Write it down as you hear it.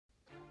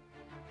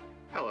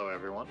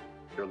everyone.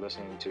 You're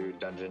listening to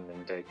Dungeon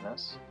and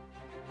Dakeness.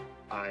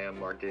 I am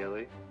Mark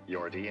Gailey,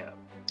 your DM.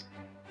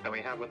 And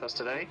we have with us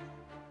today,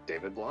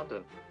 David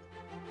Blondin.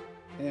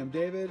 Hey, I'm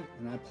David,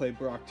 and I play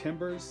Brock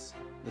Timbers,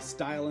 the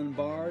Stylen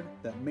Bard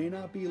that may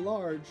not be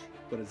large,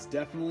 but is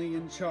definitely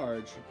in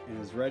charge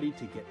and is ready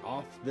to get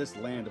off this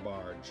land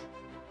barge.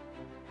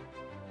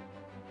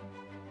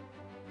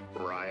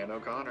 Ryan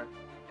O'Connor.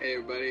 Hey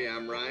everybody,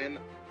 I'm Ryan,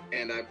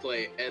 and I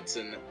play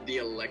Edson, the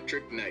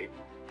Electric Knight.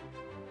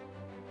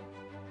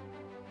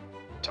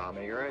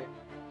 Tommy Gray.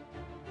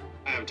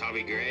 I'm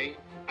Tommy Gray.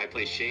 I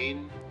play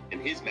Shane,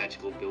 and his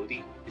magical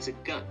ability is a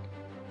gun.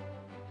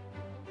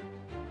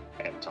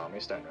 And Tommy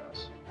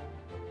Stenros.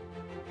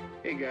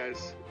 Hey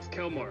guys, it's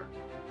Kelmar,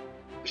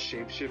 the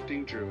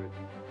shape-shifting druid.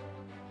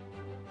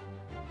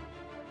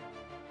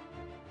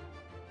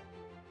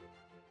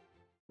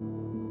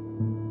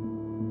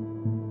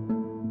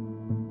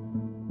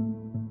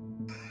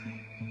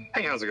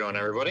 Hey, how's it going,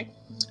 everybody?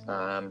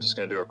 I'm just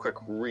going to do a quick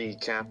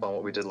recap on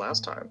what we did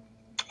last time.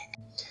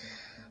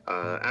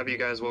 After you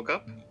guys woke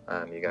up,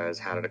 you guys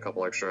had a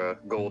couple extra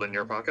gold in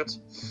your pockets,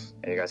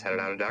 and you guys headed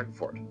out of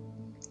Daggerford.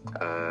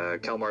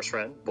 Kelmar's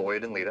friend,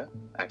 Boyd and Lita,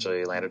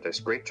 actually landed a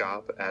great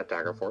job at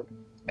Daggerford,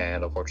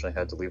 and unfortunately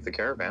had to leave the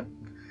caravan.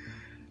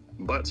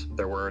 But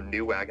there were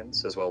new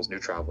wagons, as well as new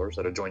travelers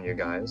that had joined you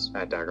guys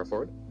at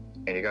Daggerford,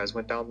 and you guys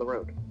went down the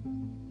road.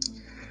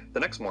 The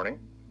next morning,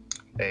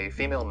 a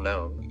female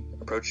gnome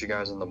approached you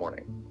guys in the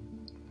morning,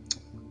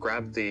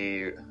 grabbed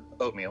the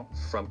oatmeal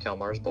from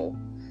Kelmar's bowl,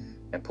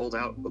 and pulled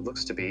out what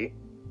looks to be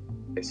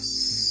a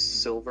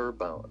silver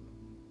bone.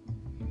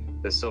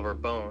 This silver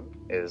bone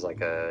is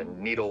like a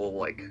needle,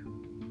 like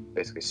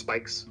basically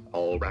spikes,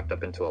 all wrapped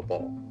up into a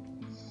ball.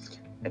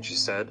 And she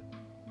said,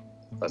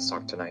 "Let's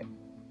talk tonight,"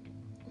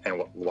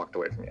 and walked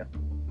away from you.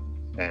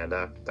 And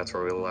that's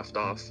where we left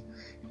off.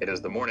 It is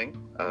the morning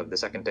of the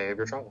second day of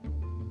your travel.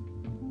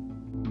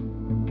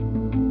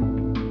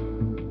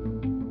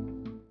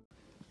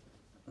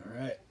 All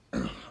right.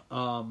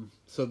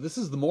 So this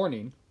is the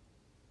morning.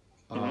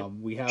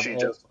 We have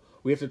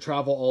to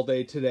travel all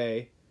day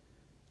today,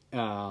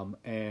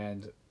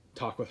 and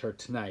talk with her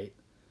tonight.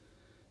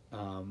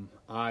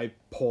 I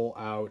pull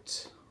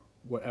out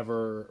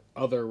whatever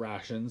other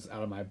rations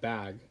out of my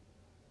bag,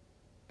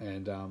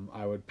 and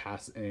I would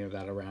pass any of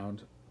that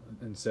around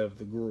instead of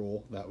the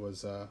gruel that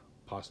was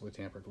possibly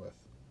tampered with.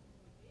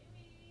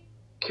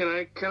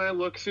 Can I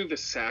look through the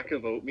sack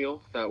of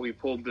oatmeal that we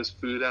pulled this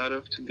food out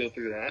of to go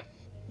through that?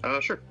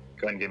 Sure.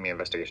 Go ahead and give me an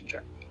investigation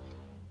check.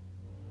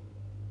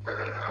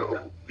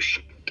 Oh,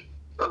 shit.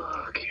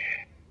 Okay.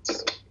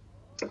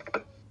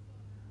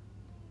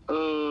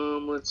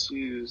 Let's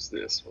use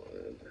this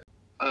one.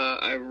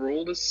 I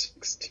rolled a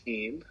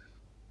 16,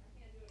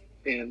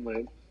 and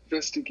my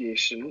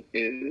investigation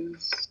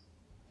is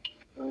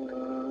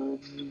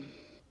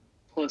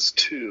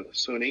 +2,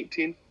 so an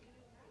 18.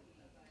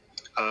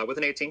 With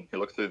an 18, you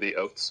look through the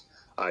oats.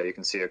 You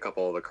can see a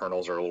couple of the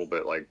kernels are a little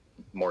bit like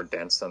more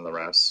dense than the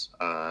rest.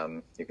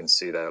 You can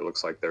see that it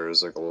looks like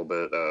there's like a little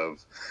bit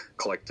of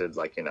collected,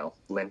 like,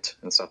 lint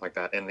and stuff like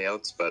that in the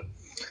oats, but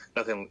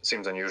nothing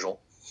seems unusual.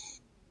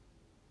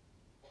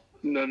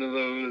 None of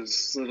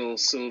those little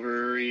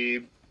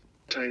silvery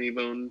tiny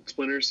bone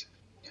splinters?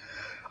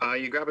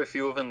 You grab a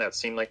few of them that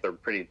seem like they're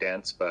pretty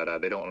dense, but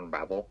they don't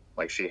unravel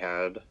like she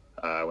had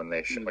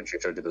when she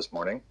showed you this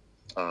morning.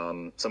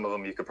 Some of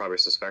them you could probably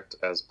suspect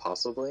as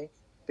possibly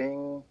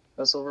being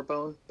a silver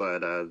bone, but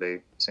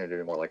they seem to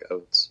be more like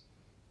oats.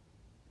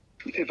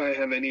 If I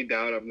have any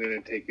doubt, I'm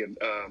going to take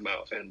it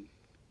out and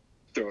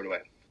throw it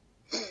away.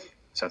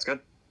 Sounds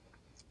good.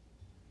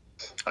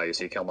 You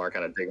see Kelmar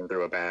kind of digging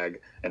through a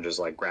bag and just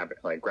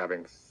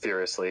grabbing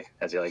furiously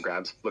as he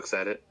looks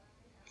at it,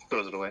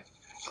 throws it away,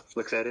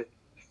 looks at it,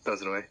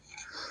 throws it away.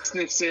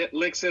 Sniffs it,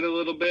 licks it a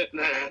little bit,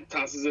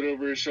 tosses it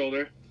over his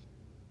shoulder.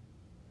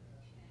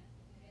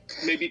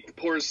 Maybe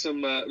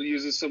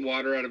uses some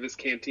water out of his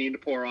canteen to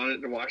pour on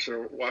it and wash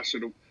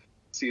it,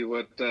 see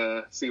what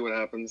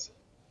happens.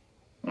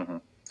 Mm-hmm. All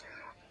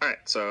right,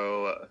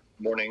 so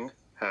morning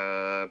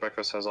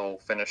breakfast has all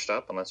finished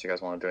up, unless you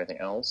guys want to do anything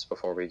else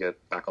before we get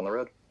back on the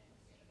road.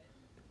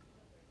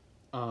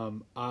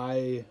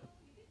 I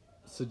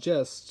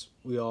suggest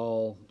we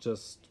all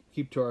just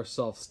keep to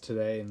ourselves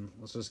today, and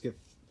let's just get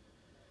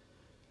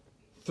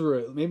through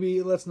it.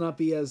 Maybe let's not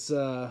be as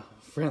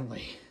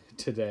friendly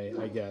today,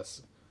 I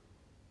guess.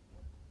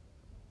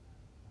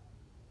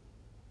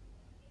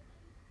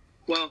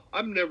 Well,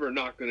 I'm never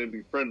not going to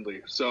be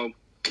friendly, so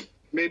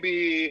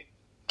maybe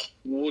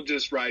we'll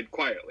just ride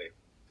quietly.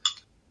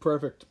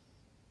 Perfect.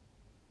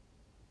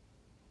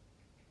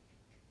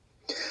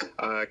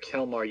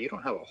 Kelmar, you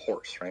don't have a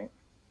horse, right?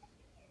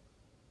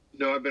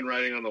 No, I've been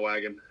riding on the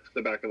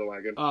back of the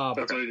wagon.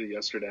 That's what I did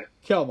yesterday.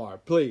 Kelmar,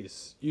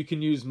 please, you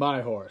can use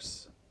my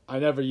horse. I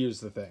never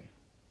use the thing.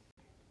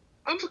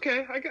 I'm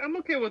okay. I'm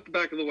okay with the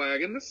back of the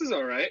wagon. This is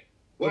all right.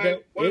 Why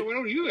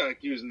don't you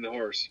like using the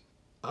horse?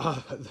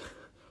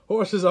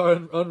 Horses are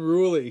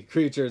unruly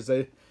creatures.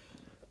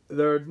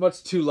 They're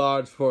much too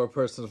large for a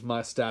person of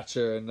my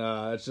stature, and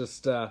it's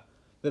just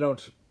They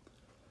don't.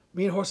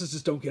 Me and horses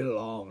just don't get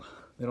along.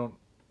 We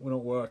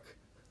don't work.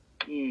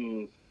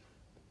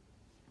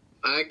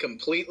 I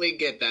completely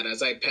get that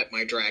as I pet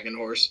my dragon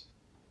horse.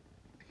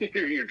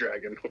 You're your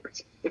dragon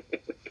horse.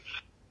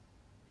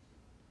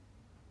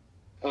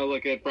 I'll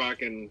look at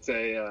Brock and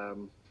say,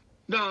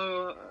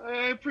 no,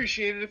 I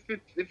appreciate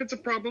it. If it's a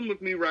problem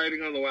with me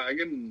riding on the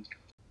wagon,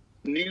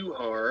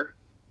 Newhar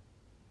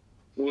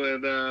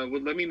would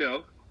let me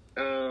know.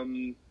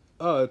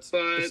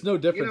 It's no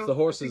difference. The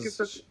horse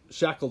is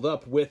shackled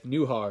up with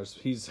Newhar's.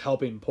 He's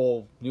helping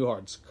pull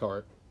Newhar's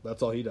cart.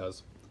 That's all he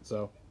does.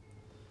 So,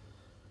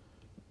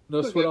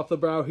 no sweat off the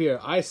brow here.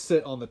 I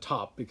sit on the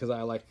top because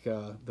I like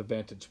the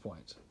vantage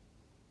point.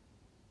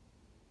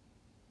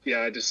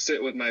 Yeah, I just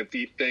sit with my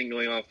feet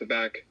dangling off the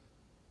back,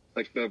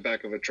 like the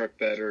back of a truck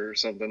bed or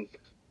something.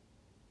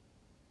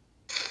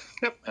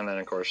 Yep, and then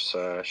of course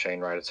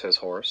Shane rides his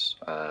horse,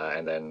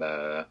 and then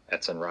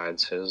Edson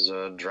rides his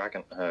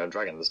dragon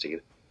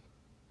steed.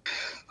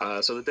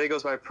 So the day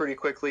goes by pretty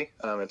quickly.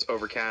 It's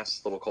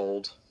overcast, a little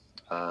cold,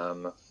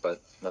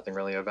 but nothing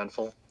really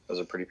eventful. It was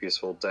a pretty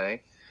peaceful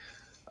day.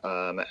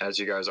 As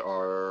you guys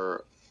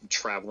are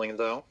traveling,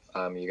 though,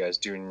 you guys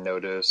do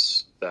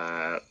notice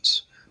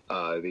that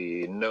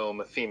the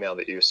gnome female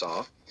that you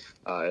saw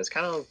is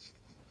kind of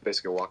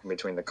basically walking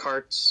between the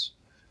carts,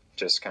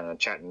 just kind of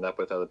chatting up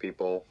with other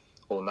people.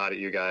 Will nod at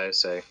you guys,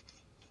 say,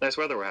 "Nice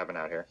weather we're having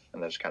out here,"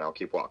 and then just kind of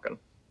keep walking.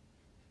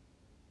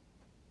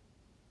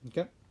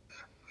 Okay.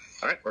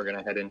 All right, we're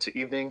gonna head into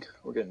evening.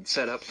 We're getting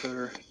set up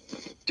for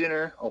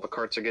dinner. All the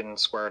carts are getting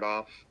squared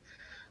off,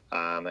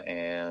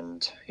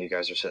 and you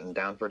guys are sitting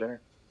down for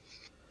dinner.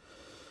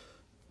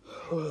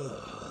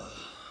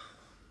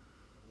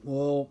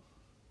 Well,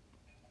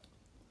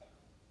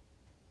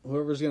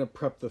 whoever's gonna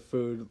prep the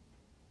food,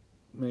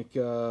 make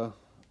a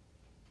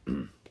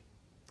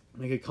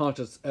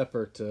conscious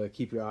effort to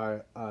keep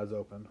your eyes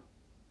open.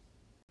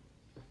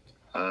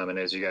 And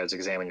as you guys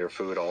examine your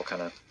food, all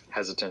kind of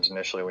hesitant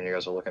initially when you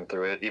guys are looking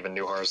through it. Even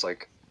Newhar's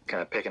like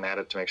kind of picking at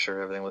it to make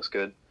sure everything looks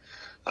good.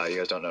 You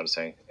guys don't notice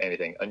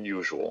anything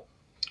unusual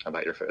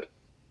about your food.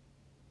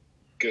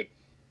 Good.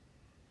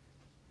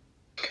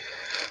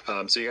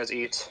 So you guys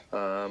eat.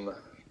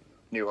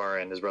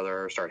 Newhar and his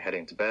brother start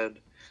heading to bed.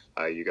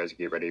 You guys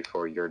get ready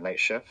for your night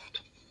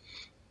shift.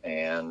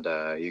 And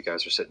you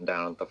guys are sitting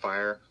down at the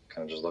fire,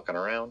 kind of just looking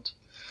around,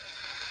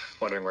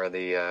 wondering where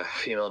the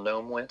female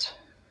gnome went.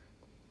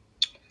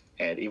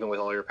 And even with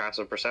all your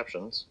passive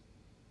perceptions,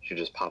 she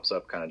just pops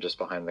up kind of just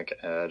behind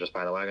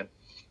the wagon.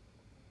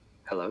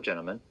 "Hello,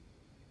 gentlemen.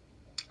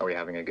 Are we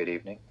having a good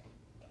evening?"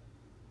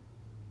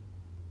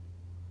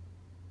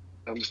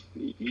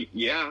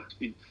 Yeah,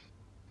 he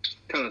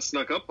kind of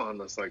snuck up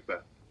on us like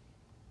that.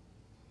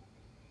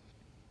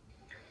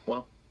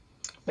 Well,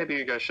 maybe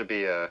you guys should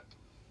be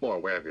more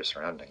aware of your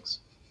surroundings.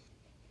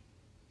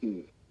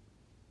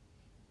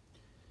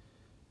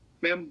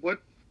 Ma'am, what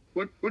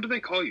do they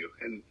call you?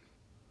 And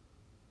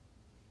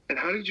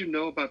how did you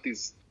know about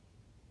these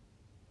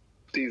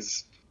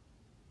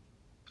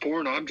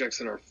foreign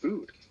objects in our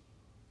food?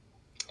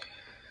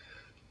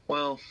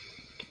 Well,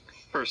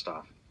 first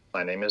off,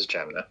 my name is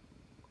Jemna.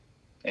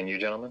 And you,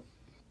 gentlemen?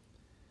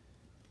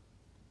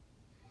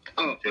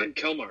 Oh, I'm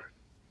Kelmar.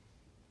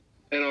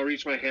 And I'll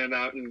reach my hand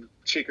out and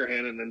shake her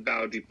hand and then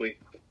bow deeply.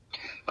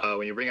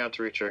 When you bring out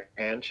to reach her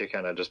hand, she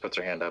kind of just puts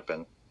her hand up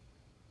and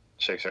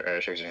shakes her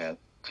hand.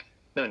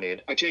 "No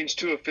need." I changed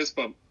to a fist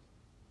bump.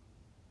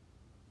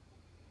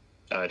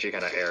 She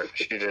kind of air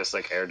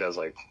does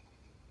like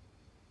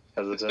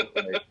hesitant.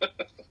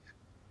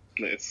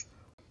 Nice.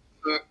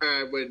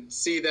 I would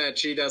see that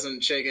she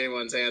doesn't shake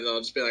anyone's hands.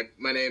 I'll just be like,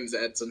 "My name's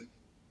Edson."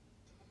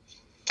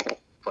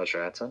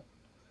 "Pleasure, Edson."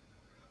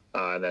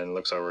 And then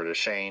looks over to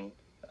Shane.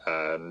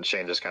 And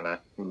Shane just kind of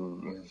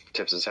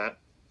tips his hat.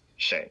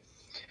 "Shane."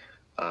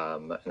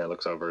 And then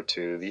looks over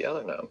to the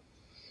other gnome.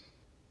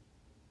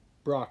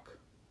 "Brock."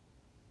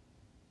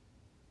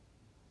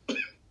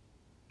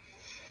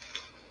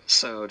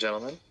 "So,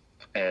 gentlemen,"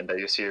 and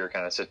you see her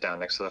kind of sit down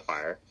next to the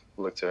fire,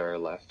 look to her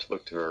left,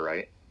 look to her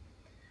right,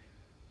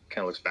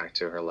 kind of looks back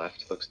to her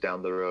left, looks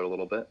down the road a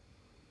little bit.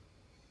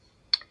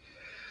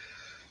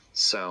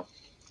 "So,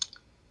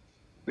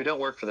 we don't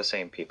work for the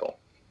same people,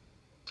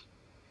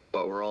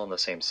 but we're all on the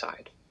same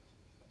side.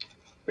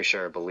 We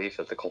share a belief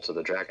that the cult of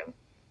the dragon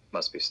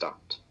must be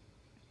stopped.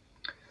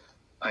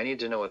 I need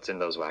to know what's in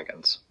those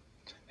wagons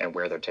and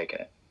where they're taking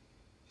it.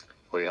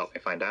 Will you help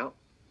me find out?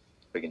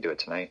 We can do it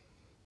tonight."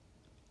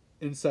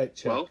 Insight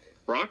check. Well,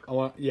 Brock?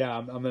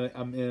 I'm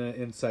in an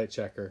insight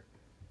checker.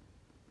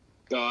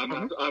 No,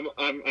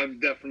 I'm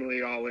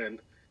definitely all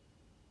in.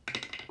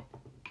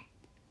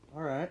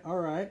 All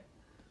right.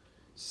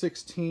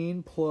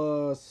 16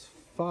 plus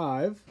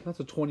 5. That's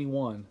a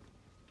 21.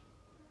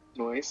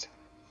 Nice.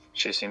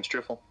 She seems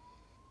truthful.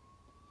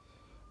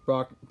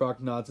 Brock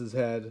nods his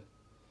head.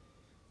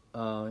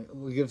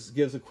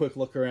 Gives a quick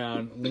look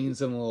around, leans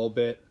in a little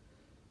bit,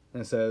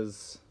 and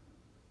says,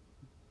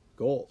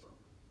 "Gold.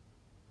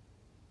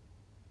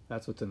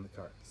 That's what's in the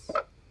carts."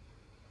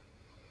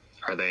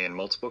 Are they in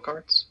multiple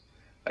carts?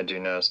 I do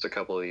notice a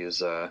couple of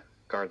these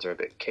guards are a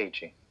bit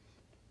cagey.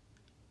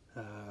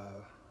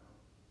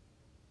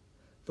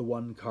 The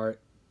one cart,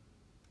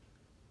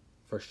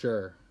 for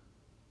sure.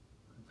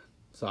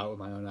 Saw it with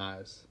my own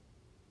eyes.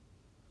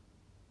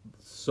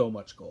 So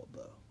much gold,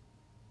 though.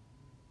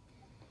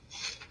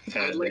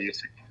 And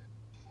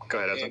go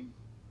ahead, Edson.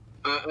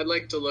 I'd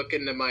like to look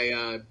into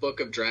my Book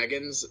of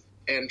Dragons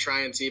and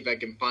try and see if I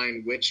can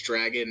find which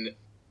dragon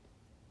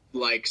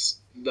likes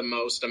the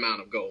most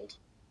amount of gold.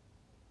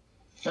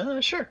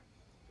 Sure.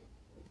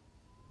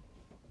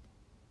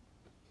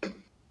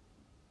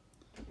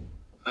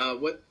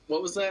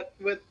 What was that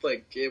with?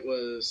 Like, it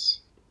was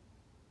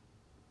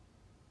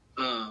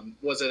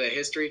it a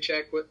history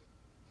check with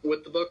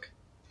the book?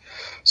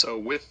 So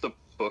with the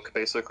book,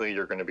 basically,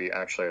 you're going to be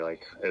actually,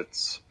 like,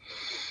 it's...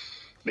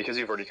 Because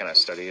you've already kind of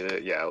studied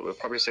it, yeah, we'll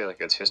probably say,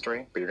 like, it's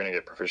history, but you're going to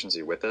get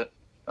proficiency with it,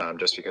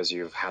 just because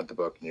you've had the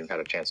book and you've had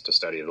a chance to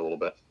study it a little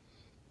bit.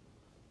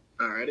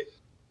 Alrighty.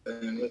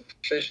 And with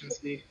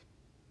proficiency,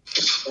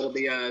 it'll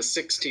be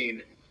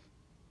 16.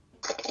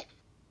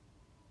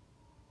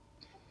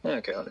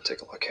 Okay, let me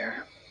take a look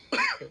here.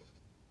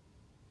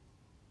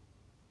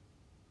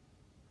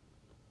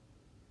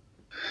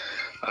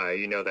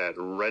 You know that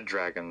red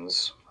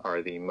dragons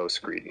are the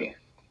most greedy.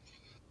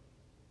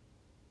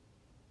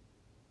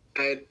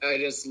 I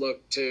just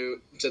looked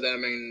to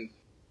them, and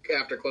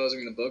after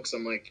closing the books,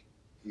 I'm like,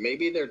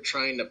 maybe they're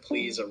trying to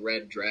please a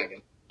red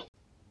dragon.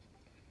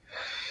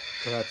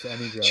 Perhaps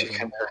any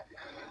dragon.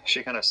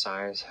 She kind of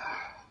sighs.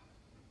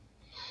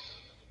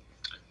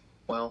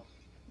 Well,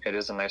 it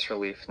is a nice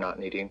relief not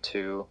needing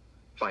to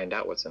find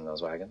out what's in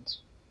those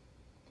wagons.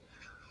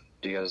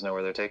 Do you guys know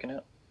where they're taking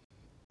it?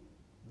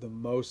 The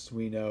most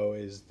we know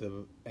is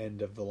the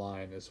end of the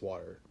line is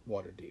water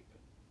deep.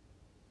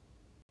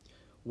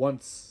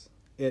 Once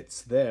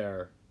it's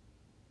there,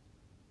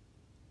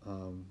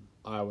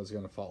 I was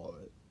going to follow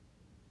it.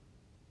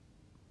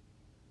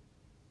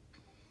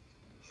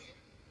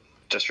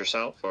 Just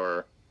yourself,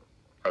 or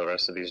are the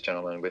rest of these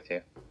gentlemen with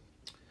you?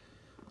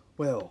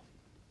 Well,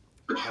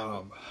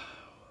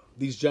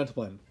 these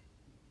gentlemen,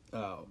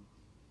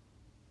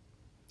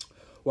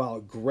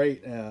 while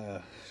great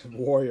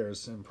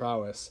warriors in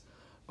prowess,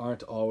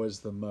 aren't always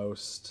the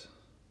most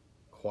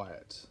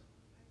quiet.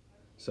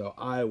 So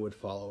I would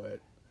follow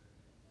it,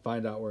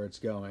 find out where it's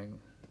going,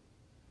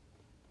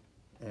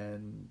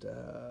 and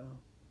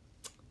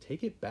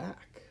take it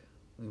back.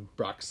 And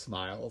Brock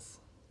smiles.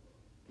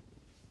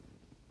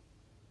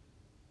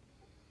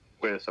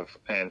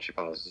 And she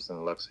pauses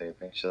and looks at you.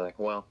 She's like,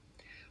 well,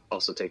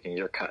 also taking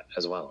your cut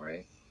as well,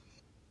 right?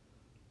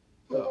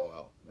 Oh,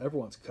 well,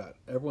 everyone's cut.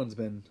 Everyone's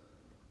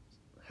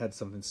had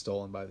something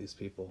stolen by these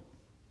people.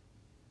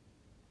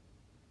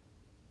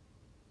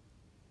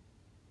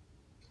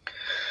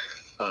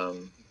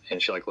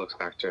 And she looks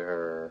back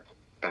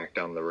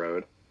down the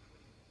road.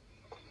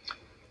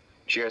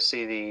 Did you guys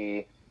see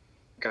the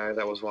guy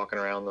that was walking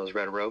around in those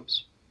red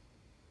robes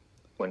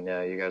when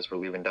you guys were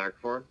leaving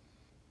Daggerford?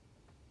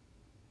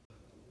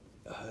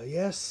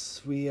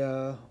 Yes, we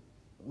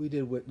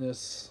did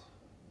witness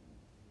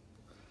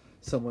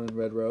someone in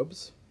red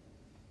robes.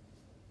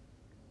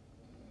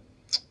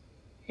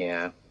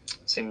 Yeah,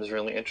 seems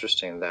really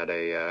interesting that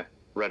a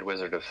red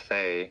wizard of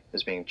Thay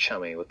is being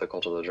chummy with the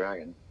cult of the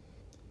dragon.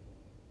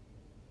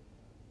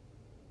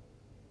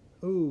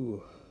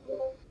 Ooh,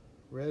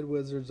 red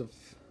wizards of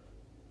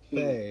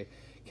Thay.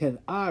 Can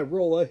I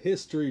roll a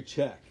history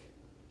check?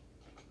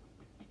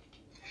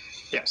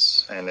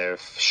 Yes, and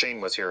if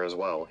Shane was here as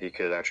well, he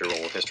could actually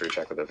roll a history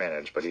check with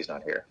advantage, but he's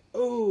not here.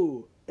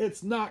 Ooh,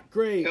 it's not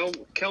great.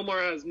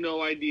 Kelmar has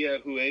no idea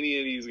who any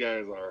of these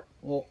guys are.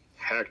 Well,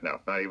 heck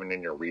no, not even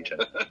in your region.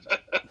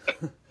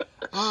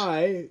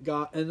 I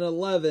got an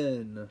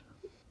 11.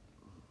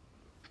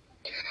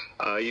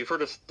 You've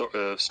heard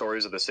of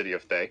stories of the city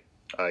of Thay.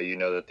 You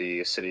know that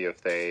the city of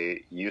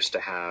Thay used to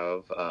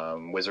have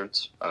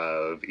wizards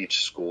of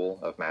each school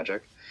of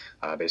magic,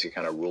 basically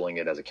kind of ruling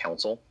it as a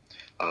council.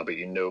 But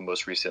you know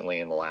most recently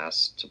in the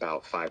last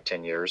about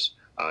 5-10 years,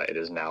 it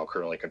is now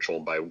currently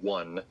controlled by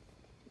one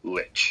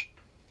lich,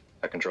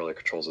 a controller that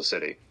controls the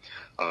city.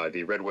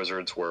 The Red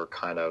Wizards were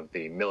kind of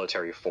the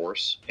military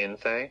force in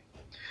Thay,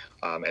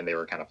 and they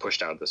were kind of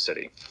pushed out of the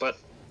city. But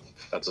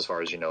that's as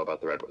far as you know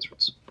about the Red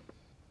Wizards.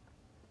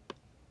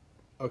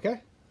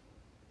 Okay.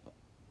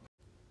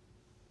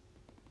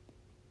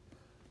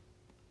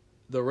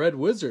 The Red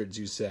Wizards,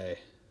 you say?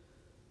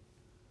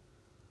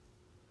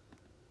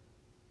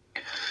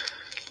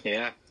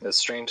 Yeah, it's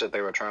strange that they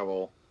would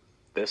travel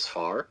this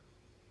far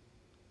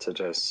to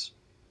just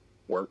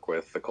work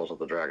with the Cult of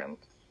the Dragon.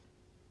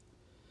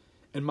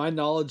 In my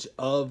knowledge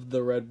of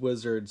the Red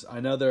Wizards, I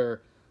know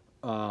they're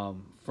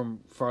from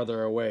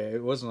farther away.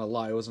 It wasn't a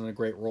lot. It wasn't a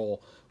great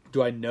roll.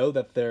 Do I know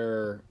that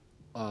they're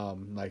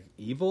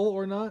evil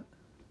or not?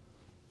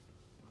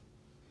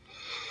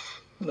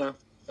 No.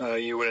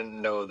 You wouldn't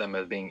know them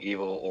as being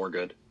evil or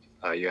good.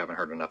 You haven't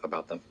heard enough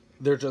about them.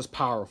 They're just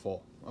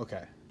powerful.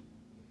 Okay.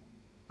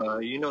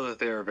 You know that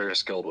they are very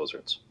skilled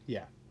wizards.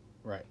 Yeah.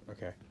 Right.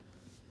 Okay.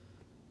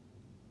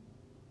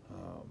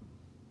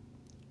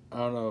 I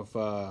don't know if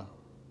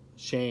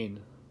Shane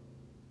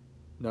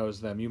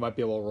knows them. You might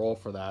be able to roll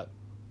for that,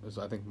 as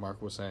I think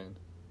Mark was saying.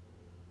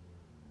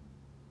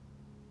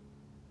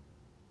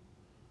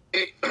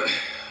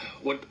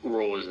 What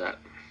role is that?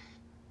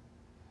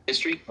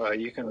 History?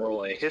 You can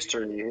roll a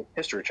history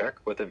check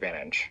with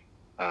advantage,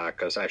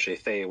 because actually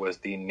Thay was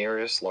the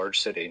nearest large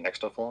city next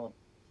to Falon.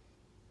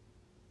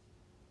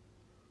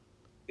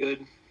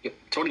 Good. Yep,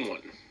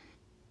 21.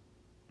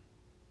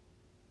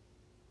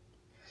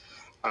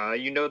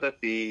 You know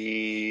that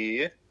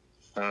the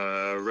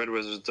Red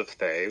Wizards of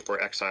Thay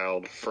were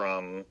exiled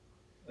from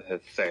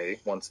Thay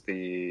once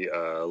the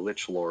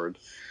Lich Lord.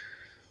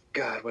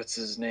 God, what's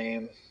his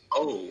name?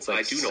 Oh, It's like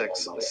I do know all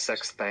about it.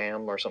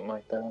 Sextham or something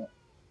like that.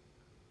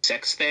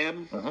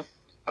 Sextham?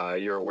 Uh-huh.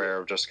 You're aware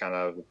of just kind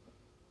of,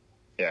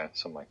 yeah,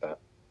 something like that.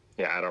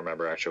 Yeah, I don't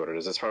remember actually what it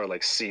is. It's probably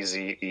like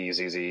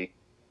CZEZZ.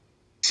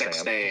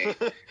 Sextham.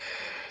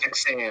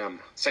 Sextham.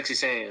 Sexy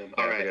Sam.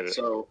 All right,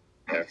 so...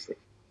 Yeah,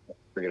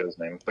 forget his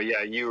name. But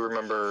yeah, you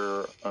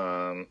remember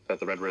that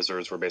the Red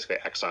Wizards were basically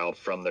exiled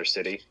from their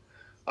city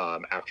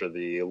after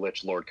the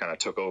Lich Lord kind of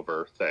took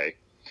over Thay.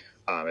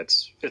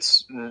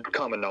 It's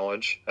common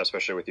knowledge,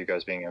 especially with you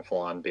guys being in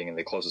Falon, being in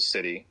the closest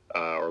city,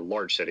 or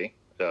large city,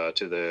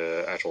 to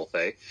the actual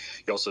Thay.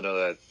 You also know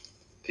that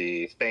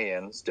the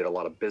Thayans did a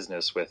lot of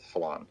business with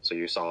Falon. So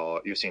you've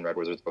seen Red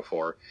Wizards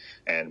before,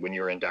 and when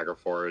you were in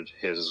Daggerford,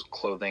 his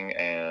clothing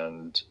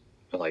and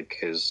like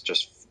his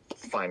just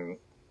fine,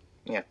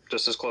 yeah,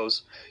 just his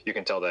clothes, you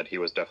can tell that he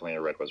was definitely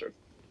a Red Wizard.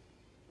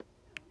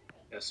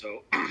 Yeah,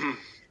 so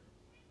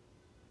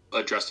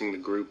addressing the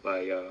group,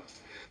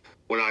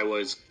 when I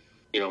was,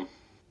 coming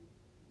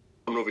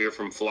over here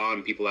from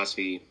Falon, people asked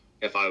me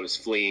if I was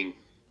fleeing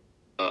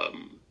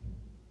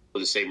for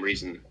the same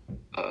reason.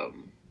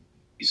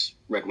 These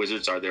Red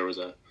Wizards are. There was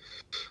a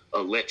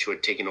Lich who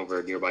had taken over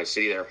a nearby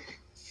city there.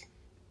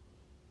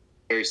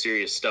 Very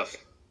serious stuff.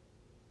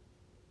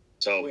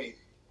 So, Wait.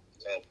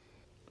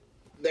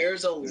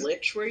 There's a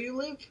Lich where you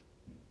live?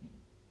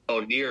 oh,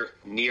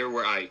 near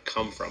where I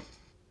come from,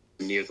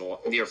 near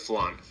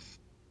Falon.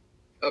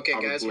 Okay,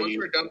 guys, Probably- once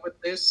we're done with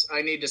this,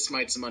 I need to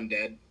smite some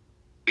undead.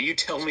 Will you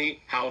tell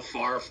me how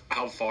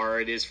far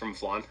it is from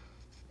Falon,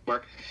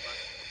 Mark?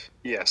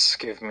 Yes,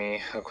 give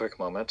me a quick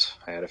moment.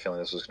 I had a feeling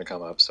this was going to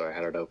come up, so I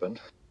had it open.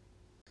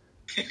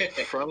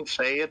 From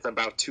Thay, it's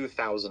about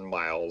 2,000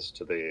 miles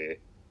to the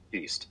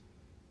east.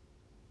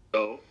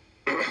 So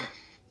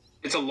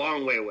it's a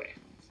long way away,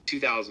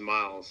 2,000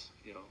 miles.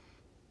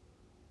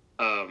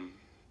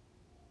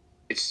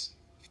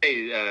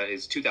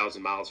 It's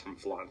 2,000 miles from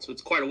Falon, so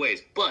it's quite a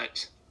ways.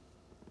 But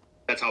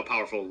that's how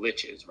powerful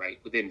Lich is, right?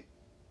 Within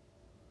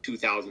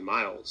 2,000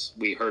 miles,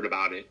 we heard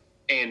about it,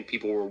 and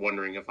people were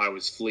wondering if I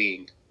was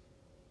fleeing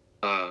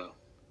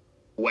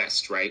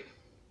west, right?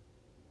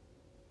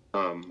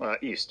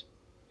 East.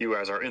 You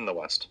guys are in the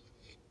west.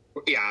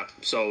 Yeah.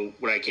 So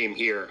when I came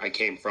here, I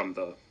came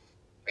the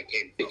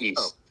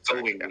east,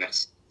 going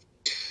west,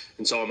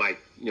 and so on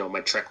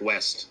my trek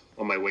west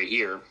on my way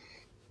here,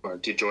 or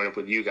to join up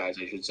with you guys,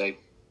 I should say.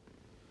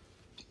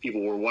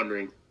 People were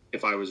wondering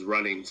if I was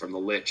running from the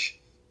Lich.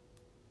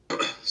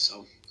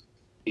 So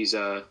these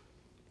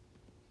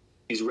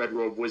Red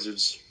Robe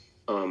Wizards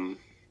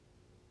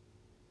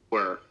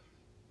were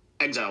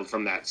exiled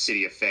from that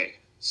city of Thay.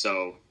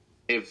 So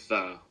they've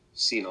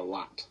seen a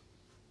lot,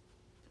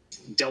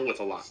 dealt with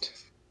a lot.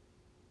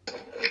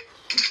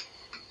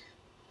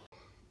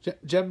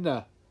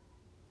 Jemna,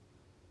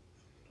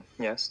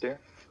 Yes, dear?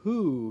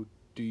 who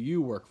do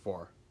you work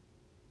for?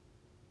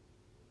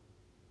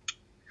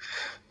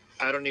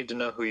 I don't need to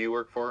know who you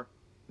work for,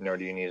 nor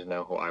do you need to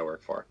know who I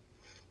work for.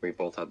 We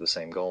both have the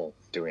same goal,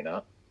 do we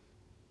not?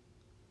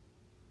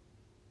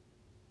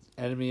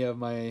 Enemy of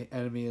my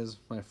enemy is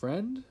my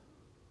friend?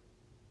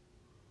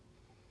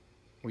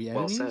 We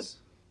Well enemies?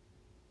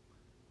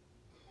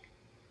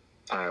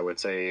 said. I would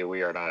say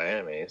we are not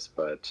enemies,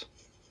 but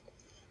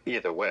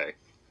either way,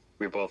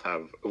 we both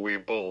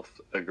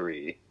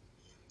agree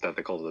that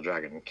the Cult of the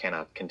Dragon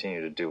cannot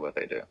continue to do what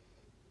they do.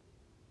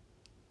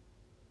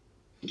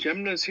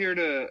 Jemna's here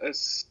to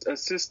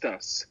assist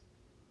us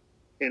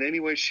in any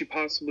way she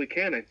possibly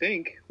can. I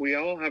think we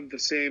all have the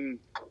same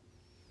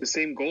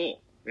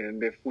goal,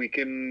 and if we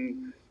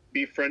can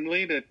be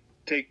friendly to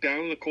take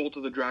down the Cult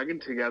of the Dragon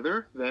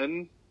together,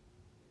 then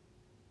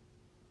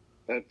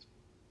that's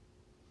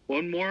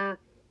one more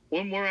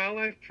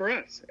ally for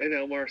us. And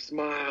Elmar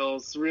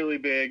smiles really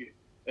big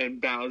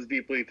and bows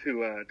deeply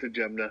to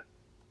Jemna.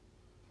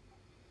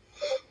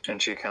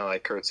 And she kind of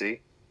like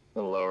curtsy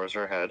and lowers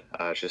her head.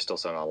 She's still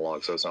sitting on a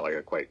log, so it's not like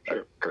a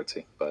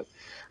curtsy, but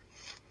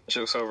she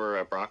looks over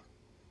at Brock.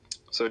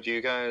 So do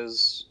you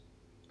guys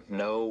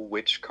know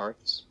which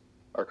carts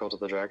are Cult of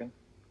the Dragon?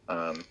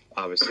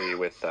 Obviously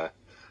with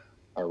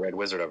our Red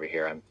Wizard over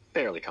here, I'm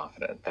fairly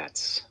confident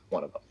that's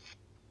one of them.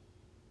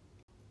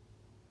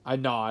 I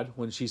nod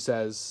when she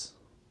says,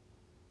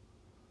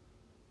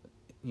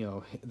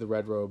 the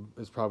red robe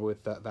is probably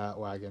with that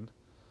wagon.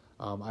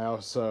 I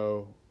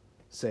also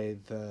say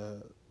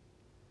the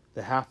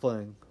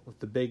halfling with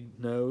the big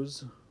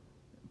nose,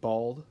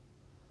 bald.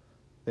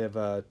 They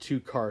have 2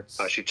 carts.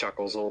 She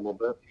chuckles a little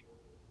bit.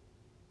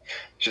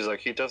 She's like,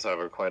 he does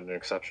have quite an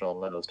exceptional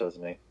nose,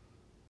 doesn't he?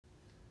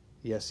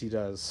 Yes, he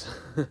does.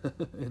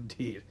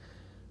 Indeed.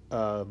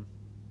 The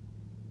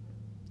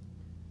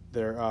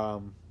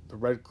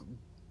red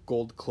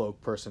gold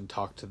cloak person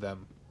talked to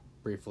them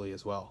briefly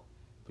as well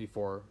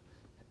before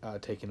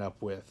taking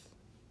up with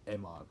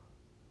Amon.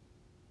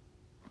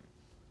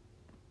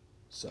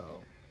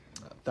 So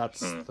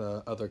that's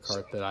the other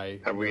cart that I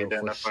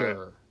know for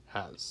sure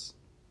has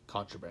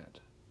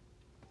contraband.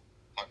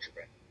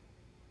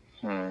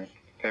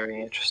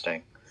 Very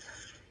interesting.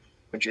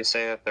 Would you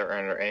say that there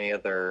are any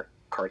other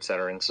carts that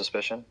are in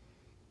suspicion?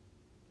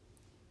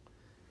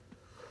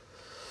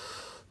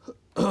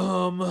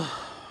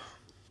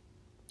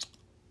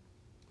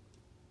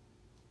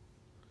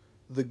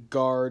 The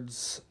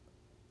guards,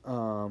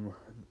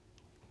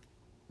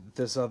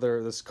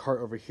 this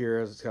cart over here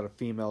has got a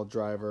female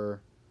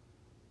driver,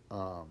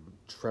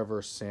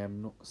 Trevor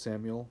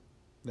Samuel.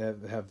 They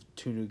have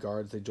 2 new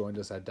guards. They joined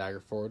us at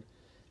Daggerford.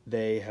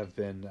 They have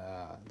been,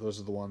 those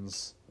are the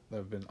ones that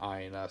have been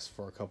eyeing us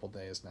for a couple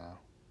days now.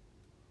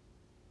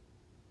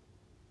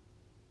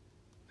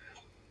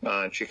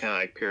 And she kind of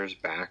like peers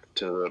back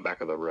to the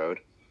back of the road.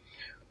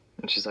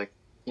 And she's like,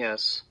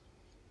 yes,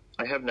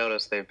 I have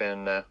noticed they've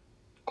been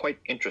quite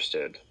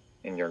interested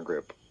in your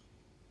group.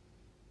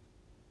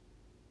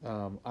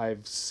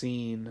 I've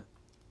seen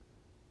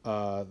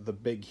the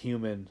big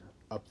human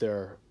up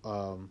there,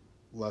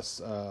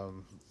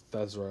 Thezro,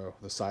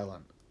 the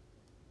Silent.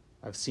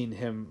 I've seen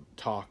him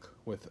talk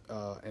with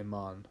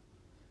Amon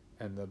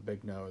and the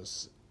Big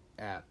Nose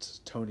at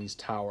Tony's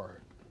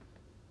Tower.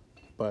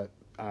 But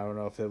I don't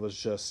know if it was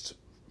just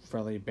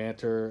friendly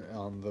banter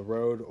on the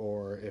road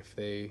or if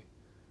they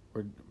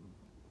were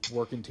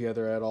working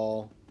together at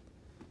all.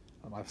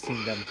 I've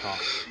seen them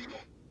talk.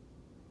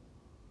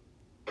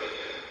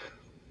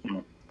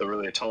 The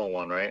really tall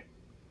one, right?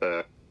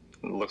 The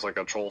looks like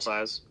a troll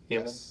size.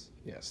 Yes,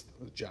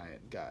 the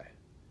giant guy.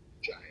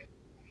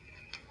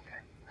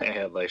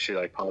 And like she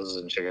like pauses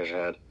and shakes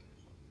her head.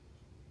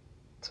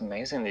 It's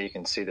amazing that you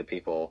can see the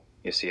people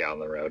you see out on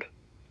the road.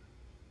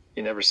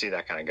 You never see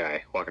that kind of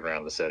guy walking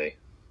around the city.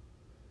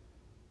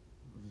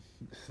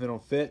 They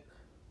don't fit.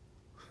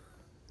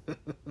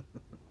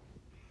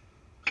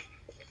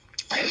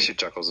 She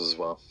chuckles as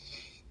well.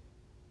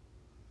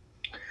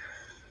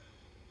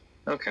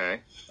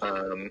 Okay.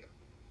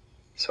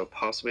 So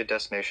possibly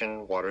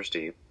destination Water's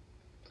Deep.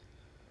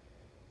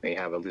 We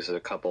have at least a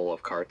couple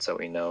of carts that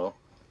we know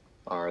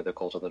are the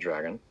Cult of the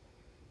Dragon.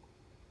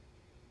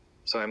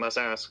 So I must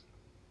ask,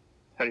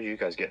 how did you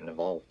guys get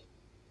involved?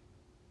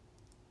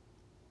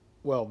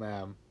 Well,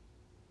 ma'am,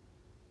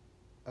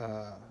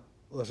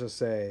 let's just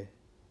say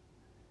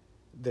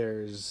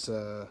there's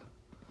a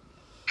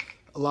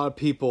lot of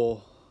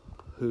people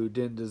who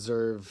didn't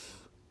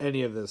deserve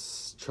any of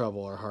this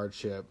trouble or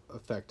hardship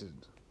affected,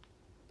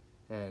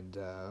 and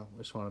we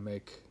just want to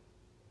make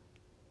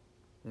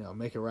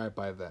it right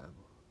by them.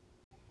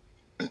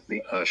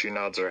 She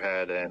nods her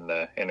head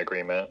in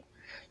agreement.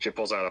 She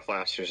pulls out a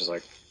flask. She's just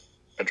like,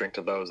 a drink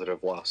to those that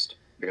have lost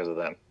because of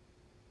them.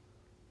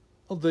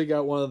 I'll dig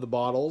out one of the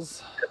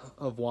bottles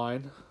of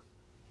wine.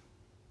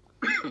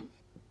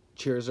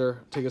 Cheers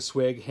her. Take a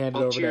swig. Hand it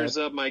over. Cheers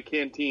up my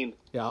canteen.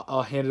 Yeah,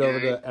 I'll hand it over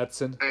to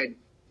Edson. I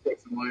take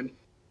some wine.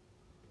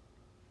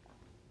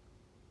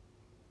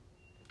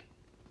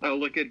 I'll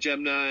look at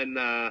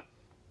Jemna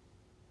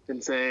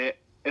and say,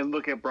 and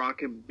look at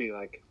Brock and be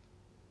like,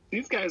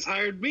 these guys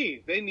hired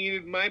me. They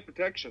needed my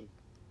protection.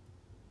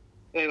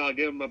 And I'll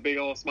give him a big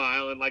old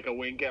smile and like a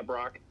wink at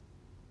Brock.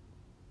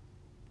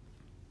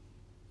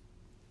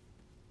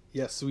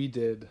 Yes, we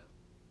did.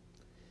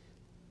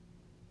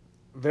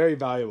 Very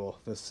valuable,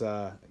 this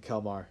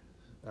Kelmar.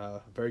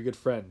 Very good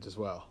friend as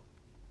well.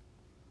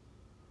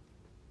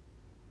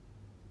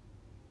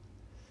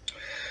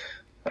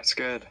 That's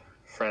good.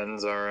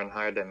 Friends are in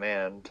high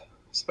demand,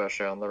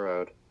 especially on the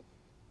road.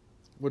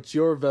 What's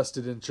your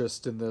vested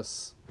interest in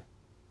this?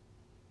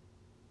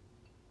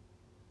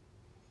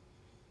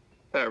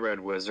 That red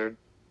wizard.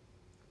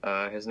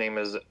 His name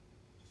is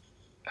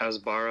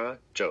Asbara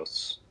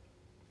Jos.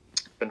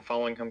 Been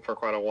following him for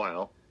quite a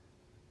while,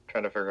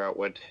 trying to figure out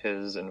what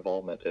his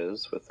involvement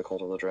is with the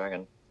Cult of the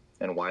Dragon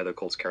and why the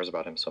cult cares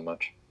about him so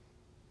much.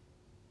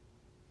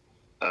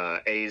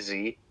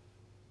 Azbarajos.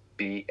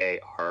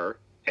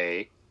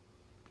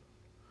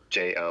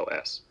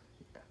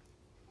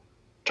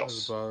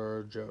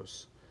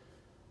 Asbarajos.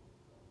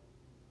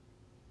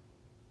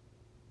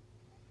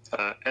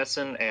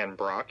 Essen and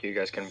Brock, you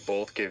guys can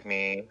both give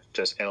me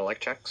just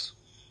intellect checks.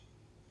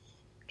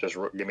 Just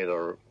give me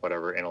the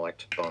whatever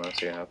intellect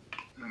bonus you have.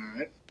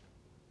 Alright.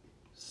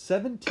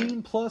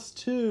 17 plus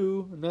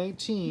 2,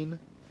 19.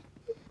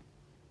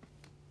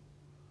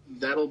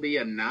 That'll be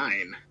a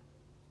 9.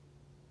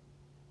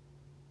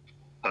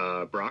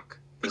 Brock,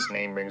 this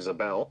name rings a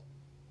bell.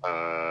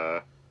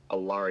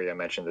 Alaria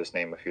mentioned this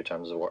name a few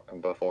times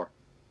before.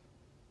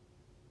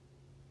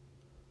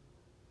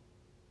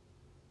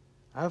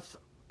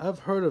 I've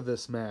heard of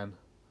this man.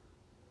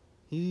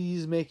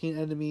 He's making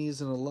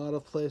enemies in a lot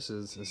of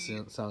places,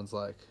 it sounds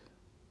like.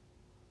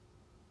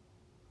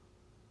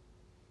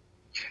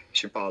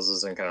 She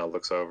pauses and kind of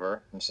looks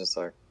over, and she's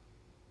like,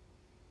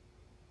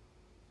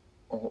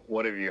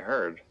 "What have you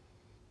heard?"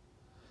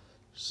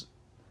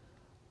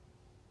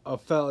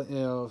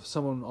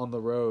 Someone on the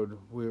road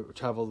we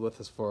traveled with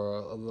us for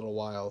a little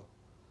while,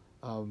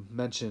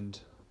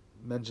 mentioned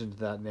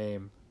that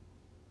name,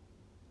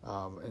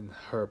 in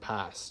her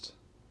past.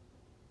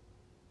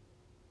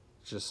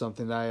 It's just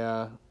something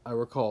I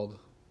recalled.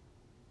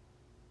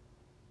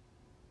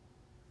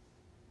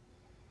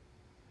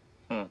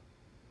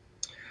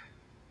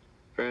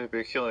 Very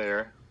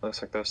peculiar.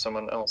 Looks like there's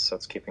someone else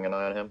that's keeping an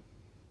eye on him.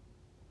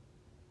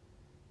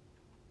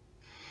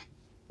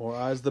 More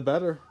eyes, the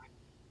better.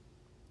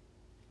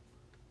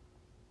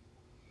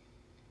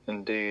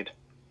 Indeed.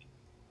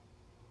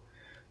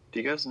 Do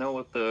you guys know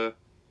what the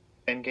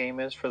end game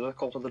is for the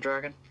Cult of the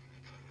Dragon?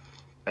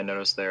 I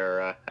noticed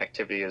their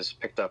activity has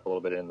picked up a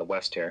little bit in the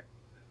west here,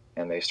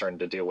 and they're starting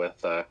to deal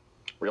with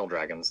real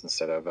dragons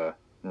instead of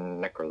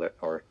Necrolich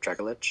or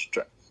Dragolich.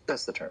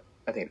 That's the term.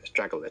 I think it's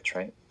Dragolich,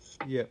 right?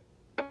 Yep.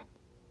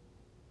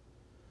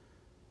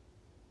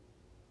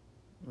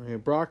 Okay,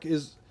 Brock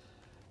is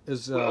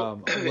a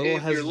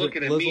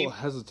little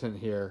hesitant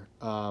here.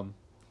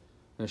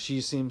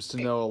 She seems to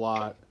know a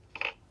lot,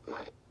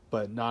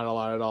 but not a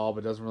lot at all.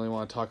 But doesn't really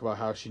want to talk about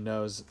how she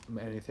knows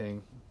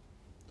anything.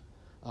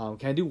 Can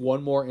I do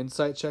one more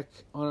insight check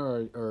on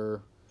her,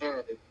 or...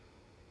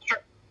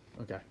 Sure.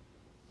 Okay.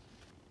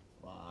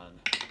 Come on.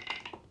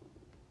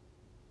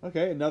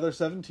 Okay, another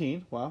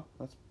 17. Wow,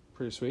 that's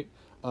pretty sweet.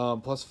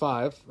 Plus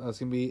 5. That's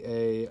gonna be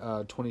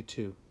a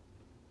 22.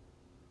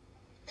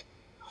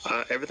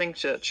 Everything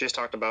she's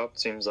talked about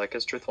seems like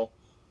it's truthful.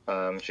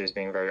 She's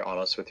being very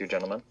honest with you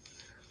gentlemen.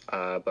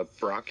 But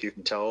Brock, you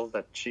can tell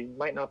that she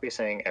might not be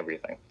saying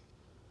everything.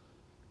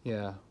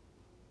 Yeah.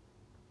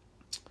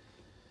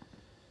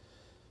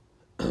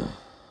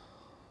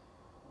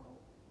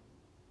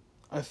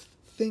 I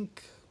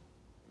think,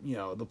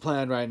 the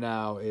plan right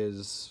now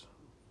is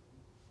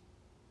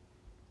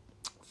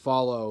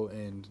follow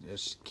and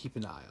just keep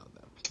an eye on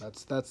them.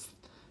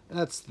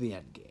 That's the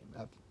end game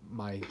at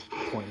my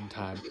point in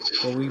time.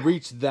 When we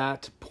reach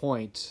that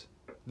point,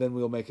 then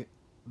we'll make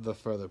the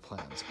further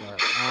plans. But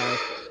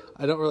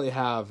I don't really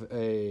have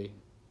a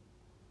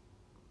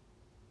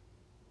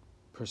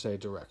per se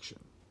direction.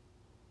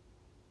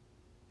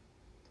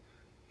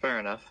 Fair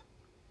enough.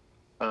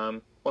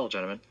 Well,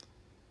 gentlemen,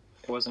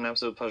 it was an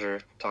absolute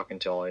pleasure talking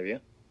to all of you.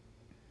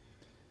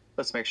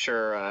 Let's make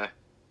sure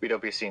we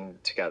don't be seen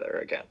together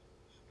again.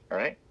 All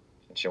right?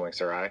 And she winks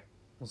her eye.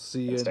 We'll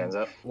see you stands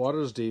in up.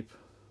 Water's Deep.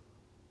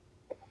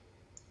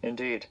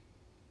 Indeed.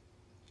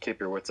 Keep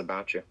your wits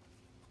about you.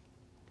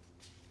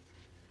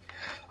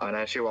 And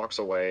as she walks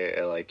away,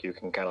 you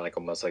can kind of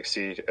almost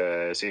see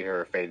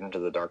her fade into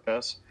the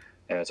darkness,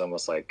 and it's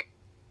almost like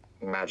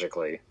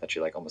magically that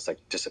she almost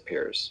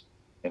disappears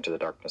into the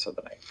darkness of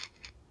the night.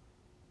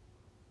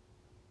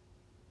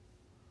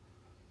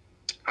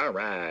 All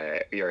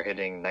right, we are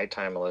hitting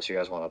nighttime unless you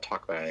guys want to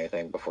talk about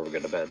anything before we go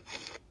to bed.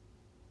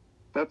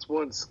 That's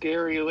one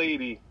scary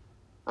lady.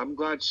 I'm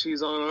glad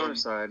she's on our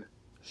side.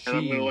 And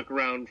I'm going to look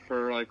around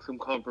for, some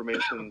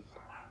confirmation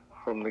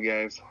from the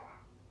guys.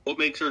 What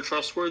makes her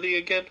trustworthy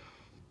again?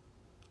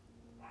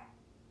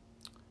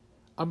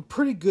 I'm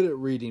pretty good at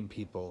reading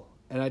people,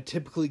 and I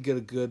typically get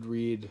a good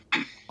read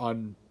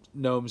on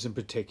gnomes in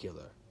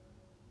particular.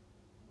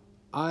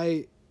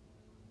 I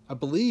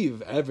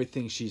believe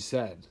everything she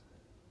said.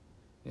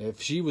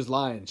 If she was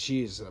lying,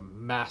 she's a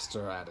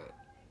master at it.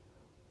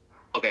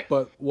 Okay.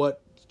 But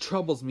what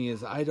troubles me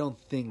is I don't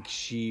think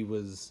she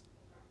was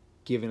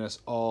giving us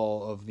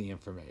all of the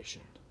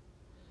information.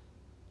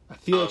 I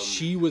feel like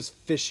she was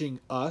fishing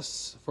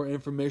us for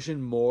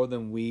information more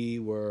than we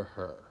were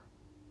her.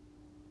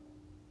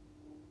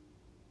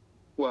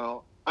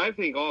 Well, I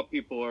think all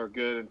people are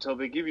good until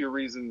they give you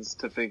reasons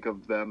to think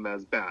of them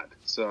as bad.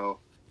 So,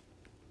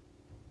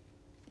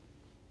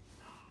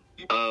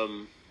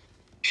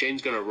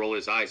 Shane's gonna roll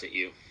his eyes at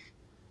you.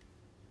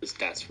 Because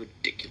that's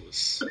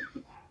ridiculous.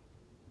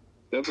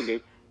 That's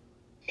okay.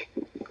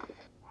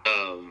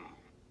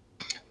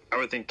 I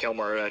would think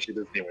Kelmar actually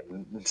doesn't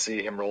even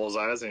see him roll his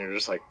eyes, and you're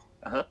just like,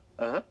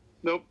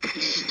 Nope,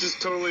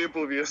 just totally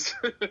oblivious.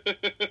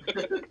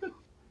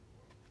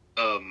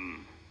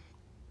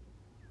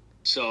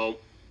 So,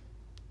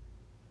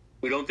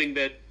 we don't think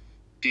that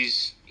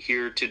she's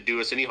here to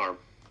do us any harm.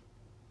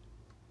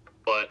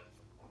 But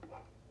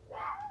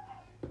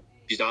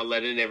she's not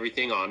letting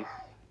everything on.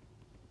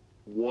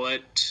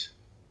 What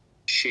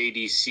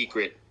shady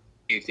secret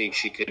do you think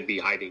she could be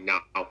hiding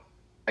now?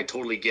 I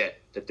totally get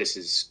that this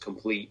is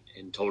complete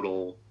and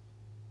total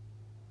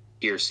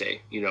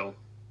hearsay,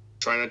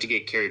 Try not to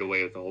get carried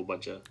away with a whole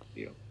bunch of,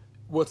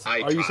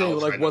 Are you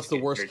saying what's the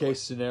worst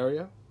case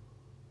scenario?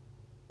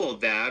 Well,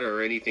 that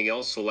or anything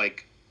else. So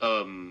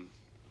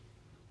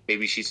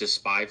maybe she's a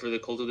spy for the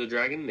Cult of the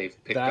Dragon. They've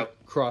picked that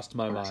up crossed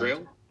my mind.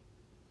 Trail.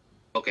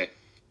 Okay.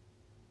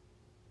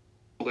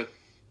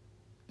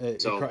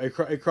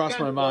 It crossed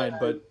my mind,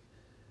 but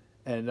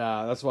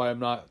that's why I'm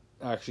not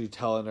actually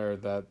telling her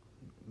that,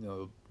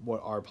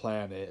 what our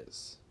plan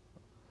is.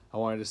 I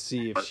wanted to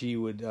see if she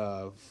would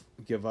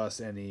give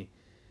us any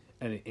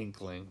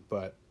inkling,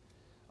 but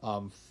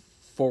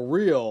for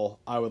real,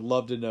 I would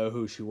love to know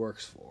who she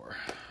works for.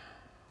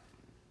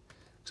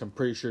 'Cause I'm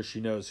pretty sure she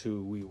knows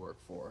who we work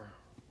for.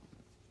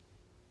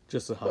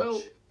 Just a hunch.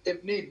 Well,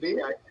 if need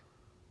be,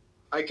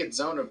 I could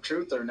zone of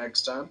truth her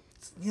next time.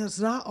 It's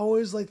not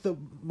always like the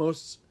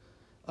most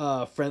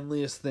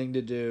friendliest thing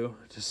to do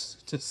to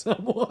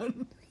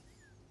someone.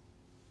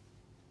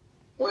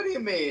 What do you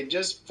mean?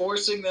 Just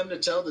forcing them to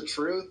tell the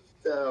truth?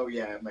 Oh,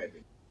 yeah,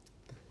 maybe.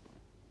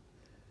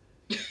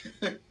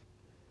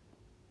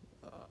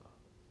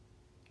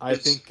 I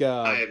think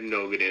I have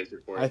no good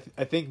answer for it.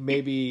 I think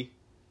maybe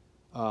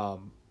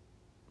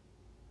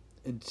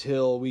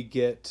until we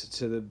get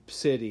to the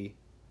city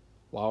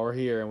while we're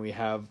here and we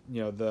have,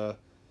 the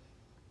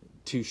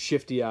two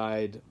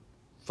shifty-eyed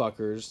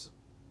fuckers,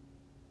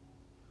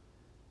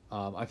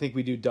 I think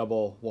we do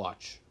double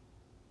watch.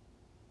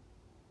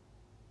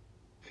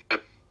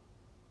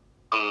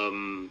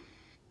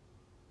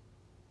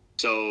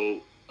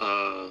 So,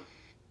 our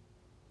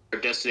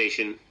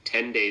destination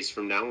 10 days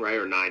from now, right?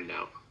 Or 9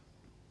 now?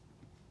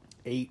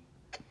 8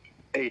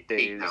 days.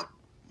 8 now.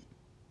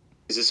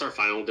 Is this our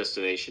final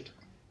destination?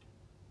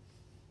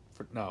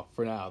 For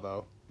now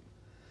though.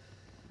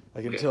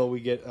 Like Okay. until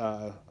we get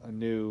a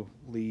new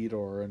lead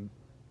or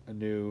a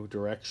new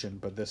direction,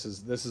 but this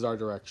is our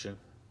direction.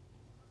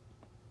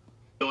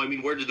 No, I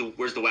mean, where's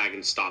the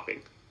wagon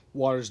stopping?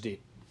 Water's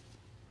Deep.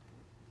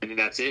 And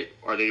that's it?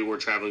 Or we're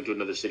traveling to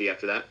another city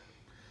after that?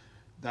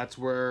 That's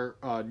where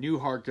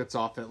Newhart gets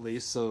off at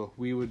least, so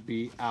we would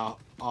be out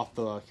off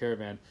the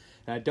caravan.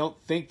 And I don't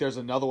think there's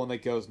another one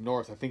that goes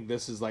north. I think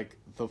this is like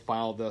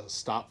the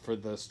stop for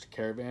this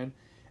caravan,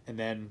 and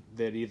then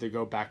they'd either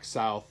go back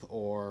south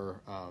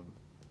or,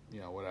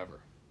 whatever.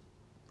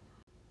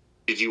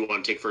 Did you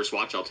want to take first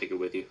watch? I'll take it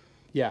with you.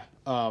 Yeah.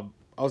 I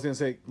was gonna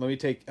say, let me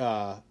take.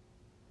 I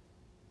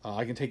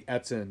can take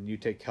Etzen. You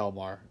take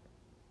Kelmar,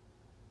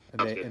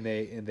 and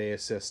they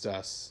assist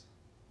us.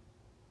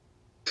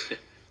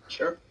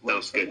 Sure.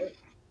 Sounds good.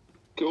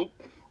 Cool.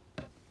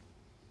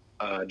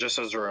 Just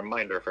as a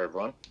reminder for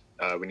everyone,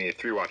 we need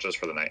 3 watches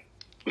for the night.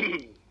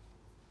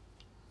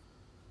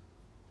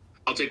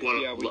 I'll take one.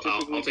 Yeah, we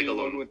typically I'll take do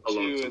alone one with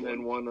alone 2 and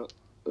then one,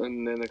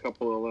 and then a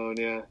couple alone.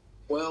 Yeah.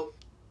 Well,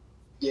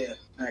 yeah,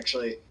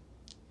 actually,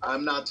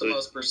 I'm not the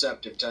most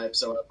perceptive type,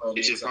 so I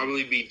It should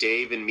probably be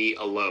Dave and me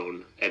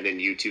alone, and then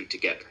you 2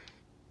 together.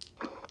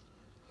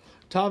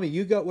 Tommy,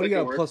 you got what? That You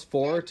got can a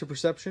 +4 to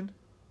perception?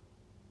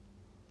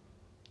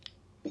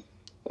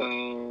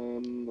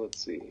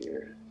 Let's see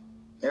here.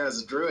 Yeah,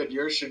 as a druid,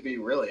 yours should be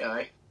really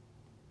high.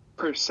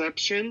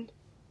 Perception.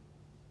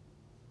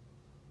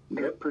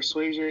 Yep.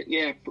 Persuasion.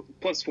 Yeah,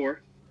 +4.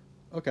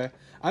 Okay,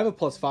 I have a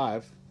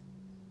 +5.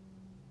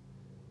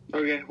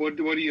 Okay, what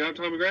do you have,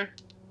 Tommy Gray?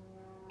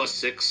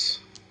 +6.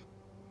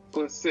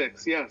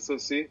 +6. Yeah. So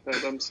see,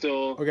 I'm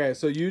still. Okay,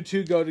 so you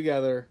two go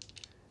together,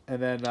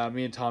 and then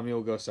me and Tommy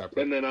will go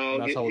separate. And then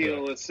That's how we'll do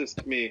he'll it.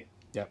 assist me.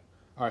 Yep.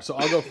 All right, so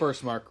I'll go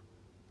first, Mark.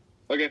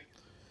 Okay.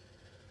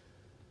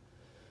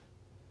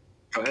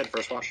 Go ahead,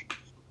 first watch.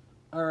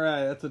 All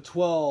right, that's a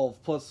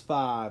 12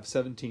 +5,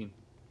 17.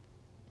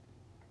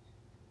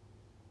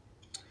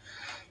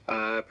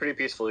 Pretty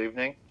peaceful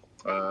evening.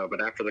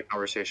 But after the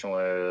conversation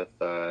with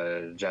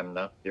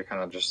Gemna, you're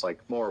kind of just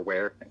like more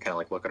aware and kind of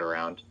like looking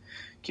around,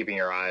 keeping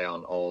your eye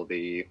on all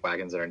the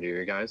wagons that are near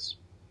you guys.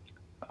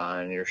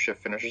 And your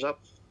shift finishes up.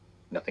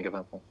 Nothing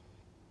eventful.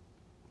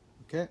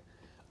 Okay.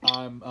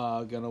 I'm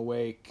going to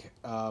wake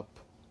up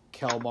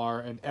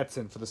Kelmar and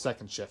Etzen for the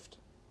second shift.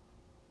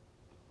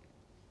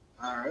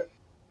 All right.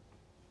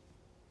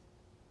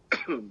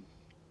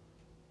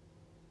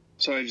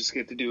 So I just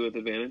get to do it with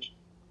advantage.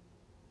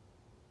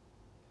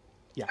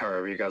 Yeah.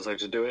 However you guys like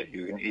to do it,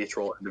 you can each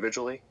roll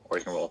individually, or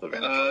you can roll with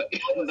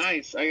advantage.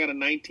 Nice. I got a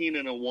 19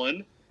 and a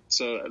 1,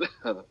 so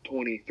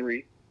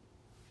 23.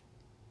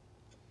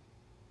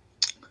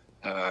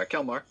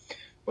 Kelmar,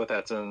 with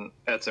Etzen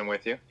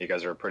with you, you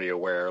guys are pretty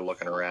aware,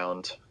 looking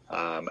around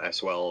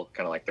as well,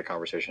 kind of like the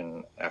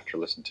conversation after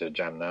listening to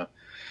Gemna.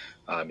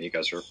 You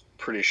guys are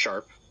pretty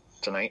sharp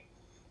tonight,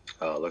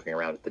 looking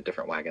around at the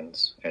different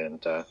wagons,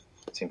 and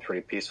it seems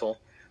pretty peaceful,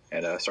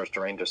 and it starts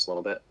to rain just a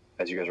little bit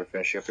as you guys are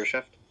finishing up your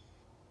shift.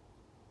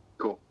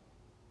 Cool.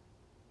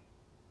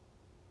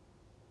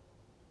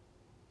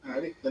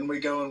 Alrighty, then we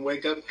go and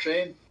wake up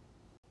Shane.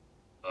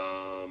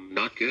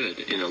 Not good.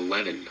 In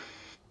 11.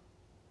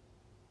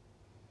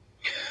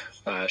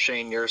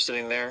 Shane, you're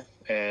sitting there,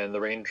 and the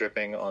rain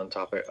dripping on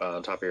top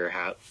of your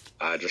hat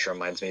just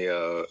reminds you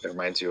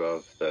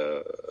of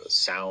the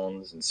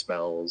sounds and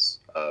smells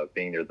of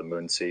being near the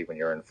Moonsea when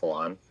you're in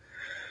Fulan.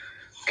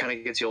 Kind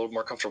of gets you a little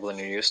more comfortable than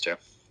you're used to.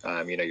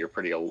 You're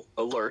pretty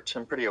alert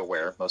and pretty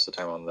aware most of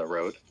the time on the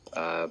road,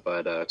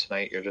 but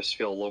tonight you just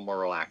feel a little more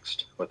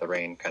relaxed with the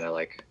rain kind of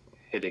like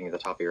hitting the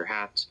top of your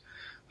hat,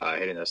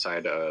 hitting the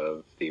side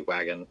of the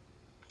wagon,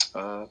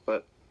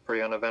 but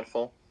pretty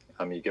uneventful.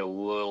 You get a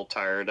little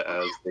tired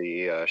as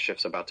the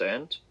shift's about to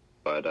end,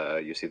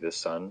 but you see the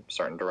sun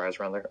starting to rise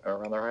around the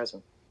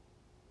horizon.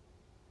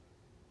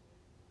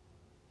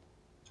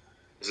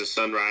 As the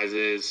sun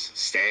rises,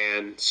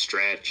 stand,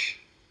 stretch,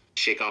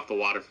 shake off the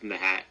water from the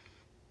hat,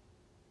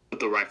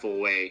 put the rifle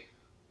away,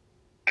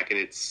 back in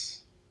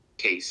its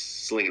case,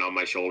 sling it on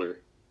my shoulder,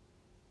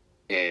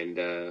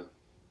 and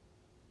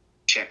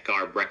check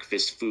our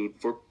breakfast food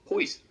for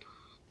poison.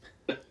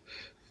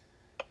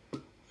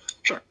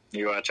 Sure.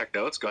 You check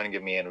notes. Go ahead and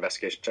give me an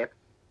investigation check.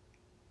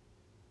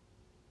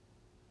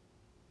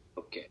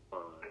 Okay,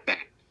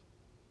 back.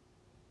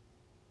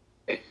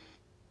 Okay.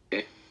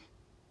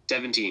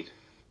 17.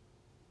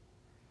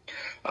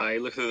 I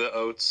look through the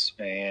oats,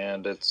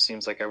 and it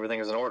seems like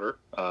everything is in order.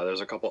 There's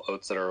a couple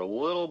oats that are a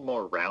little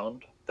more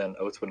round than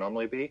oats would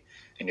normally be,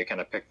 and you kind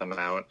of pick them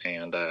out,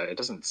 and it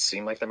doesn't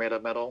seem like they're made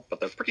of metal,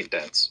 but they're pretty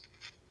dense.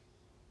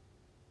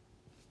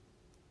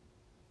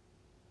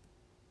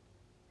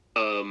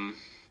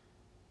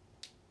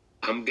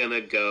 I'm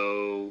gonna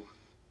go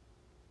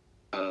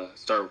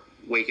start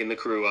waking the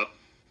crew up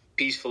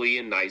peacefully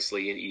and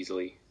nicely and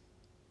easily.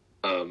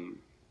 And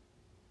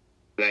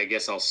I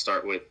guess I'll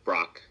start with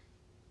Brock.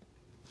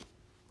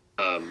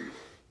 You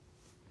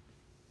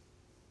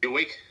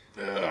awake?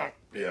 Yeah.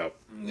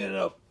 Get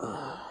up.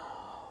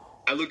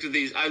 I looked at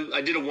these.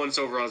 I did a once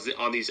over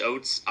on these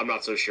oats. I'm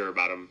not so sure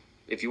about them.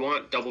 If you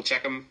want, double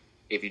check them.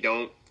 If you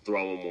don't,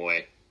 throw them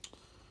away.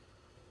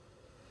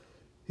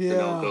 Yeah.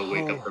 And I'll go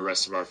wake up the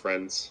rest of our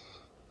friends.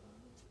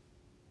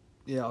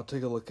 Yeah, I'll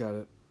take a look at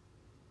it.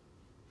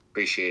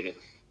 Appreciate it.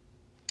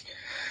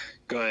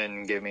 Go ahead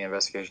and give me an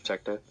investigation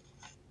check, Dave.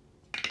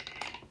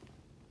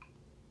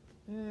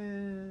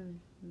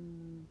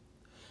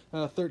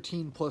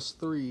 13 plus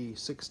 3,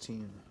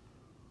 16.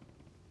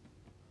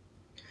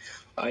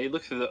 You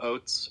look through the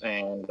oats,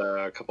 and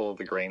a couple of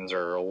the grains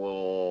are a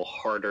little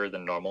harder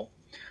than normal.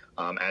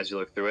 As you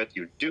look through it,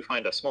 you do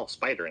find a small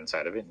spider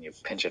inside of it, and you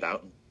pinch it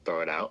out and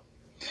throw it out.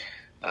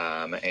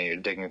 And you're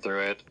digging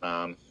through it.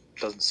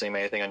 Doesn't seem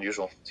anything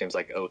unusual. Seems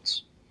like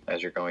oats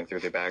as you're going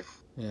through the bag.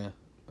 Yeah.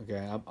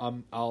 Okay.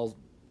 I'll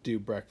do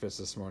breakfast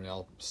this morning.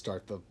 I'll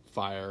start the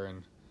fire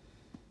and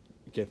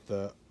get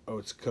the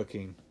oats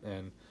cooking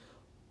and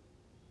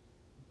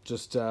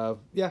just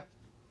yeah.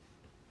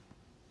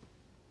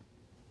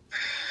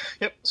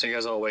 Yep. So you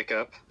guys all wake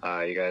up.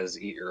 You guys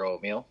eat your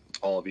oatmeal.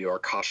 All of you are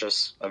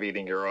cautious of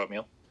eating your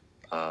oatmeal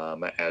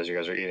as you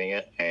guys are eating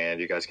it, and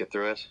you guys get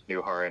through it.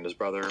 Nuhar and his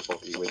brother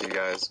both eat with you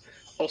guys.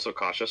 Also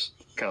cautious,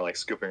 kind of like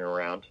scooping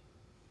around,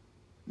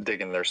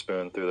 digging their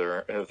spoon through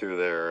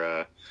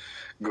their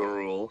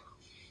gruel.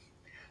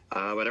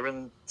 But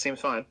everything seems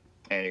fine,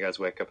 and you guys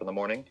wake up in the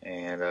morning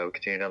and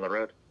continue down the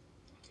road.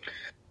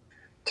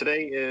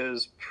 Today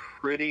is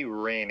pretty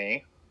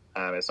rainy.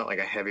 It's not like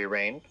a heavy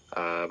rain,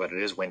 but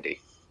it is windy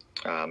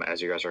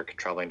as you guys are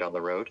traveling down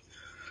the road.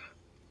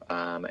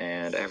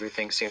 And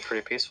everything seems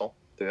pretty peaceful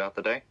throughout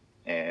the day,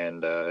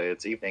 and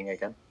it's evening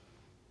again.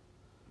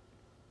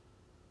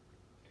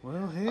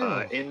 Well,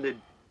 hell. In the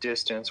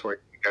distance where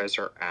you guys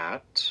are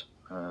at,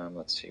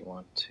 let's see,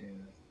 1, 2,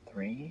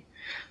 3.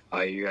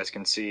 You guys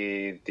can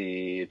see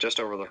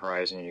just over the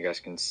horizon. You guys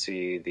can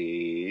see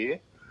the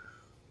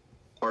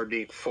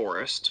Ardeep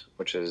Forest,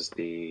 which is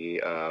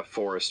the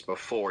forest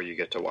before you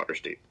get to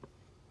Waterdeep.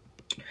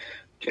 Do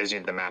you guys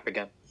need the map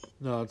again?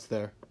 No, it's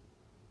there.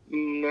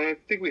 I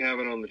think we have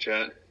it on the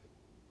chat.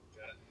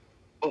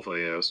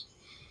 Hopefully it is.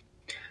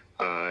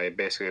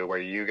 Basically, where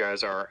you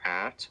guys are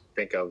at,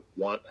 think of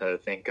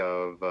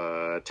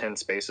 10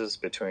 spaces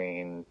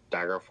between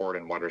Daggerford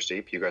and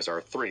Waterdeep. You guys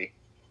are 3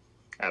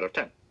 out of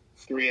 10.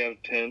 3 out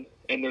of 10.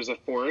 And there's a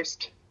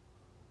forest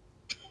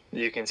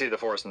You can see the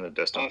forest in the off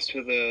distance.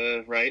 to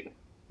the right.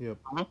 Yep.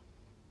 Got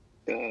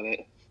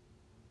it.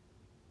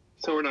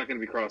 So we're not going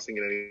to be crossing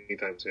it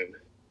anytime soon.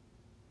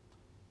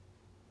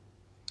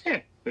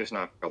 Yeah, there's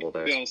not a couple of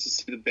We days. also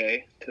see the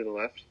bay to the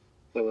left.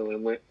 The little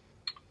inlet.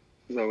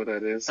 Is that what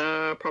that is?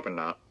 Probably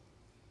not.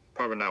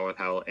 Probably not with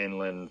how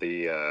inland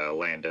the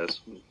land is.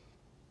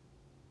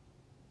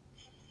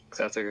 'Cause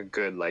that's like a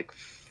good,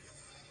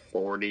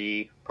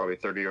 40, probably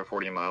 30 or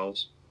 40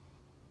 miles.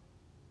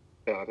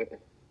 Got it.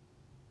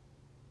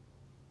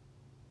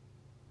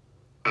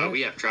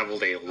 We have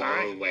traveled a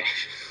long way.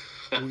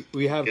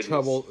 We have Goodness.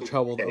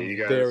 traveled Yeah, a you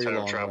guys very have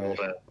long traveled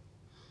way.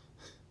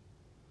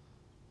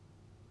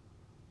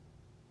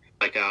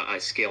 I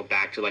scaled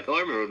back to I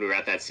remember when we were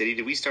at that city.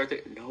 Did we start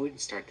there? No, we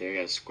didn't start there. You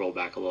gotta scroll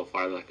back a little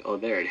farther. Oh,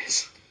 there it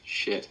is.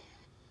 Shit.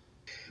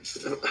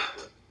 Yeah,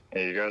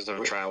 you guys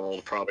have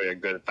traveled probably a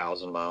good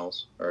 1,000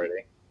 miles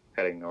already,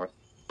 heading north.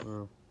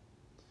 Oh.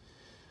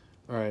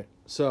 All right,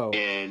 so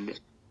And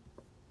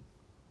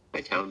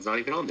my town's not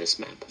even on this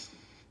map.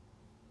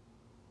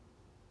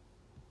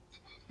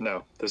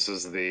 No, this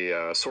is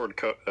the Sword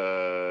Coast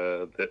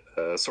Yeah,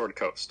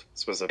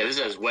 specifically. this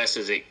is as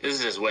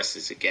west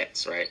as it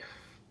gets, right?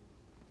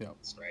 Yeah.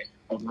 That's right.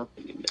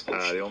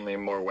 The only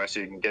more west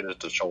you can get is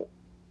to Shoal.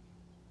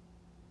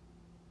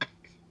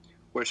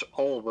 Which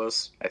all of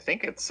us, I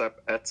think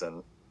except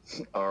Etzen,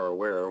 are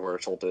aware of where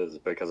Cholt is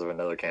because of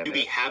another You campaign.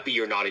 be happy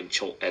you're not in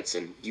Cholt,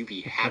 Edson. You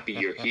be happy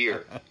you're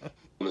here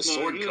on the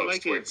Sword Coast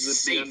like where it, it's the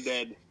safe.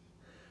 undead.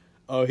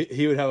 Oh,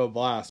 he would have a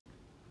blast.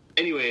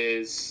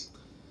 Anyways,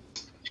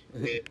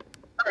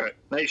 Alright,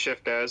 night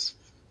shift, guys.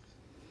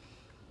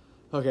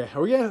 Okay,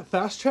 are we gonna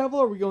fast travel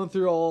or are we going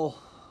through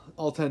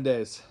all 10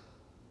 days?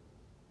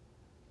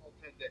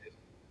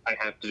 I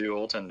have to do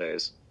all 10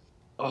 days.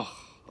 Oh,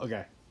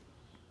 okay.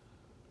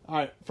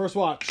 Alright, first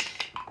watch.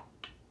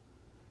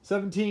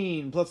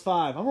 17 plus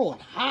 5. I'm rolling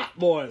hot,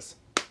 boys.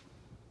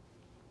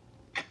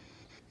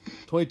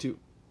 22.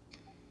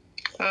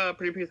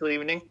 Pretty peaceful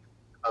evening.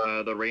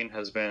 The rain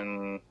has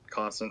been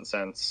constant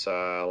since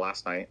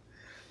last night.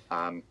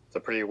 It's a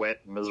pretty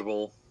wet,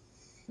 miserable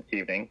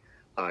evening.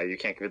 You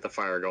can't get the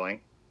fire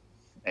going.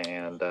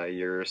 And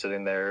you're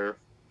sitting there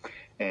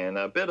in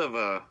a bit of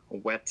a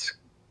wet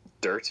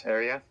dirt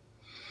area.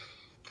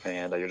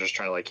 And you're just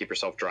trying to keep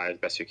yourself dry as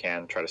best you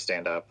can. Try to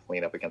stand up,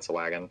 lean up against the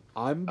wagon.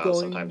 I'm going.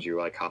 Sometimes you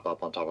hop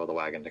up on top of the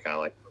wagon to kind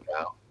of move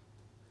out.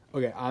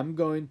 Okay, I'm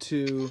going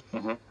to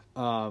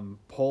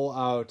pull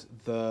out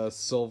the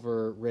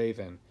Silver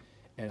Raven,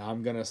 and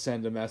I'm gonna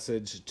send a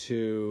message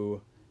to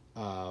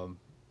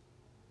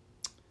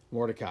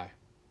Mordecai.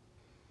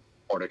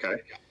 Mordecai.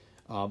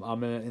 I'm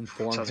gonna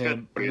inform Sounds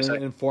him. good. I'm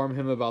gonna inform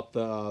him about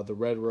the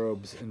Red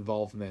Robes'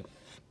 involvement.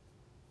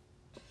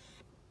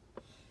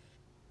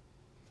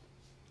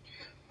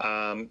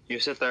 You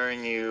sit there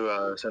and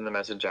you send the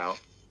message out.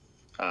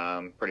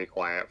 Pretty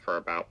quiet for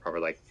about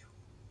probably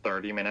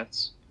 30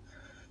 minutes.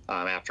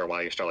 After a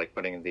while, you start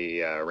putting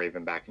the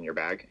Raven back in your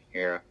bag.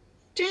 You hear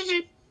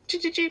jeep,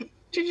 jeep, jeep,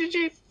 jeep,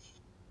 jeep.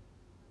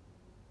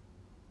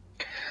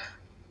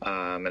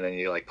 And then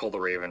you pull the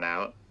Raven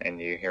out,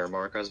 and you hear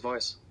Mordecai's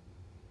voice.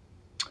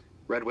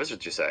 Red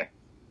Wizards, you say?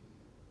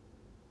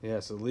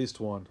 Yes, at least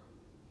one.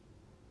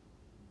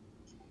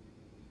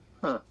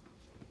 Huh.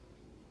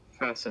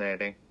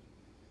 Fascinating.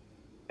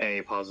 And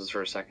he pauses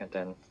for a second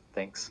and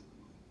thinks.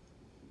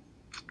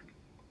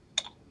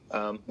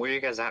 Where are you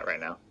guys at right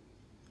now?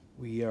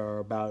 We are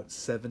about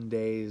 7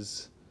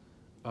 days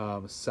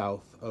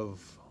south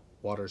of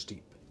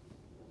Waterdeep.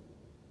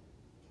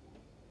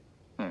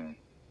 You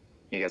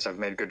guys have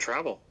made good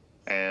travel,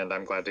 and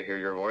I'm glad to hear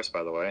your voice,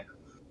 by the way.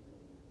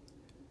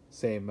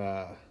 Same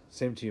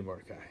to you,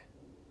 Mordecai.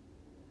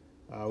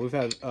 We've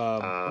had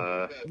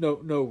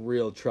no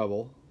real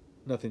trouble,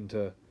 nothing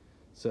to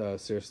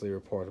seriously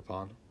report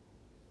upon.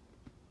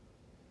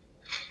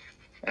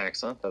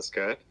 Excellent, that's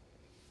good.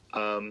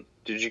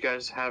 Did you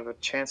guys have a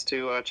chance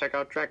to check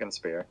out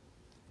Dragonspear?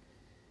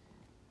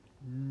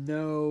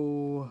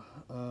 No.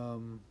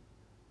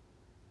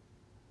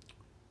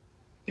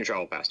 You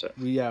traveled past it.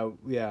 We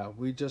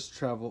just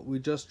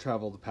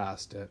traveled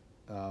past it.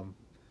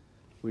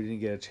 We didn't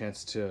get a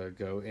chance to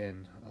go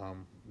in.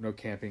 No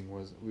camping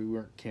we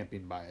weren't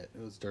camping by it.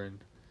 It was during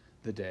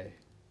the day.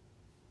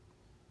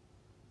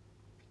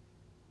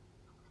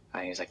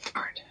 And he's like,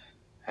 all right.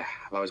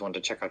 I've always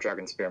wanted to check out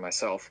Dragonspear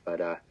myself,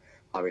 but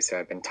obviously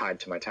I've been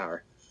tied to my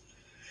tower.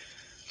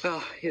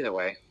 Well, either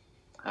way.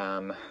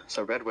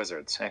 So Red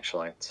Wizards,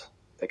 excellent.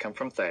 They come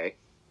from Thay,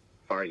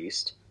 far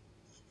east.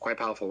 Quite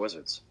powerful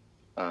wizards.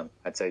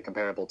 I'd say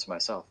comparable to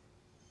myself.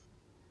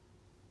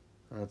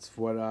 That's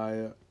what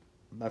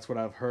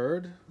I've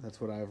heard.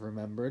 That's what I've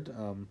remembered.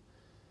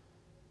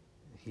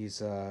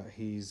 He's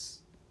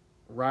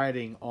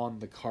riding on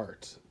the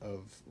cart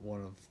of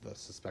one of the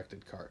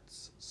suspected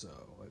carts, so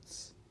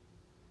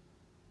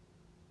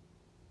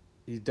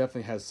he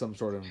definitely has some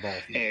sort of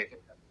involvement.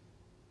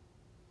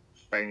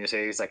 Right, and you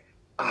say he's like,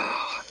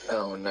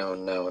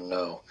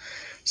 no.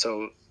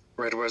 So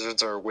Red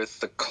Wizards are with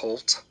the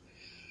cult.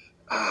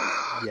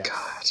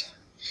 Yes.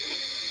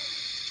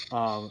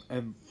 God.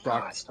 And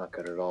Brock, it's not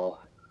good at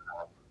all.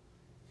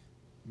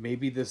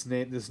 Maybe this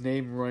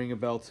name rang a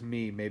bell to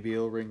me. Maybe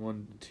it'll ring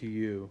one to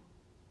you.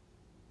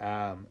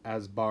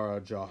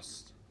 Asbara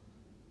Jost.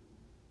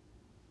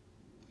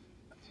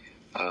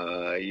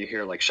 You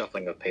hear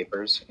shuffling of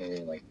papers,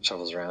 and he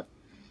shuffles around.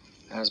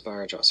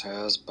 Asbara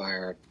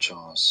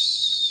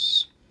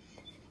Jost.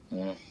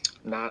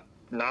 Not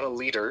a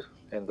leader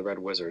in the Red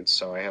Wizards,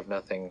 so I have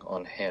nothing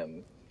on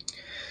him.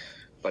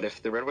 But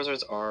if the Red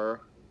Wizards are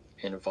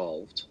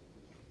involved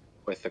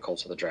with the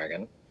Cult of the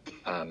Dragon,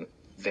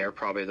 they're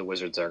probably the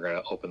wizards that are going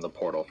to open the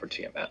portal for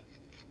Tiamat,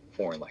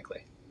 more than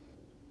likely.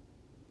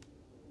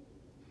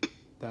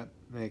 That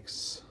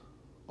makes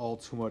all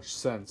too much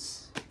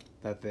sense.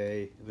 That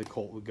the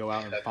cult would go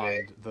out and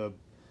find the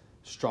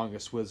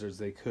strongest wizards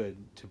they could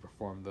to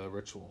perform the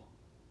ritual.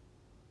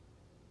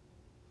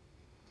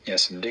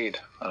 Yes, indeed.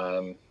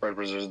 Red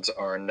Wizards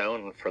are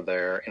known for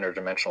their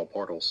interdimensional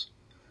portals.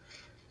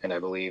 And I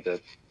believe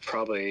that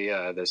probably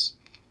this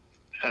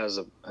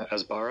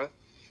Asbara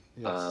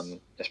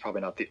is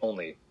probably not the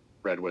only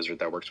Red Wizard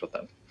that works with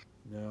them.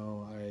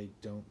 No, I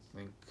don't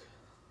think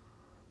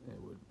it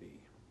would be.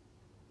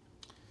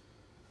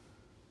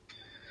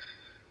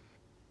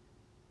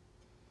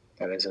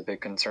 That is a big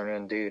concern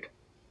indeed.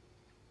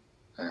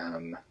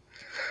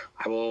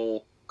 I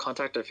will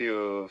contact a few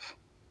of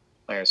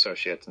my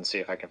associates and see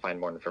if I can find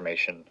more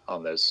information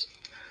on this.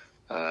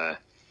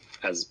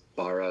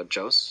 Asbara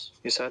Jos,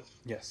 you said?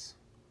 Yes.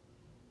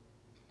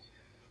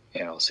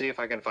 Yeah, I'll see if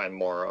I can find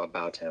more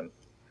about him.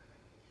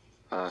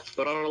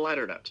 But on a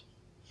lighter note,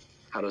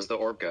 how does the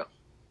orb go?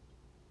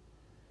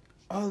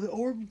 Oh, the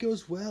orb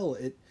goes well.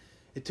 It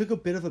took a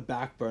bit of a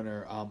back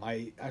burner.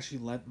 I actually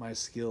lent my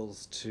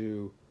skills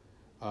to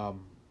a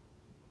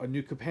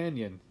new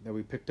companion that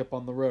we picked up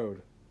on the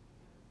road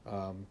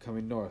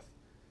coming north.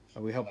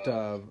 We helped.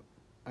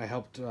 I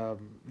helped,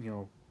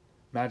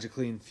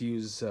 magically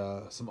infuse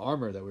some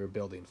armor that we were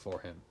building for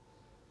him.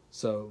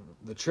 So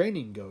the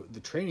training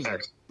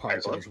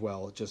part goes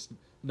well, just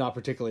not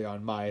particularly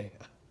on my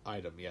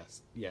item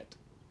yet.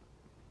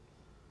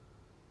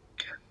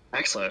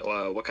 Excellent.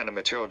 Well, what kind of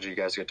material do you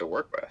guys get to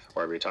work with?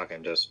 Or are we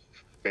talking just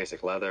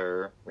basic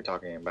leather? Are we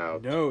talking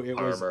about No, it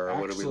was armor?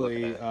 What are we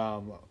looking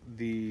actually at?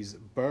 these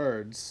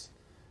birds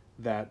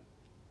that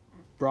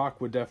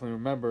Brock would definitely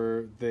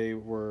remember. They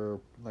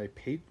were like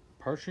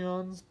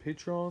patrons,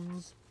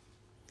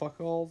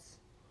 fuckalls.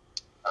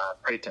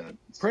 Praeton.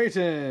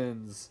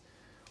 Pratons.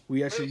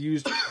 We actually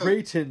used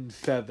Praeton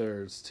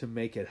feathers to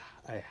make it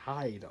a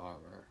hide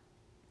armor.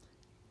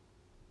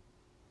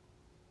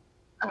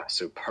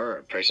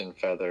 Superb. Praeton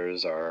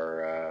feathers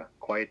are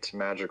quite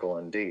magical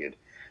indeed.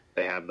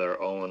 They have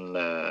their own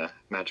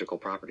magical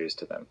properties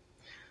to them.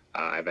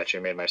 I bet you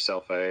made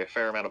myself a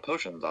fair amount of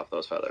potions off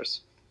those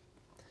feathers.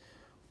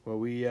 Well,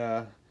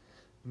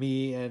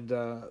 me and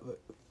a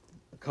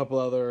couple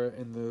other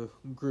in the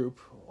group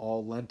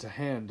all lent a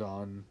hand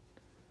on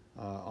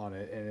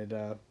it, and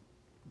it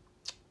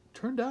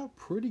turned out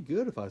pretty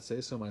good, if I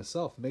say so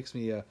myself. It makes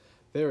me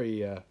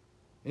very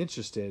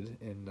interested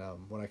in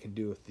what I can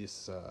do with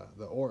this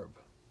the orb.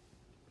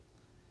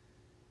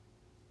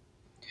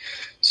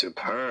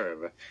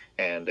 Superb.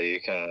 And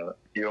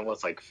you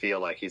almost like feel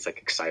like he's like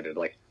excited,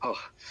 like,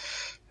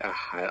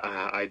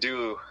 I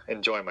do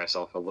enjoy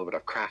myself a little bit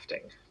of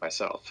crafting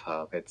myself.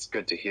 It's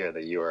good to hear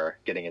that you are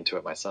getting into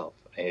it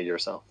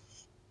yourself.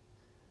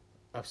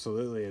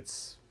 Absolutely,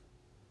 it's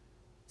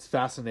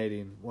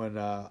fascinating. When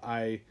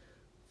I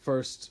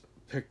first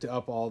picked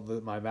up all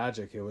my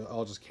magic, it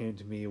all just came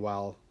to me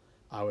while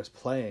I was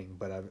playing.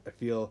 But I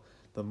feel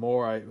the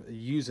more I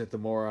use it, the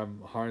more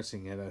I'm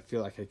harnessing it. I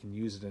feel like I can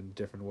use it in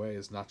different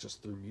ways, not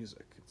just through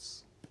music.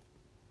 It's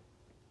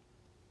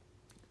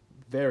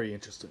very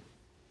interesting.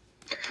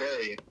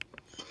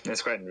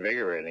 It's quite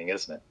invigorating,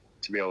 isn't it?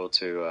 To be able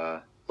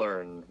to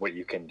learn what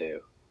you can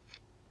do.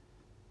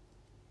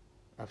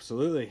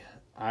 Absolutely.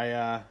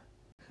 I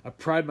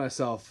pride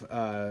myself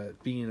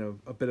being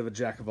a bit of a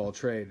jack of all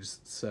trades,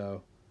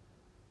 so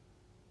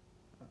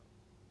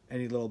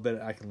any little bit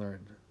I can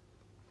learn.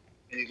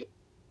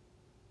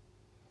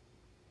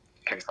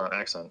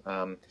 Excellent.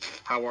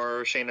 How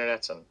are Shane and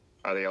Edson?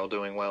 Are they all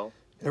doing well?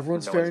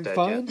 Everyone's faring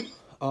fine.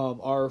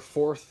 Our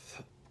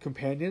fourth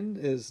companion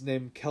is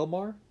named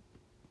Kelmar.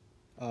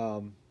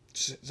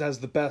 Has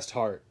the best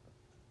heart.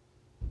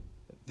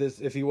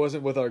 If he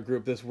wasn't with our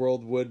group, this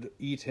world would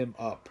eat him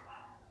up.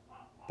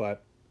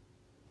 But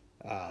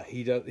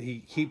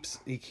he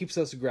keeps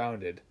us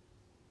grounded.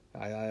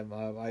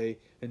 I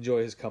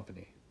enjoy his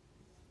company.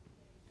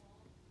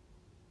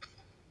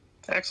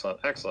 Excellent.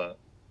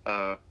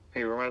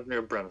 He reminds me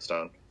of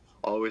Brimstone.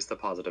 Always the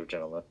positive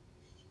gentleman.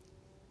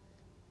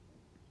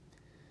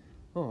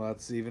 Oh,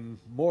 that's even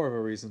more of a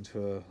reason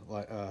to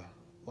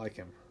like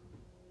him.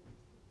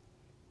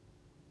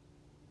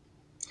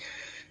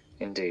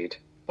 Indeed.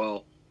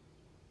 Well,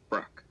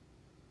 Brock,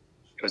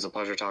 it was a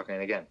pleasure talking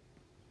again.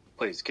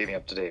 Please keep me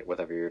up to date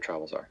whatever your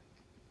travels are.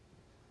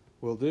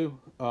 Will do.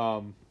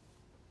 The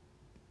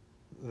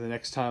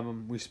next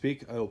time we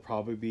speak, it'll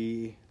probably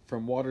be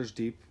from Waters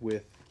Deep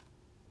with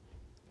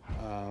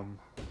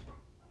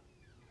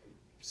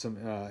some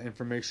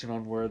information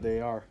on where they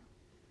are.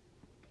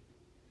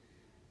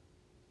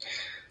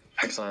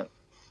 Excellent.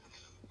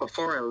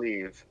 Before I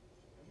leave,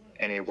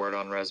 any word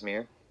on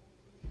Rezmir?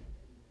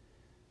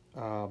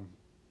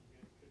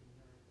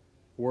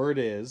 Word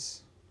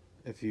is,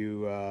 if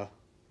you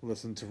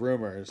listen to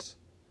rumors,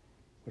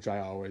 which I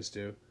always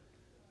do,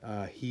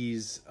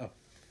 he's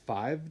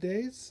 5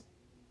 days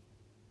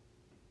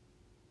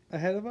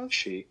ahead of us.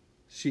 She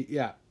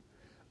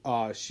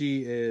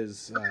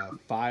is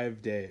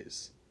 5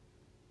 days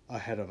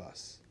ahead of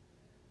us.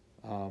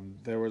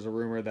 There was a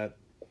rumor that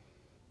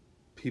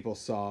people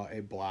saw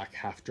a black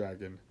half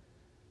dragon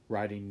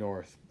riding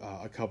north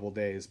a couple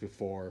days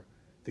before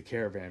the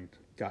caravan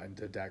got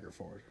into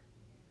Daggerford.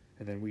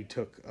 And then we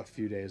took a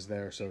few days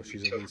there, so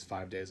she's at least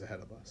 5 days ahead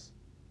of us.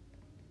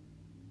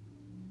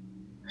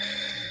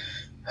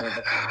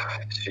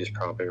 She's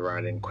probably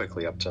riding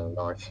quickly up to the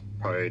north,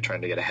 probably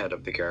trying to get ahead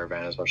of the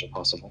caravan as much as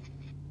possible.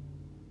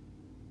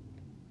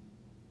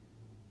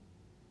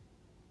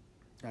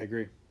 I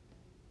agree.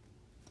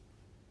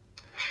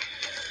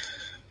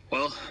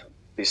 Well,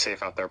 be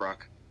safe out there,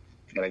 Brock.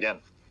 And again,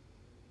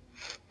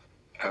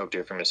 I hope to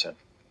hear from you soon.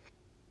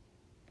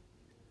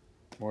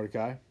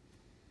 Mordecai?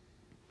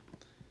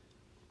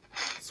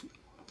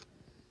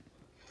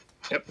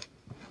 Yep.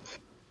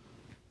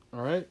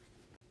 All right.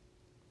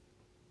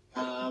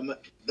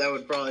 That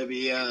would probably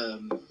be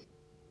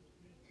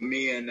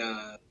me and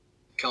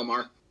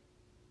Kelmar.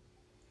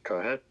 Go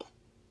ahead.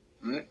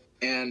 All right.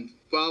 And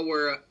while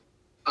we're up,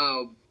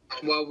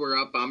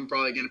 I'm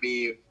probably going to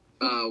be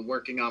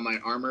working on my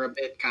armor a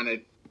bit, kind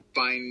of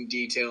fine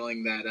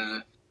detailing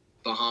that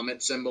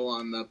Bahamut symbol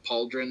on the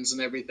pauldrons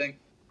and everything.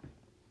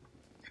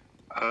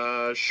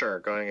 Sure.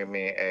 Go ahead and give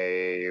me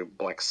a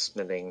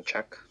blacksmithing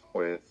check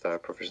with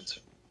proficiency.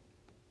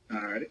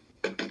 Alrighty.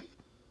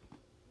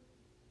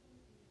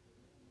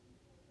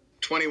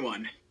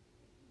 21.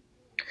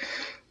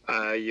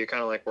 You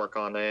kind of like work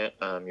on it.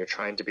 You're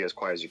trying to be as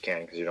quiet as you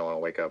can because you don't want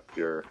to wake up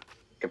your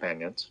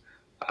companions.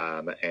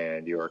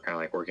 And you are kind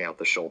of like working out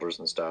the shoulders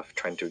and stuff,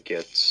 trying to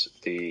get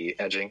the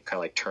edging kind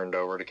of like turned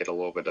over to get a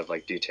little bit of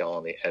like detail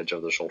on the edge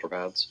of the shoulder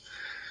pads.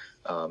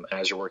 And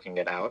as you're working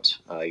it out,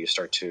 you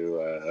start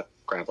to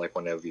grab like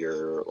one of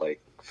your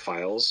like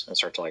files and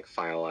start to like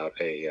file out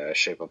a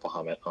shape of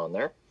Bahamut on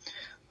there.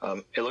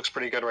 It looks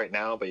pretty good right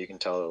now, but you can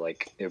tell that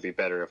like it would be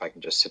better if I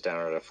can just sit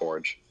down at a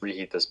forge,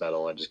 reheat this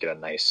metal, and just get a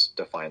nice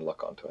defined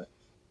look onto it.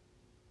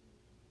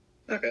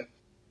 Okay.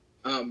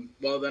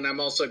 Well, then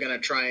I'm also going to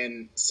try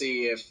and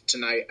see if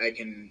tonight I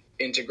can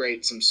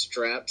integrate some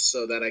straps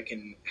so that I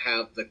can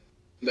have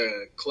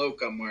the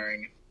cloak I'm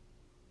wearing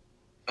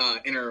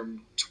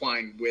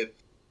intertwined with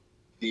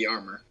the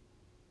armor.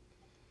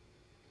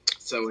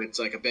 So it's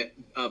like a bit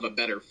of a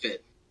better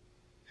fit.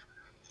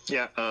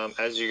 Yeah,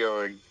 as you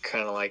go,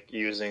 kind of like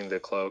using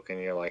the cloak and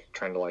you're like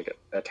trying to like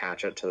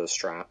attach it to the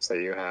straps that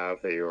you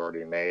have that you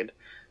already made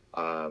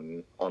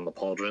on the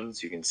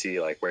pauldrons, you can see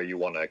like where you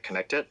want to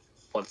connect it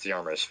once the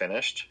armor is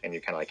finished, and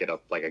you kind of like get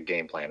up like a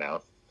game plan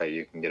out that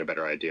you can get a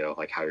better idea of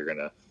like how you're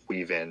gonna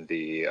weave in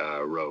the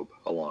robe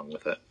along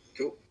with it.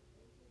 Cool.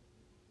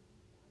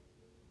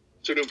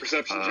 So do a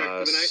perception check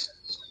for the night?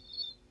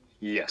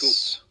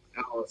 Yes.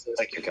 Cool.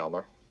 Thank you,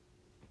 Kelmar.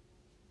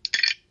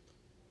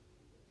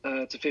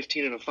 It's a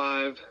 15 and a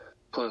 5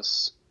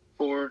 plus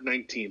 4,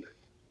 19.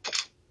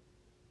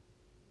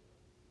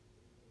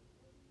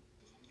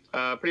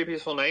 Pretty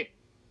peaceful night.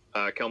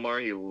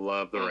 Kelmar, you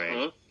love the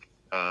rain.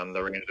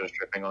 The rain is just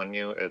dripping on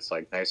you. It's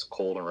like nice,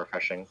 cold, and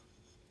refreshing.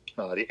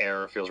 The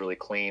air feels really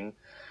clean.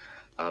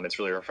 It's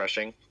really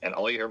refreshing. And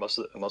all you hear most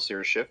of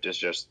your shift is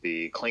just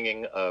the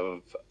clanging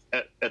of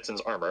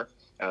Edson's armor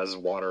as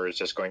water is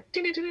just going.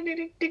 Nice.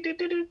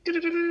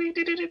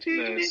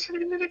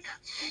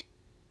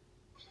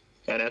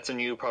 And Edson,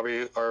 you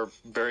probably are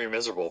very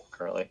miserable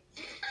currently.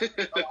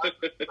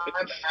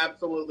 I'm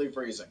absolutely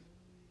freezing.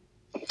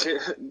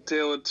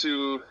 Tale of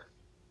two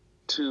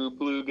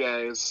blue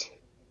guys.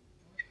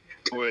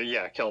 Well,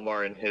 yeah,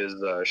 Kelmar in his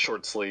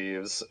short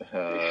sleeves.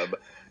 I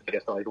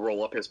guess to like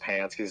roll up his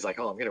pants because he's like,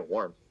 "Oh, I'm getting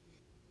warm."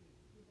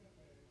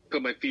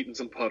 Put my feet in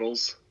some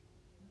puddles.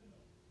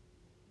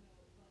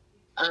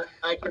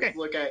 I could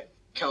look at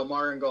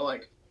Kelmar and go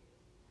like,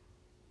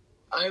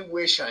 I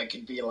wish I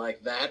could be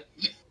like that.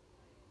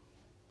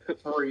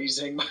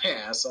 Freezing my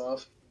ass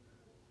off.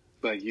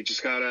 But you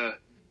just gotta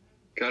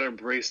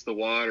embrace the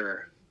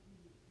water.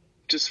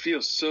 Just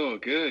feels so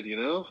good, you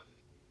know?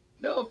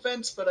 No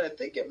offense, but I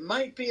think it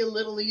might be a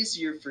little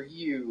easier for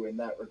you in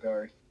that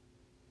regard.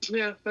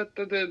 Yeah,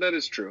 that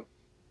is true.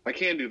 I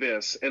can do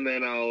this, and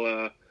then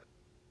I'll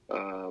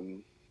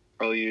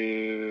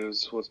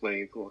use, what's my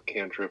little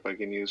cantrip I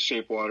can use?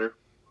 Shape water.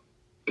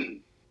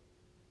 And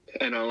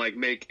I'll like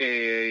make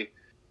a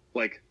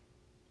like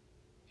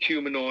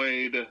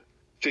humanoid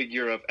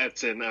figure of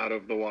Edson out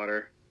of the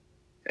water,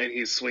 and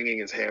he's swinging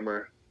his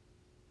hammer.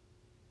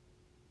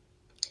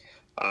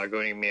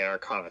 Going to me an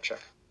Arcana check.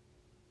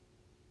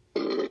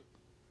 All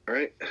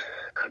right,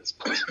 that's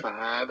plus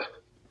 5.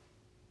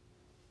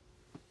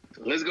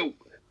 Let's go.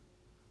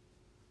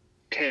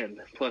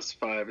 10 plus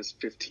 5 is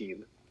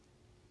 15.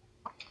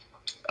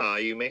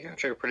 You make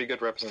actually a pretty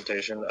good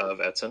representation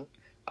of Edson,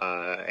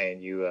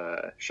 and you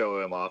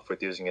show him off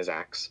with using his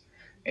axe,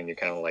 and you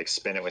kind of like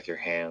spin it with your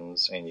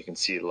hands, and you can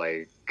see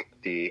like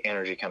the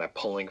energy kind of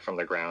pulling from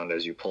the ground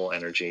as you pull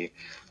energy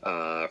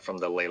from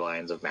the ley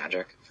lines of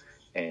magic,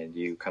 and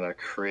you kind of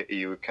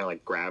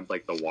like grab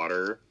like the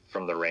water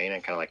from the rain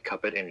and kind of like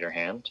cup it in your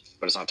hand,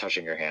 but it's not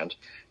touching your hand,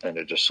 and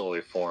it just slowly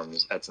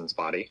forms Edson's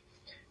body.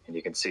 And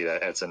you can see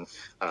that Edson,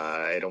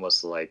 it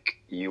almost like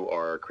you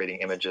are creating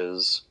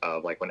images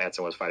of like when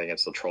Edson was fighting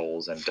against the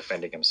trolls and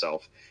defending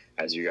himself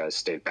as you guys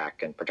stayed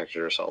back and protected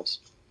yourselves.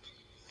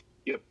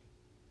 Yep.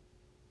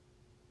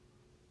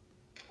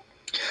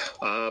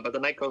 But the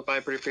night goes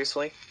by pretty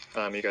peacefully.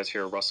 You guys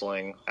hear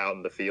rustling out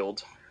in the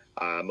field.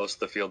 Most of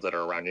the fields that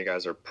are around you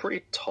guys are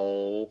pretty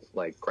tall,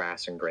 like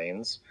grass and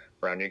grains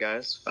around you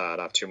guys.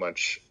 Not too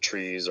much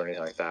trees or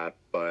anything like that,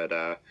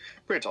 but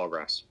pretty tall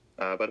grass.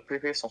 But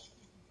pretty peaceful.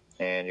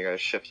 And you guys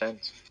shift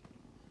ends.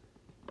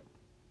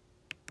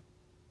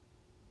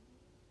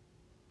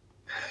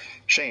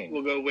 Shane.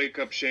 We'll go wake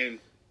up Shane.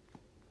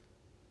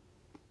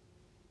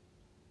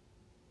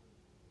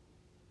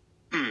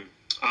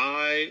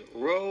 I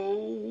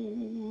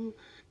roll.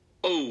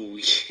 Oh,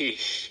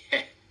 yes.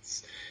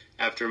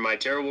 After my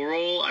terrible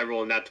roll, I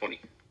roll a nat 20.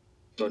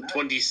 So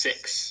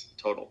 26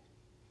 total.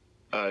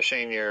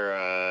 Shane, you're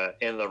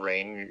in the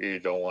rain. You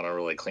don't want to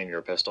really clean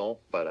your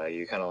pistol, but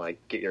you kind of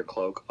like get your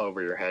cloak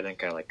over your head and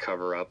kind of like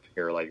cover up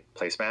your like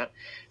placemat,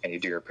 and you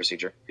do your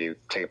procedure. You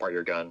take apart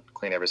your gun,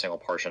 clean every single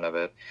portion of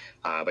it,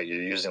 but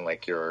you're using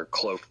like your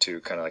cloak to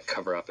kind of like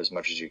cover up as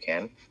much as you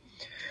can,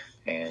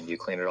 and you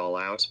clean it all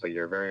out. But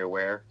you're very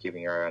aware,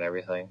 keeping your eye on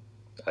everything.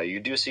 You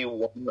do see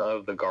one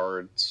of the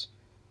guards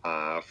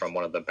from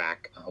one of the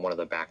back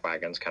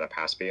wagons kind of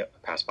pass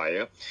by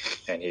you,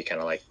 and he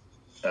kind of like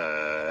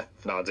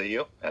nods at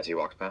you as he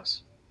walks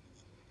past.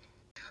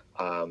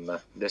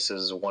 This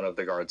is one of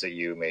the guards that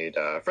you made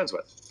friends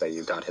with, that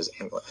you got his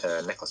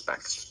necklace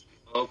back.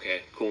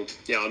 Okay, cool.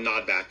 Yeah, I'll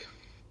nod back.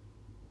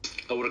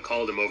 I would have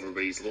called him over,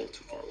 but he's a little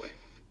too far away.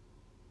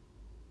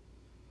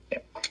 Yeah.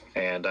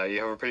 And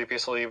you have a pretty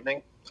peaceful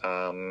evening.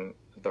 The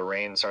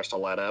rain starts to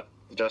let up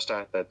just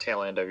at the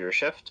tail end of your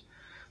shift.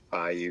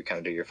 You kind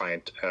of do your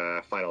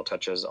final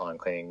touches on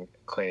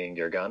cleaning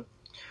your gun.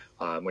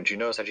 When you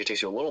notice actually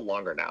takes you a little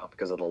longer now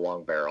because of the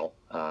long barrel,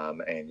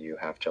 and you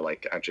have to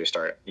like actually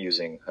start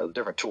using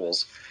different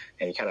tools,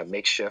 and you kind of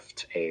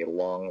makeshift a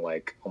long,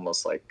 like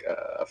almost like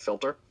a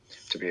filter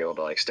to be able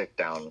to like stick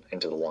down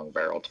into the long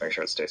barrel to make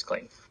sure it stays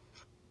clean.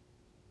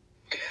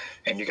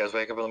 And you guys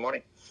wake up in the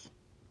morning.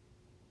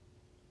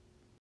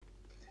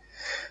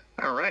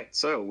 All right,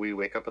 so we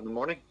wake up in the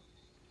morning.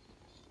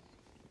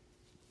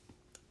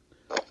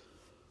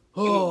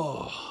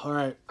 Oh, all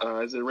right.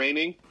 Is it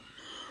raining?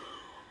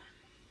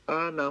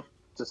 No,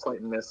 just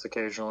light mist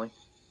occasionally.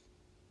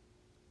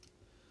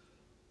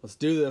 Let's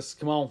do this.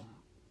 Come on.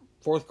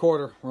 Fourth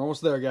quarter. We're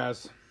almost there,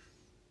 guys.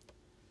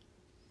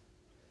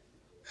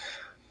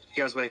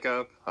 You guys wake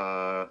up,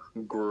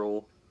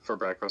 gruel for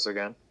breakfast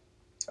again.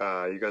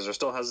 You guys are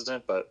still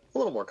hesitant, but a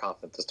little more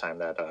confident this time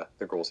that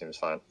the gruel seems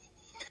fine.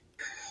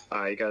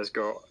 You guys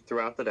go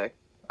throughout the day.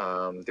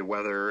 The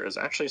weather is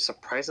actually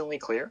surprisingly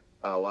clear.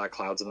 A lot of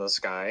clouds in the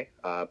sky,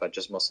 but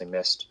just mostly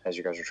mist as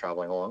you guys are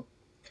traveling along.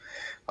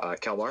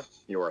 Kelmar,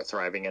 you are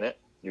thriving in it.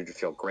 You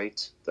feel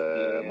great.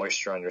 The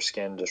moisture on your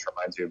skin just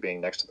reminds you of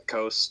being next to the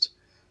coast.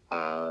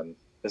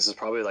 This is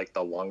probably like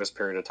the longest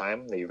period of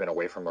time that you've been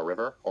away from a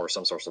river or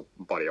some sort of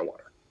body of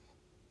water.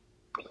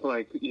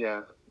 Like,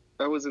 yeah.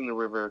 I was in the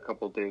river a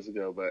couple of days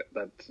ago, but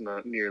that's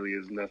not nearly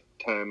as enough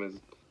time as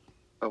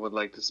I would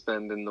like to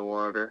spend in the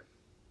water.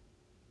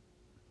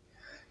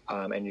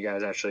 And you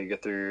guys actually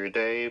get through your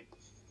day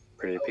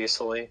pretty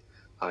peacefully.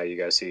 You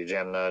guys see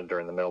Jamna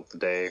during the middle of the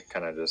day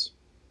kind of just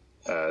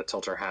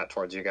tilt her hat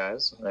towards you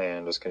guys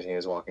and just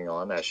continues walking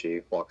on as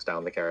she walks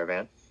down the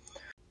caravan.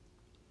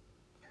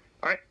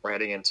 All right, we're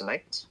heading in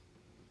tonight.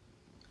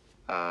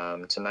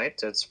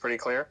 Tonight it's pretty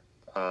clear,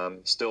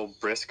 still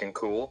brisk and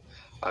cool.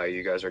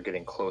 You guys are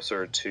getting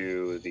closer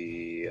to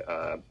the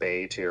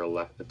bay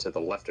to the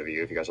left of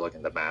you. If you guys are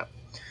looking at the map,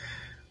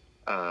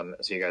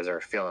 so you guys are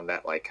feeling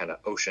that like kind of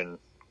ocean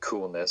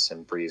coolness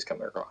and breeze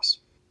coming across.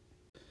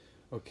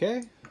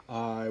 Okay,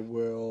 I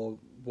will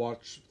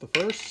watch the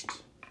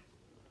first.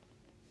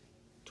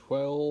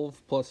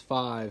 12 plus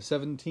 5,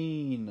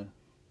 17.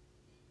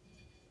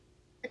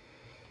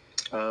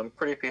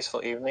 Pretty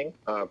peaceful evening.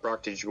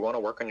 Brock, did you want to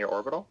work on your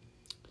orbital?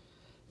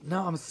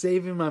 No, I'm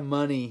saving my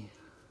money.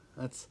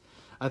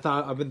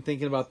 I've been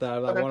thinking about that.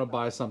 Okay. I want to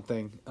buy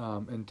something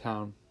in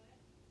town.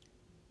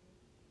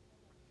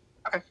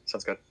 Okay,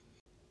 sounds good.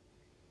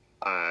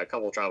 A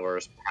couple of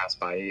travelers pass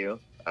by you,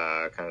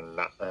 kind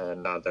of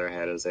nod their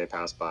head as they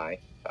pass by,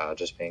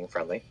 just being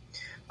friendly.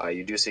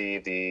 You do see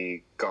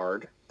the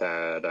guard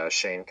that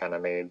Shane kind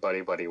of made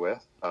buddy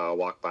with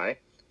walk by,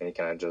 and he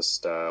kind of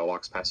just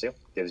walks past you,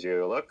 gives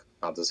you a look,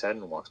 nods his head,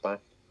 and walks by.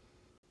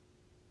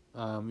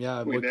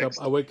 Yeah,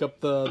 I wake up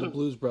the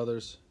Blues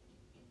Brothers.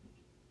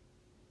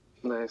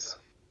 Nice.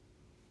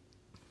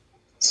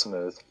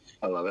 Smooth.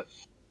 I love it.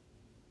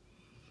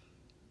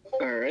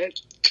 All right.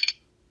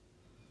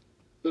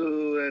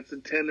 Ooh, that's a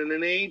 10 and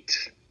an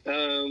 8.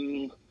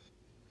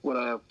 What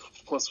I have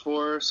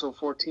 +4, so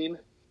 14.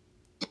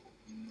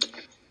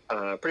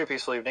 Pretty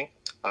peaceful evening.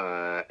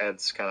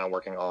 Ed's kind of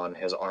working on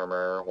his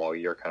armor while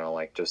you're kind of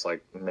like just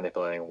like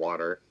manipulating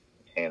water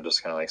and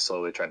just kind of like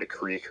slowly trying to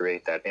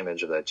recreate that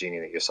image of that genie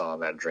that you saw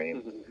in that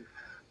dream.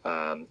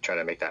 Trying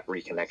to make that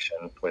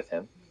reconnection with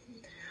him.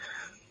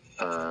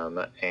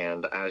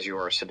 And as you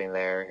are sitting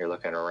there, you're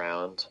looking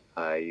around,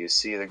 you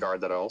see the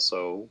guard that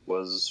also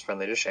was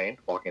friendly to Shane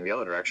walking the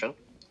other direction,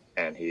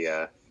 and he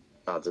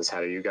nods his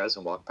hat at you guys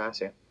and walks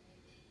past you.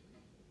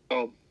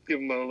 I'll give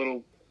him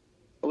a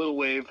little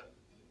wave.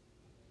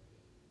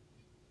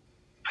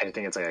 I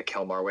think it's like a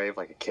Kelmar wave,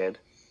 like a kid,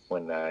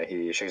 when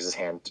he shakes his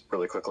hand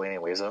really quickly and he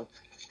waves at him.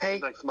 Hey!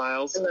 Like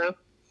smiles. Hello.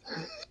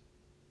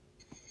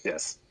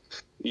 Yes.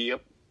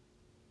 Yep.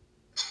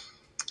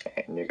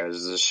 And you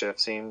guys' shift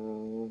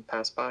scene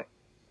pass by.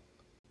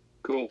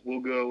 Cool.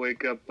 We'll go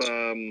wake up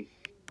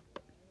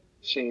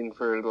Shane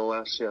for the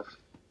last shift.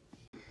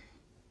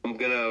 I'm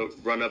gonna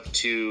run up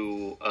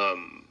to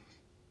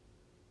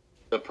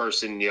the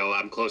person,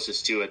 I'm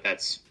closest to it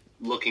that's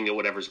looking at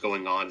whatever's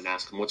going on and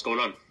ask him what's going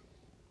on.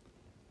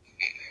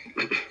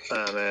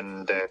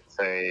 And it's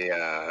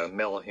a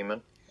male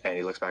human, and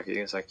he looks back at you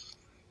and he's like,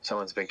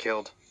 someone's been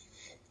killed.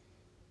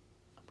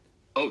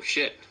 Oh,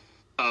 shit.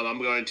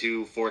 I'm going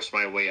to force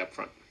my way up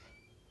front.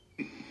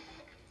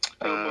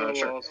 Elmo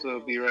Sure. will also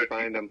be right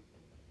behind him.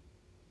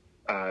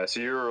 So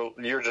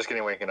you're just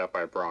getting waken up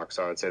by Brock,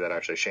 so I would say that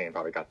actually Shane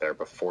probably got there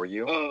before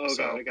you. Oh,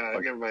 so, got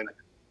it. Never mind.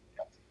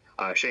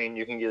 Shane,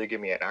 you can either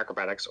give me an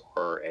acrobatics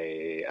or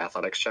a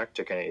athletics check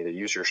to kind of either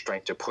use your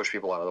strength to push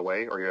people out of the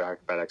way, or your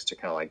acrobatics to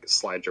kind of like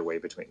slide your way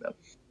between them.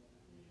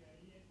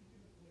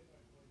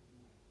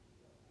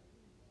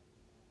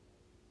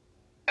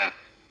 Yeah,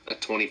 a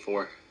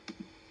 24.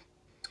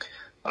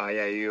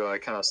 Yeah, you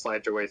kind of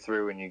slide your way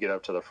through and you get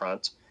up to the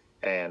front,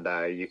 and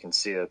you can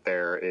see that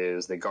there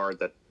is the guard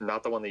that,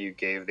 not the one that you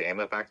gave the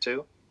amulet back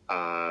to,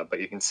 but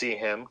you can see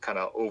him kind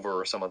of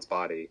over someone's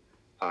body,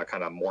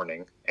 kind of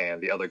mourning,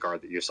 and the other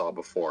guard that you saw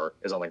before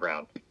is on the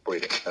ground,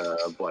 bleeding,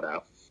 blood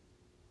out.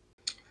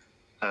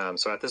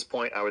 So at this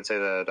point, I would say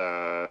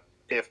that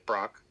if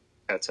Brock,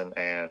 Edson,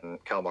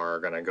 and Kelmar are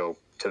going to go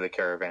to the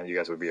caravan, you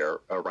guys would be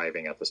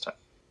arriving at this time.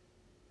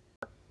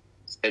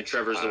 And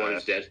Trevor's the one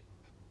who's dead?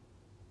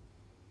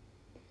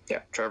 Yeah,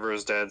 Trevor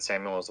is dead.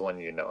 Samuel is the one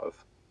you know of.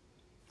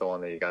 The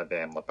one that you got the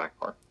amulet back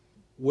for.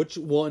 Which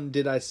one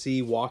did I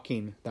see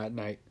walking that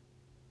night?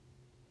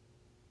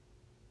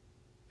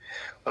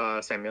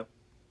 Samuel.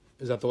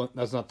 Is that the one?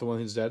 That's not the one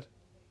who's dead?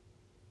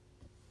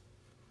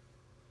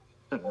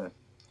 Mm-hmm.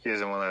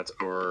 He's the one that's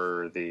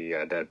over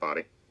the dead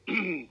body.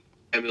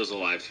 Samuel's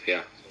alive,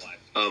 yeah.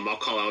 I'll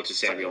call out to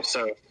Samuel.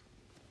 So,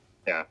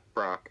 yeah,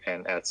 Brock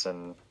and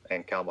Edson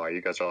and Kelmar,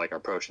 you guys are like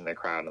approaching the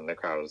crowd, and the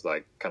crowd is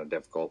like kind of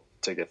difficult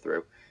to get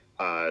through.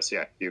 So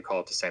yeah, you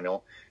call it to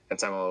Samuel, and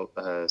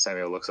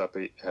Samuel looks up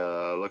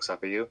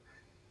at you,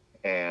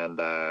 and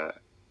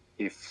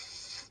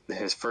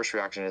his first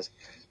reaction is,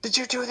 "Did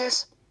you do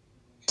this?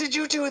 Did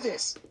you do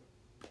this?"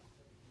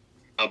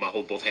 I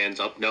hold both hands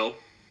up. No,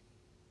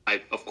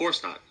 of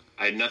course not.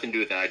 I had nothing to do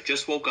with that. I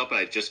just woke up and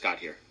I just got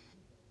here.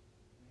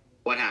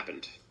 What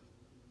happened?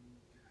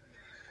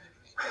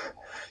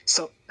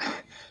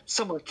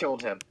 Someone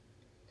killed him.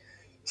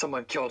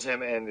 Someone killed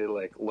him, and he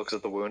like looks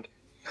at the wound.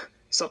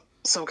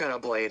 Some kind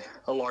of blade,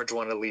 a large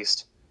one at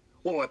least.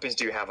 What weapons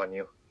do you have on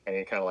you? And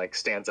he kind of like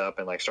stands up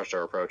and like starts to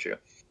approach you.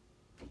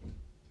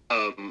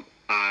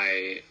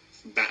 I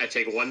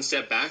take one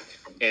step back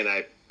and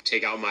I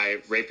take out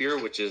my rapier,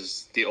 which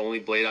is the only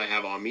blade I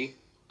have on me,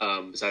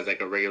 besides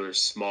like a regular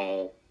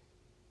small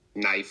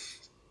knife.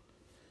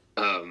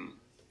 I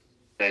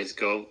just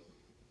go,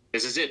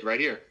 this is it right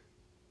here.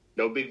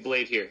 No big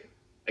blade here.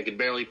 I could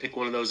barely pick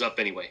one of those up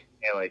anyway.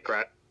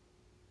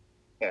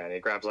 And he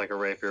grabs like a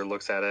rapier,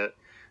 looks at it,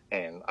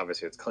 and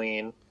obviously it's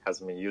clean,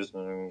 hasn't been used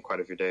in quite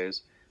a few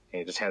days, and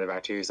he just hands it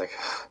back to you. He's like,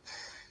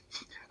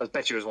 I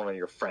bet you it was one of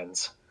your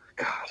friends.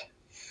 God.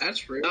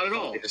 That's rude. Not at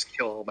all. They just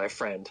killed my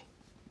friend.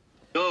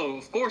 No,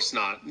 of course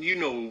not. You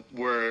know,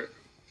 we're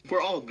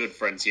all good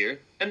friends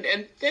here, and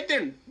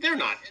they're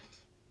not.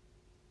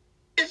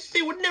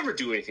 They would never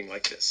do anything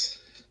like this.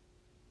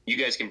 You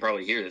guys can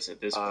probably hear this at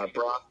this point.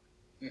 Brock,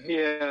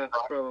 Yeah,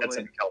 probably.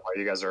 Edson, and Kelmar,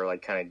 you guys are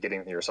like kind of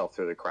getting yourself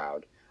through the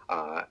crowd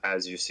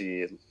as you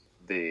see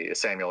the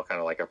Samuel kind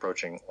of like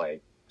approaching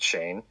like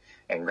Shane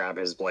and grab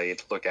his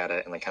blade, look at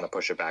it, and then kind of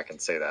push it back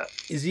and say that.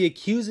 Is he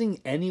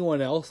accusing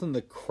anyone else in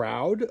the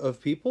crowd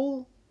of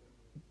people?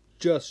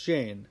 Just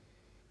Shane.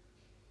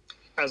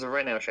 As of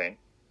right now, Shane.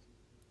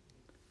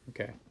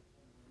 Okay.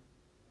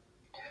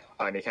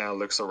 And he kind of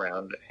looks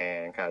around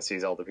and kind of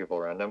sees all the people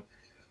around him.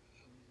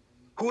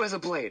 Who has a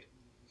blade?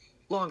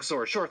 Long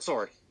sword, short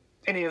sword,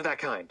 any of that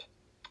kind.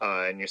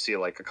 And you see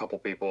like a couple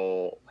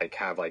people like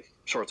have like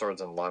short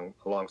swords and long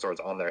swords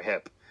on their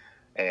hip,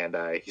 and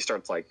he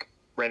starts like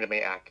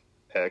randomly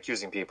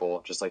accusing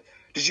people, just like,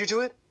 "Did you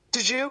do it?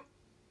 Did you?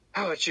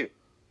 How about you?"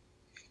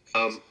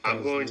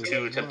 I'm going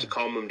to attempt to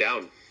calm him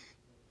down.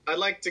 I'd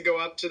like to go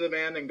up to the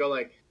man and go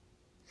like,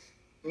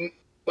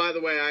 by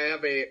the way, I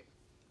have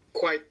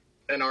quite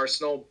an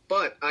arsenal,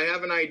 but I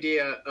have an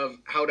idea of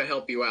how to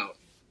help you out.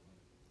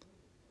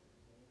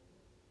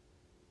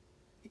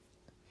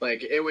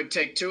 Like, it would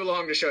take too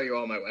long to show you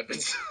all my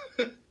weapons.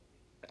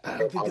 I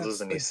think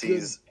Pauses and he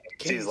sees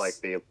like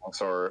the long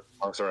sword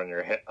on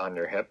your hip,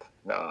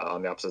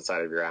 on the opposite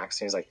side of your axe.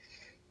 And he's like,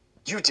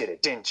 "You did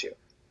it, didn't you?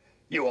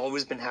 You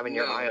always been having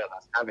your eye on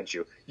us, haven't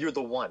you? You're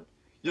the one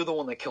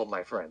that killed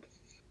my friend."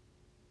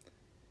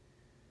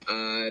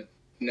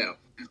 No.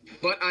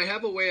 But I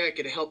have a way I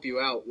could help you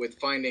out with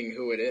finding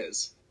who it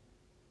is.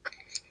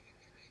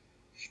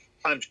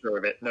 I'm sure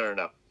of it.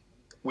 No.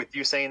 With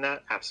you saying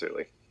that,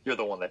 absolutely. You're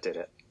the one that did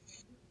it.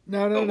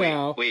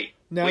 No. Wait.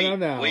 Don't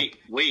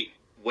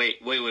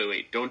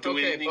do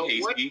anything but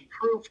hasty. what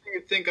proof do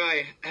you think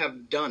I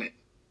have done it?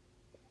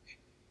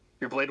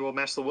 Your blade will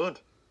match the wound.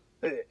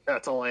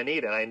 That's all I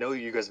need, and I know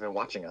you guys have been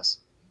watching us.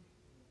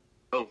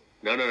 Oh,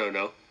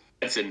 no.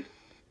 Edson.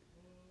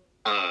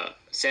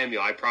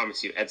 Samuel, I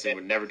promise you, Edson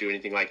would never do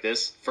anything like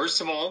this. First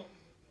of all,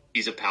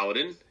 he's a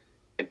paladin,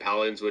 and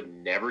paladins would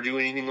never do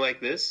anything like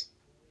this.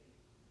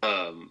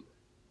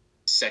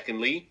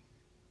 Secondly,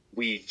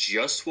 We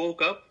just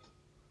woke up.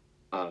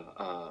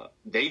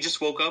 They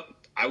just woke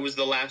up. I was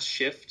the last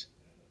shift.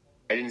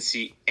 I didn't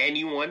see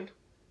anyone.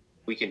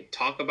 We can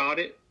talk about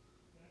it.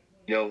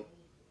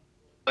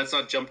 Let's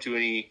not jump to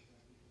any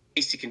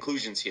hasty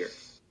conclusions here.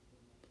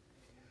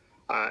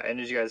 And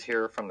as you guys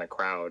hear from the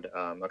crowd,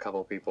 a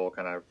couple of people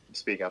kind of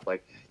speak up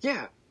like,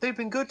 yeah, they've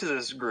been good to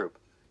this group.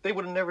 They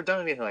would have never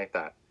done anything like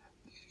that.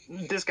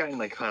 This guy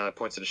kind of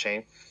points to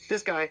Shane.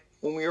 This guy,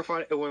 when we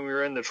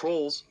were in the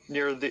trolls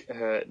near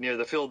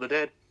the Field of the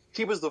Dead,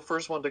 he was the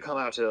first one to come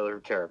out to the other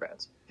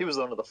caravans. He was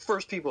one of the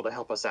first people to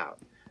help us out.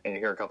 And you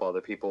hear a couple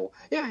other people,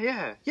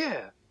 yeah.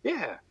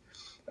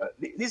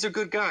 These are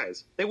good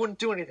guys. They wouldn't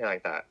do anything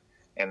like that.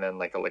 And then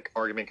like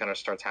argument kind of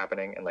starts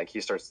happening, and like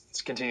he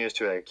continues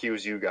to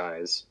accuse you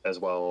guys as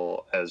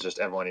well as just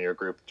everyone in your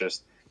group,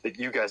 just that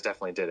you guys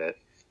definitely did it.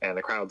 And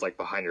the crowd's like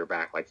behind your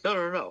back, like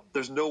no.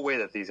 There's no way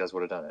that these guys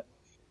would have done it.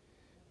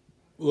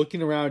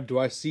 Looking around, do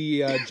I see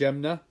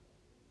Jemna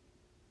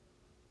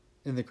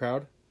in the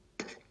crowd?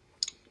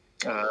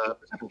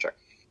 Perception check.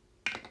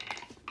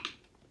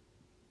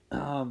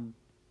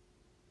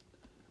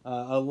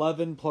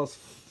 11 plus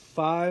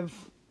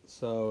 5,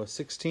 so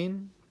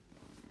 16.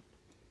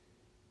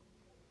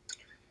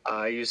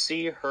 You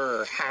see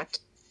her hat,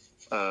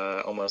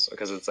 almost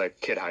because it's like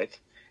kid height,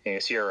 and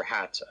you see her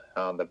hat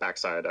on the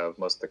backside of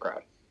most of the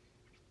crowd.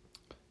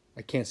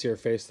 I can't see her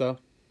face though.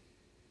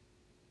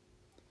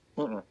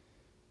 Mm-mm.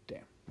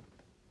 Damn.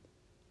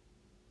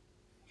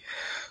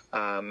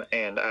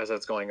 And as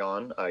that's going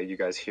on, you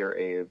guys hear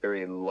a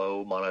very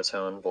low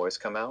monotone voice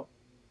come out.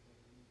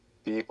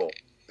 People.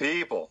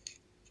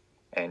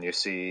 And you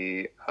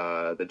see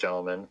the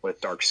gentleman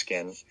with dark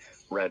skin,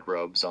 red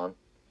robes on.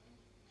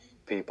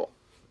 People.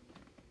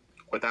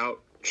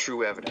 Without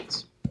true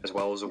evidence, as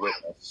well as a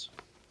witness,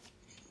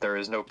 there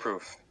is no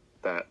proof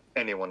that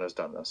anyone has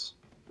done this.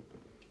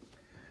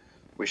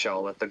 We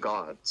shall let the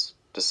gods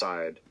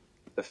decide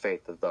the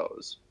fate of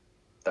those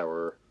that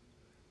were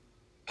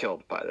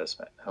killed by this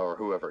man, or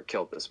whoever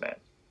killed this man.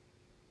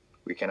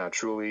 We cannot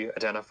truly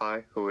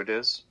identify who it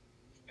is,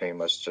 and we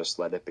must just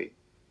let it be.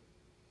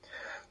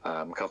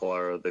 A couple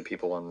of the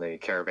people in the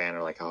caravan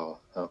are like, oh,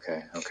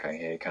 okay,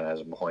 he kind of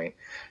has a point.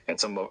 And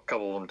a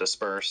couple of them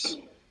disperse.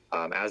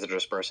 As they're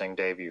dispersing,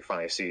 Dave, you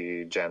finally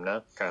see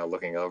Jemna kind of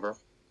looking over,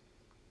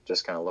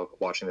 just kind of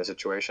watching the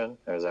situation.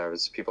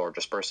 As people are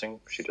dispersing,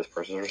 she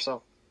disperses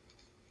herself.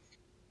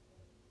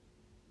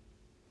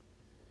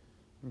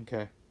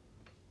 Okay.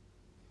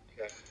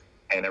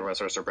 And everyone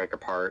starts to break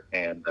apart,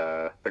 and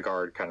the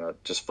guard kind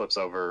of just flips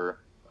over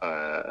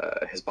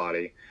his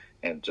body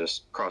and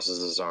just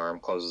crosses his arm,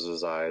 closes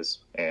his eyes,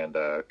 and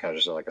kind of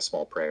just like a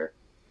small prayer.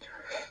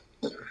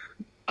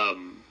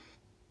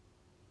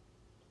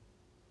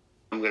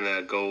 I'm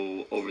gonna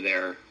go over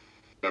there.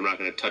 I'm not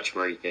gonna touch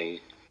him or anything,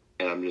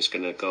 and I'm just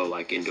gonna go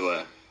like into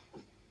a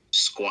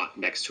squat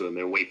next to him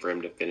and wait for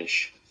him to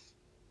finish.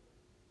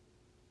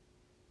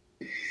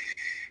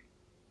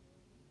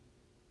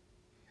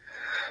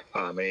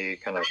 He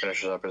kind of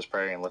finishes up his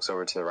prayer and looks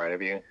over to the right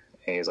of you,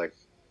 and he's like,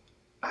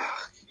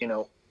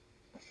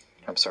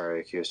 I'm sorry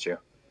I accused you.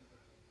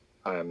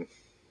 I'm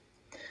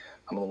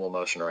a little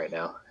emotional right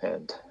now,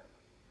 and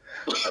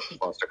I've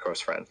lost a close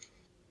friend.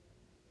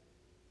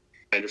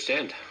 I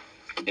understand,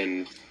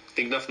 and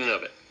think nothing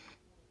of it.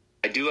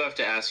 I do have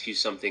to ask you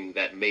something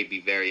that may be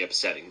very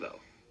upsetting, though.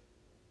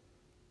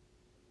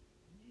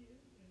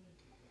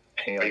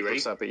 And he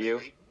looks up at you,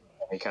 and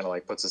he kind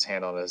of puts his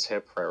hand on his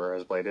hip right where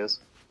his blade is.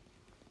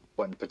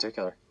 What in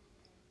particular?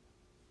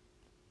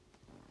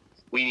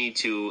 We need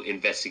to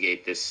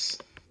investigate this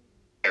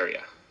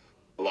area,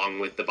 along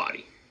with the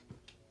body,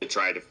 to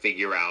try to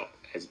figure out,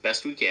 as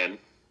best we can,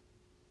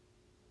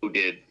 who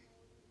did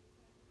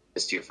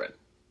this to your friend.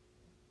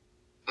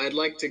 I'd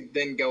like to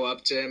then go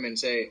up to him and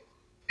say,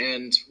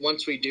 and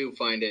once we do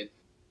find it,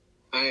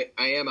 I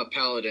am a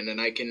paladin,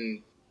 and I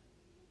can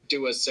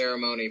do a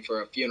ceremony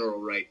for a funeral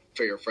rite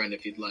for your friend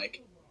if you'd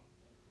like.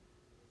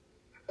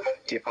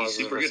 He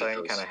pauses for a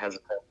second, kind of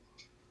hesitant.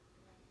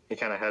 He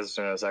kind of hesitates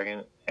a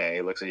second, and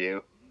he looks at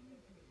you.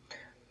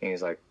 And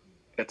he's like,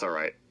 it's all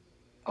right.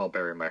 I'll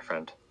bury my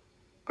friend.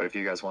 But if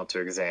you guys want to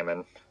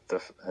examine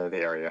the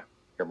area,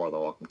 you're more than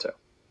welcome to.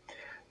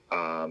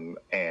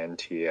 And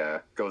he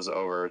goes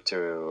over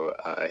to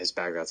his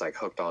bag that's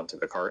hooked onto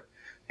the cart,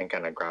 and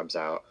kind of grabs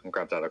out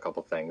a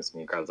couple things,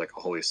 and he grabs a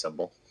holy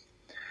symbol.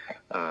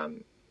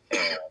 And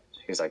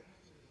he's like,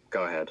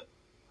 go ahead.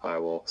 I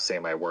will say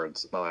my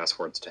last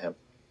words to him.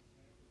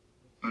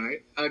 All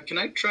right. Can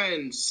I try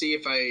and see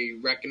if I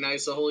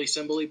recognize the holy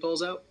symbol he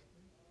pulls out?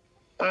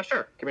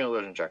 Sure. Give me an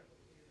illusion check.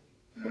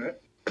 All right.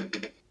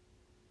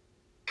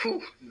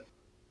 Whew.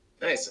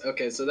 Nice.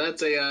 Okay, so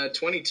that's a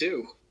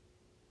 22.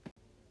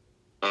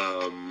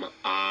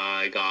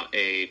 I got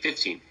a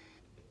 15.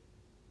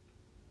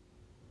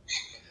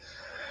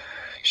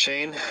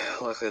 Shane,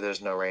 luckily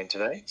there's no rain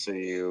today, so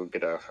you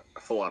get a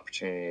full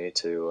opportunity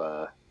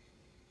to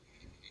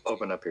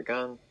open up your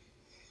gun,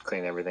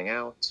 clean everything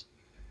out.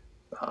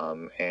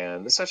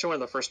 And this is actually one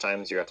of the first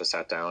times you got to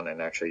sat down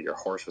and actually your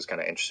horse was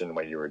kind of interested in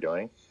what you were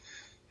doing.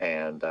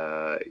 and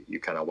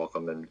you kind of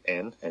welcome him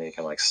in, and he kind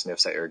of like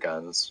sniffs at your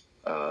guns,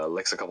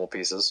 licks a couple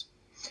pieces,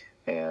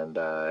 and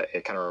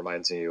it kind of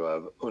reminds you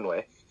of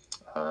Unwe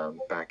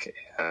back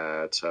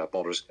at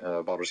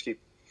Baldur's Keep,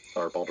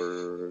 or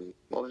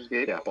Baldur's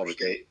Gate. Yeah, Baldur's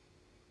Gate.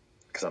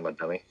 Because I'm a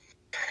dummy.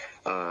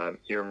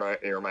 You're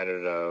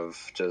reminded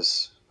of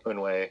just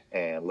Unwe,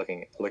 and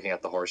looking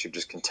at the horse, you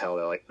just can tell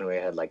that like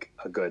Unwe had like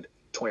a good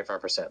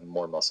 25%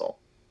 more muscle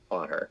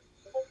on her,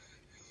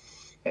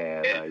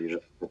 and you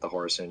just with the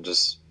horse, and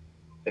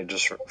it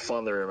just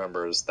fondly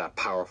remembers that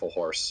powerful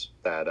horse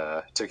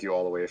that took you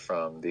all the way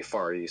from the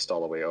Far East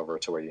all the way over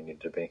to where you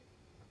need to be.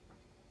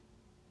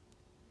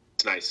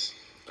 It's nice.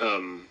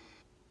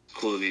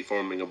 Cool to be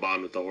forming a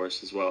bond with the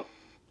horse as well.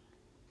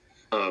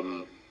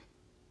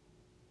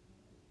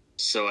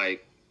 So I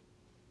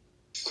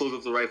close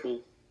up the rifle,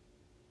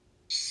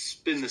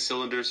 spin the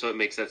cylinder so it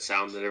makes that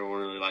sound that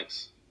everyone really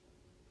likes.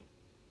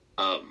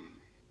 And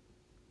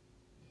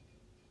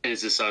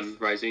is the sun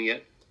rising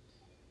yet?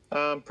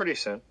 Pretty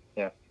soon.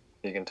 Yeah,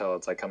 you can tell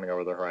it's like coming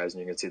over the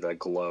horizon. You can see that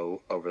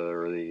glow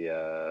over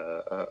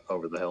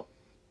the hill.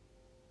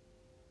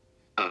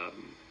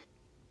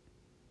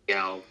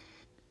 Yeah, I'll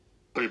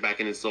put it back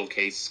in its little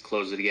case,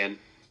 close it again,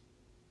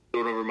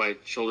 throw it over my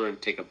shoulder,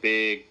 and take a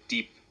big,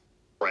 deep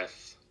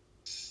breath.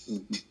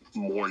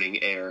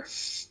 Morning air.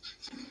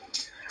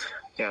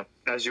 Yeah,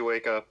 as you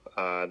wake up,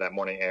 that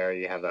morning air,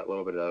 you have that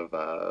little bit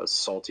of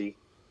salty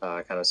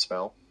kind of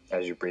smell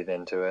as you breathe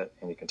into it,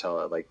 and you can tell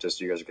that like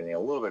just you guys are getting a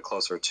little bit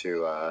closer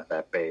to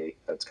that bay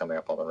that's coming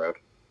up on the road.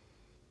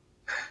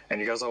 And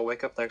you guys all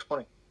wake up the next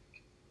morning.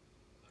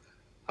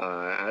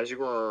 As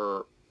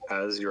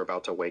you're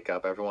about to wake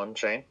up, everyone,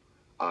 Shane,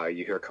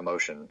 you hear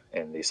commotion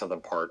in the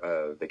southern part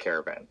of the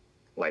caravan,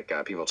 like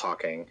people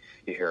talking.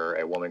 You hear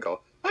a woman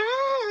go,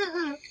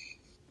 "Ah!"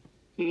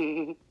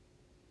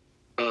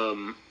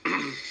 I'll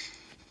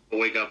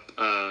wake up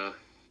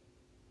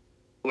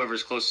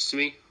whoever's closest to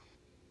me.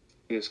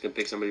 I'm just gonna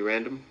pick somebody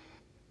random.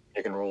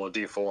 You can roll a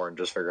d4 and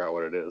just figure out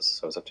what it is,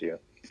 so it's up to you.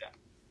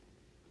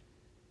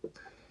 Yeah.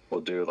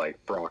 We'll do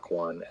like Brock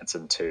 1,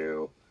 Ensign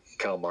 2,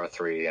 Kelmar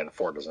 3, and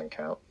 4 doesn't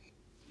count.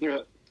 Yeah,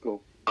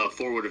 cool.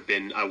 4 would have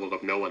been I woke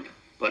up no one,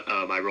 but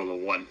I rolled a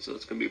 1, so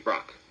it's gonna be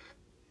Brock.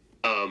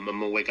 I'm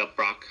gonna wake up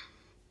Brock.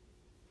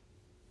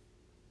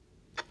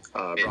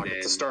 Brock,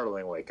 it's a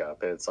startling wake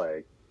up. It's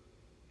like,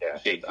 yeah,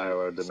 I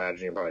would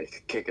imagine you probably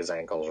kick his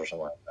ankles or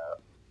something like that.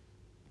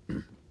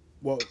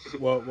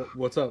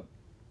 What's up?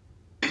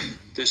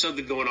 There's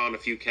something going on a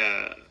few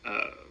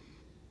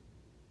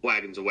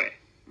wagons away.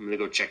 I'm gonna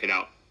go check it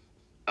out.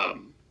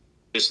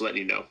 Just letting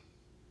you know.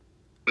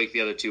 Wake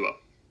the other 2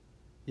 up.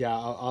 Yeah,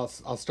 I'll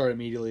start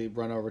immediately.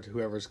 Run over to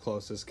whoever's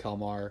closest,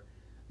 Kelmar,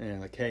 and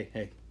like,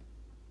 hey,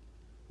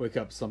 wake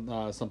up!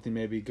 Something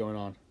may be going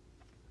on.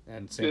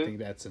 And same thing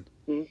to Edson.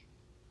 Mm-hmm.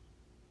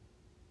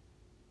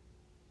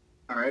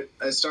 All right,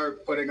 I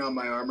start putting on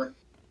my armor.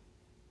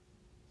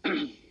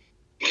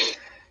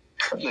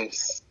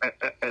 Nice.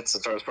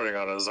 Edson starts putting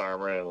on his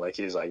armor, and like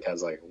he's like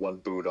has like one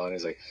boot on.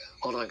 He's like,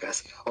 "Hold on,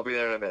 guys, I'll be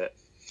there in a minute."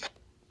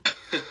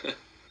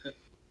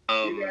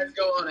 You guys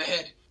go on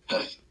ahead.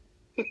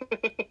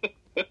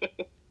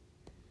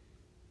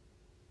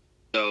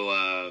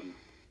 So,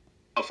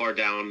 how far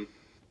down?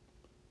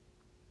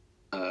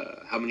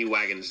 How many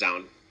wagons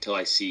down till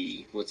I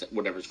see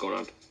whatever's going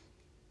on?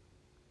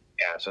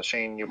 Yeah, so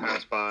Shane, you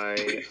pass by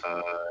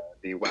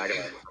the wagon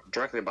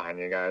directly behind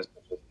you guys,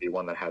 which is the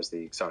one that has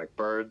the exotic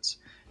birds,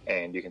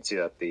 and you can see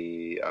that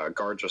the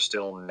guards are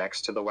still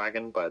next to the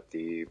wagon, but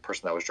the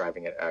person that was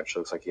driving it actually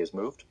looks like he has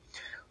moved.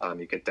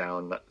 You get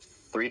down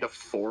 3 to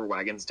 4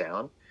 wagons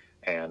down,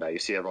 and you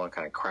see everyone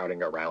kind of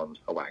crowding around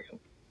a wagon.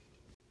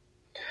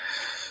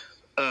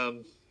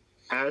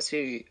 As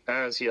he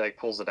like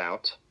pulls it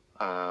out,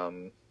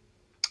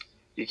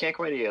 you can't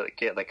quite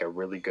get like a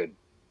really good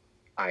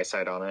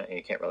eyesight on it, and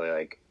you can't really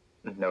like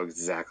know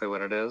exactly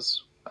what it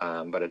is,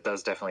 but it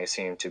does definitely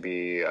seem to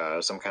be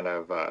some kind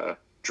of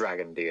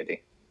dragon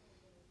deity.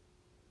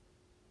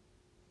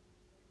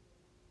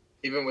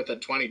 Even with a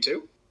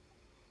 22?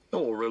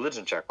 Oh,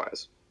 religion check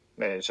wise.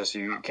 And it's just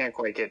you can't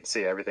quite get to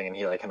see everything, and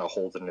he like kind of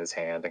holds it in his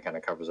hand and kind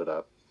of covers it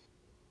up.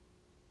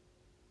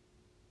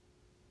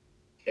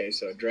 Okay,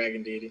 so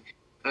dragon deity.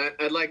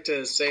 I'd like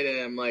to say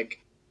to him, like,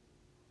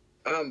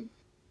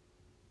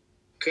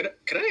 could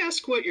I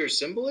ask what your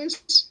symbol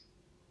is?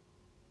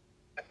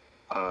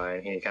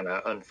 And he kind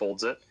of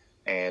unfolds it,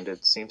 and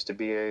it seems to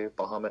be a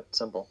Bahamut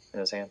symbol in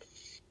his hand.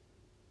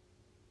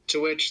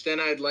 To which then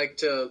I'd like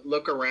to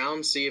look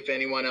around, see if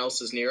anyone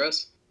else is near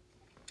us.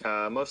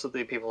 Most of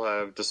the people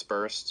have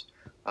dispersed.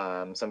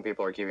 Some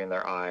people are keeping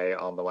their eye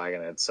on the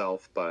wagon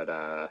itself, but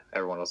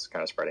everyone else is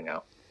kind of spreading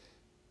out.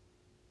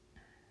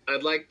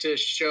 I'd like to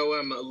show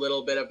him a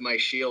little bit of my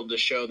shield to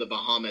show the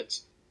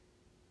Bahamuts.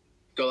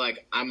 Go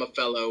like, I'm a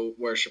fellow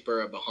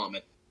worshiper of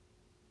Bahamut.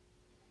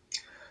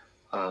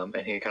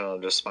 And he kind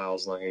of just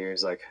smiles and looks at you.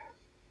 He's like,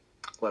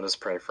 "Let us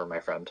pray for my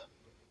friend."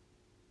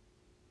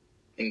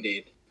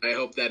 Indeed. I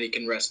hope that he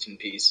can rest in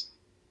peace.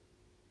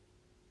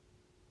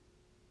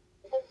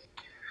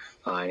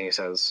 And he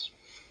says,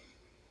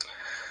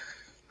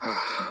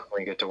 when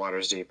you get to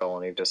Waters Deep, I will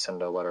need to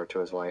send a letter to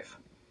his wife.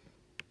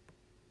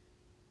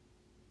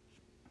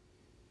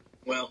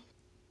 Well,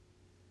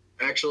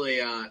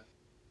 actually,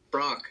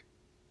 Brock,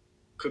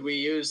 could we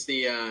use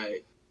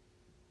the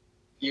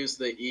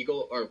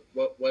eagle, or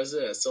what was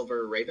it, a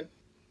silver raven?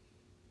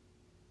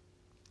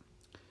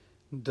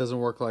 It doesn't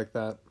work like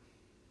that.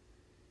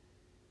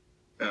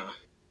 Oh.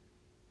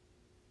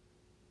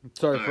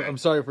 I'm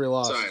sorry for your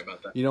loss. Sorry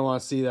about that. You don't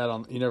want to see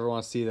that you never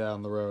want to see that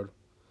on the road.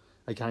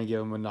 I kind of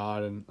give him a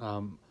nod, and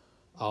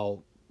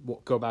I'll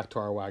go back to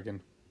our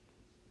wagon.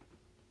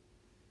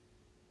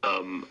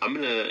 I'm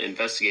gonna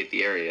investigate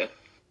the area.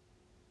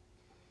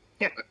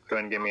 Yeah, go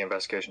ahead and give me an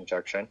investigation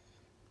check, Shane.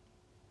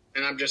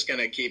 And I'm just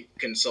gonna keep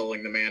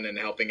consoling the man and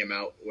helping him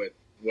out with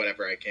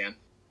whatever I can.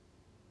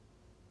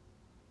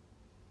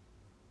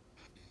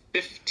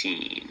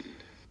 15.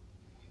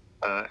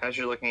 As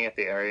you're looking at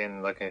the area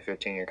and looking at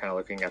 15, you're kind of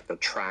looking at the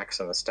tracks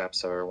and the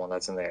steps of everyone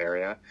that's in the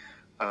area.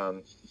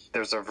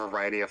 There's a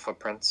variety of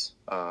footprints.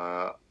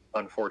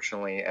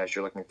 Unfortunately, as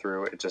you're looking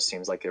through, it just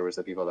seems like it was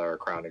the people that are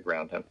crowding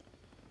around him.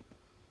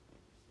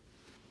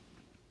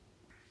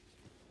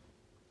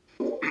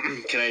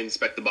 Can I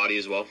inspect the body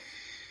as well?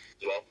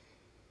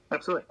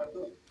 Absolutely.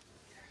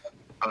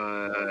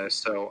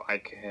 So I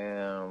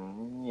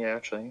can... Yeah,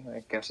 actually,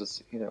 I guess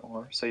it's either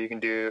or. So you can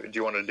do... Do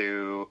you want to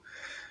do...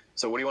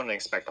 So what do you want to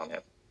expect on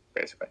him,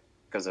 basically?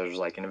 Because there's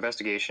like an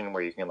investigation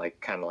where you can like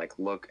kind of like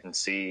look and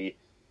see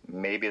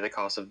maybe the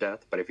cause of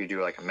death, but if you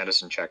do like a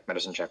medicine check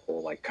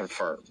will like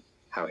confirm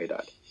how he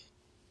died.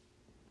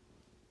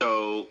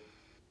 So,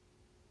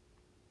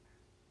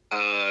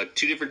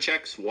 2 different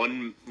checks.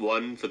 One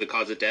for the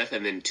cause of death,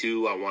 and then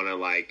 2, I want to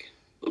like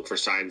look for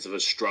signs of a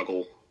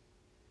struggle.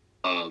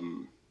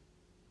 And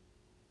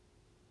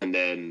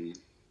then,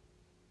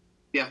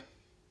 yeah,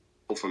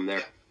 go from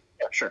there.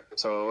 Yeah, sure.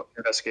 So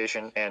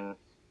investigation and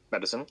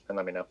medicine, and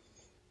let me know.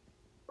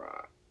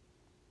 Right.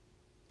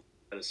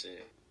 Medicine.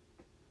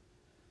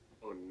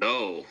 Oh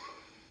no.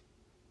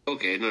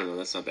 Okay, no,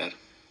 that's not bad.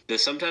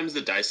 Sometimes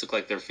the dice look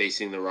like they're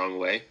facing the wrong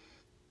way.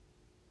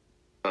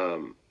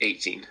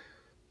 18.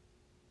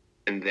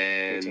 And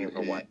then 18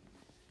 for what?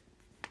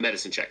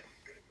 Medicine check.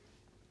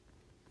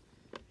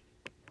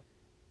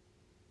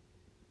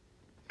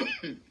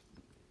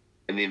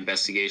 And the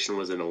investigation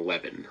was an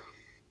 11.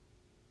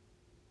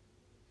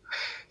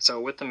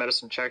 So with the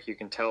medicine check, you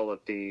can tell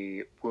that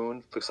the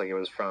wound looks like it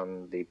was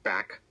from the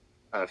back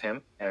of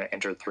him, and it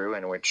entered through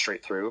and went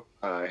straight through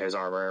his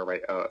armor,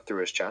 right through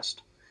his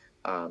chest.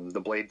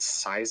 The blade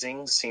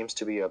sizing seems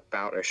to be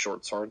about a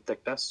short sword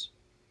thickness.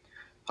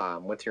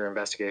 With your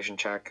investigation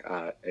check,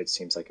 it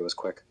seems like it was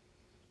quick.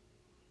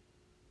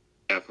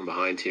 Yeah, from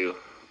behind too.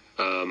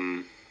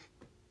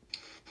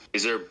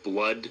 Is there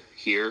blood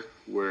here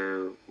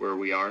where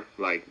we are,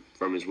 like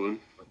from his wound?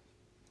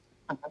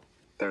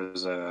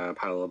 There's a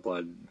pile of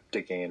blood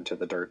digging into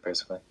the dirt,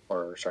 basically,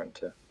 or starting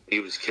to.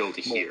 He was killed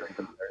here.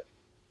 That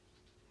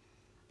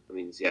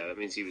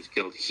means he was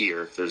killed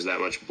here. If there's that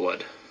much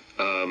blood.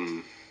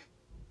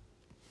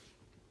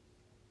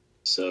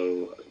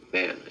 So,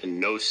 man, and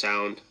no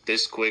sound,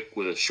 this quick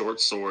with a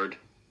short sword.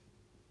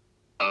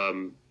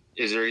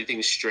 Is there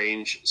anything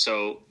strange?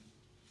 So,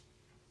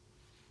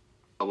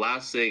 the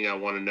last thing I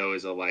want to know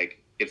is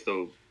if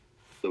the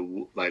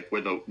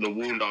where the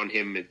wound on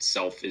him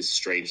itself is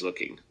strange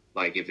looking,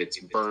 like if it's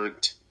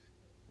burnt,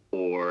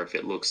 or if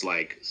it looks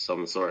like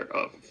some sort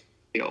of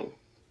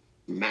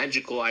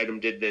magical item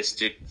did this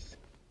to.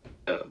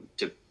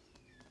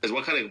 Because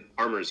what kind of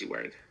armor is he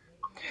wearing?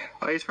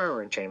 Oh, he's probably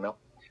wearing chainmail.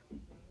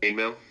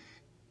 Chainmail?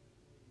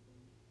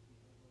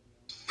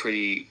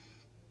 Pretty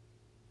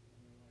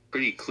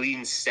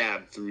clean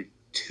stab through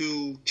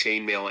 2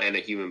 chainmail and a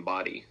human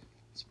body.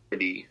 It's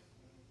pretty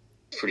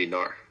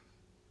gnar.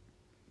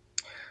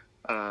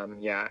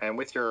 Yeah, and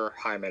with your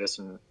high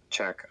medicine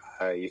check,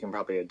 you can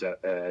probably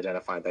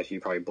identify that he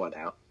probably bled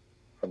out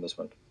from this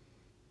one.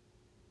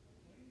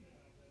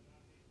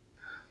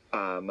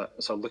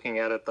 So looking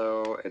at it,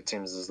 though, it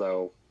seems as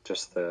though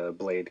just the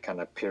blade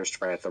kind of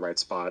pierced right at the right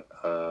spot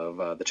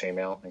of the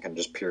chainmail and kind of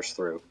just pierced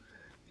through.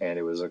 And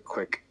it was a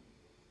quick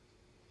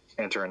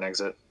enter and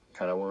exit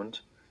kind of wound.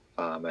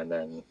 And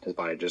then his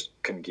body just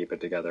couldn't keep it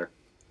together.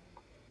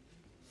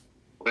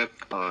 Okay.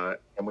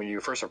 And when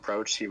you first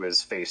approached, he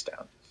was face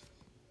down.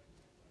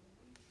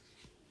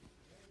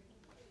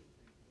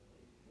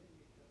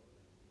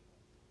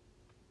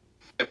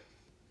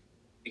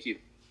 Thank you.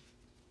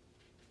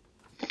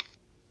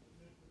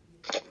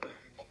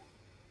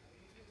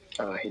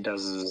 He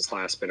does his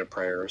last bit of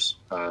prayers,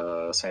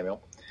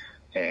 Samuel,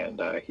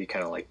 and he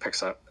kind of like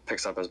picks up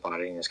his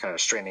body and is kind of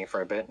straining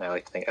for a bit. And I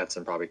like to think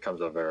Edson probably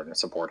comes over and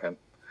support him.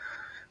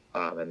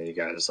 And then you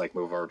guys like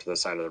move over to the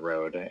side of the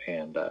road,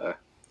 and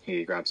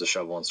he grabs a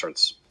shovel and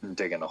starts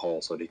digging a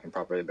hole so that he can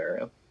properly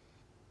bury him.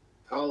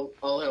 I'll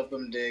help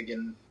him dig,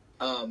 and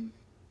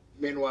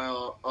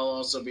meanwhile I'll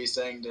also be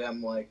saying to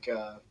him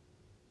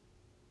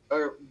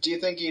or do you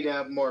think he'd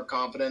have more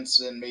confidence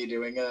in me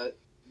doing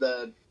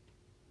the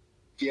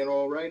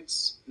funeral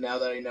rites now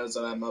that he knows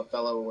that I'm a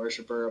fellow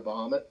worshiper of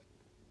Bahamut?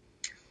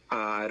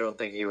 I don't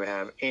think he would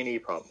have any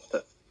problem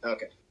with it.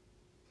 Okay.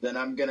 Then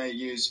I'm gonna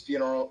use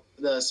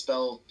the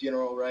spell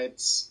funeral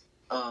rites,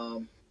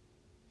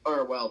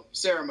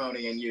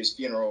 ceremony, and use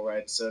funeral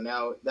rites. So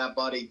now that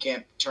body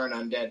can't turn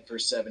undead for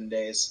 7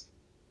 days.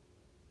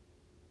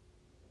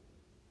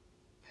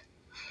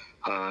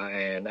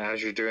 And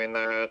as you're doing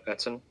that,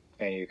 Edson,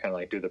 and you kind of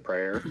like do the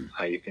prayer,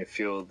 you can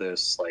feel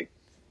this like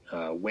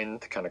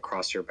wind kind of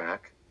cross your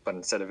back, but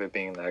instead of it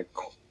being that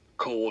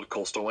cold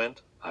coastal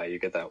wind, you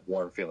get that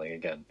warm feeling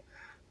again,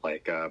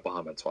 like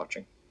Bahamut's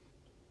watching.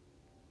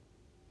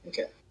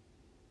 Okay.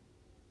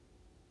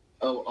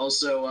 Oh,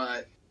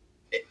 also,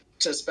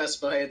 to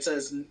specify, it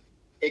says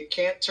it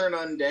can't turn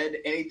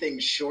undead anything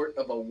short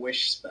of a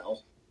wish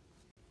spell.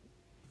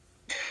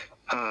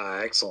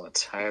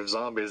 Excellent. I have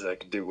zombies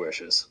that can do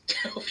wishes.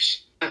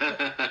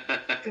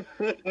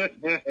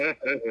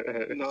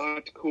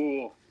 Not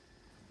cool.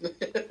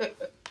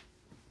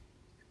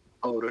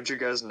 Oh, don't you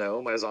guys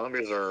know? My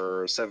zombies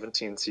are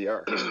 17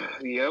 CR.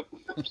 Yep.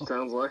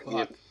 Sounds like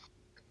it.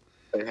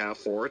 They have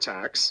 4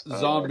 attacks.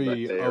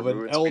 Zombie of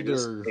an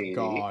elder 80,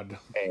 god.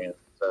 And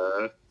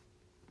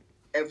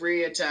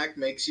Every attack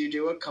makes you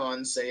do a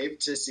con save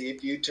to see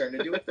if you turn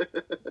into it.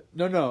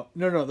 No.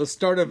 The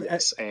start of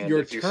Yes, and your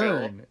if you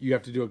turn, you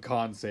have to do a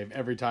con save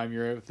every time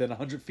you're within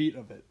 100 feet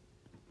of it.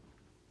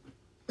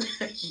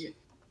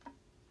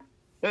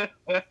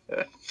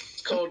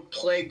 It's called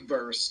Plague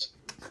Burst.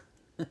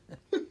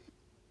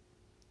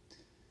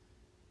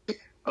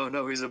 oh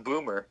no, he's a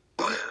boomer.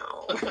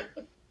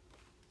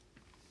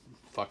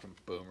 Fucking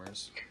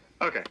boomers.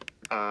 Okay.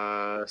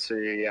 So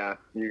yeah,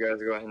 you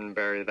guys go ahead and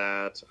bury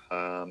that.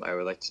 I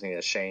would like to see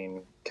that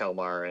Shane,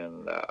 Kelmar,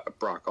 and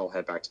Brock all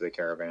head back to the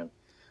caravan.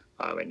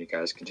 And you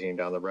guys continue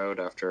down the road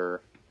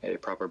after a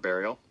proper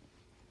burial.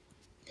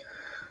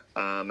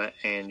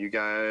 And you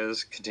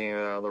guys continue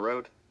down the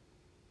road.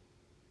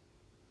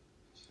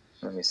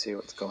 Let me see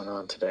what's going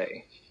on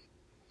today.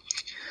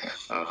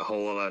 A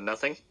whole lot of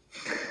nothing.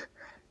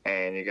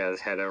 And you guys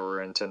head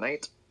over into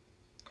night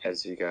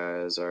as you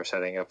guys are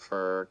setting up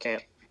for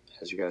camp,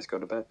 as you guys go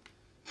to bed.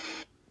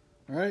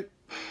 All right.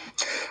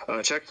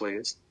 Check,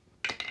 please.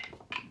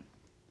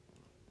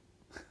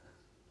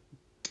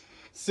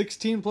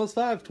 16 plus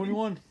 5,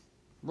 21.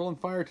 Rolling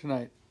fire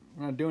tonight.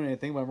 I'm not doing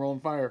anything, but I'm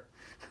rolling fire.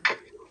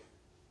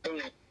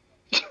 Hey,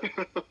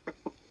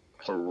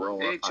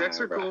 checks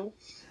are cool.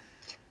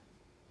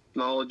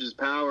 Knowledge is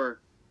power.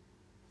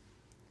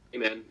 Hey,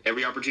 man,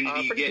 every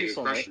opportunity you get, you're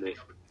crushing it.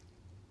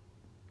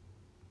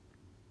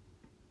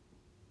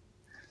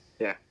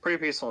 Yeah, pretty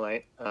peaceful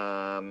night.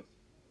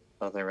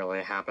 Nothing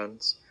really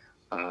happens.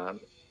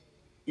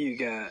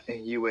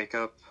 You wake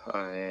up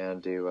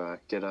and you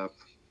get up,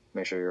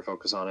 make sure you're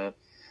focused on it,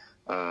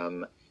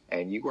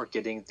 and you are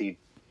getting the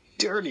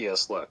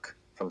dirtiest look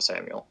from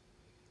Samuel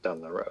down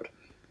the road.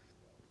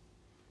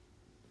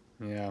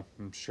 Yeah,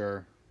 I'm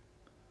sure.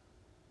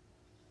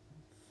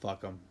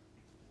 Fuck them.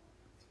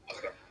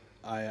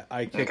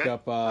 I kick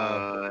up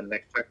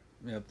next check.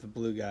 Yep, the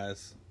blue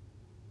guys.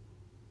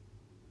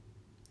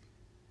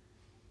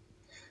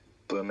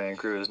 Blue Man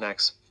Crew is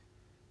next.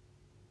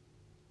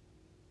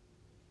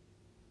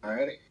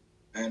 Alrighty.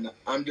 And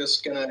I'm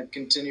just gonna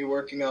continue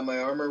working on my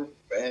armor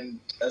and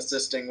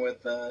assisting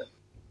with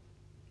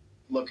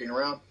looking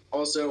around.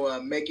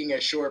 Also, making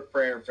a short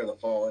prayer for the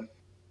fallen.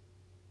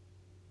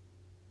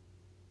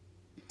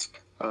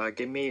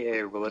 Give me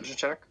a religion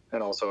check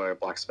and also a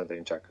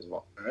blacksmithing check as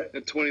well. Alright.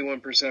 At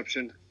 21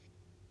 perception.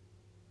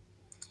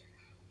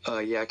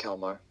 Yeah,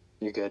 Kelmar,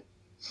 you good?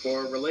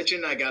 For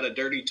religion, I got a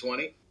dirty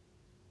 20.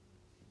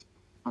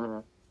 Mm-hmm.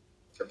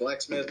 For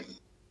blacksmith,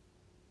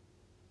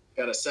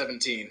 got a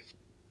 17.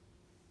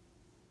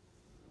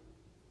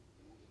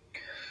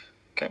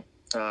 Okay.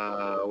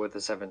 With the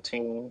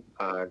 17,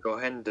 go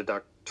ahead and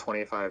deduct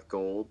 25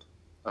 gold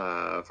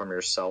from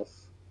yourself,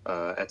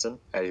 Edson,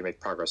 as you make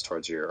progress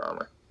towards your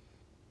armor.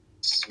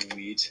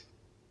 Sweet.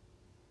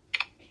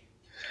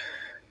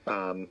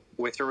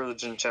 With your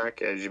religion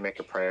check, as you make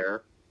a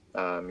prayer,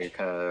 you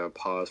kind of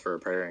pause for a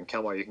prayer, and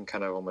Kelmar, you can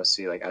kind of almost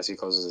see, like, as he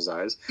closes his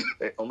eyes,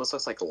 it almost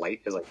looks like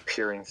light is, like,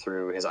 peering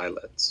through his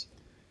eyelids,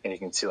 and you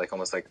can see, like,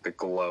 almost, like, the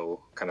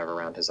glow kind of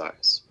around his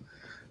eyes.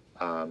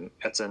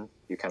 Edson,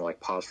 you kind of,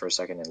 like, pause for a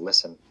second and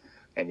listen,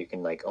 and you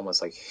can, like,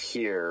 almost, like,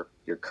 hear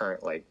your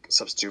current, like,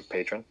 substitute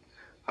patron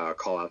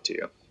call out to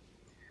you.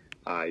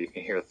 You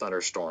can hear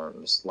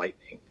thunderstorms,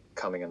 lightning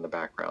coming in the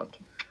background,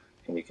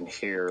 and you can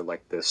hear,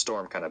 like, the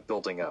storm kind of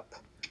building up,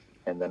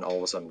 and then all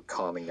of a sudden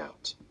calming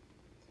out.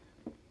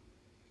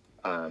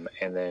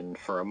 And then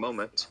for a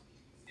moment,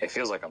 it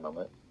feels like a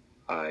moment,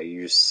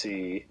 you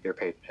see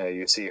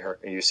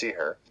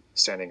her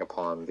standing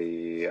upon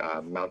the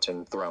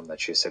mountain throne that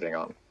she's sitting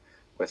on,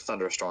 with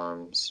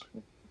thunderstorms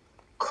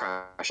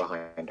crash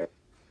behind her.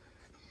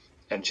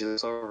 And she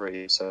looks over at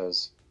you and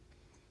says,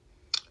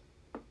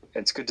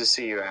 "It's good to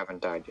see you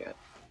haven't died yet.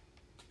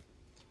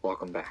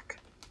 Welcome back.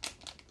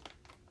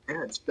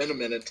 Yeah, it's been a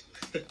minute.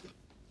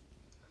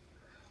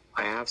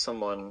 I have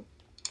someone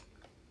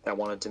that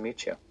wanted to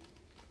meet you.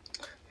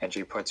 And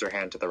she puts her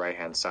hand to the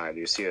right-hand side.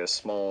 You see a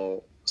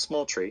small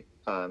tree.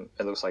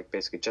 It looks like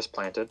basically just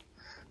planted,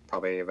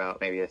 probably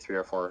about maybe 3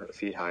 or 4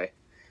 feet high.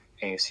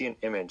 And you see an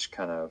image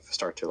kind of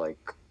start to like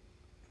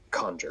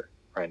conjure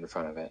right in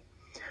front of it.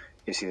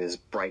 You see this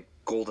bright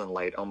golden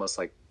light almost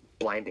like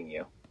blinding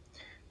you.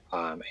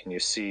 And you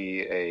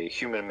see a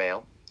human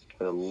male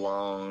with a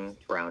long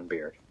brown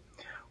beard,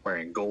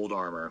 wearing gold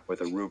armor with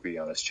a ruby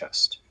on his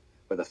chest,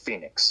 with a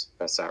phoenix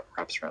that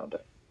wraps around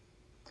it.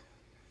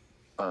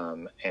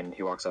 And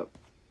he walks up.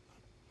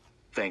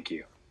 Thank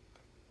you,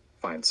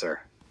 fine sir.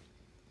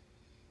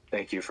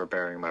 Thank you for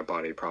burying my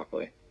body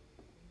properly.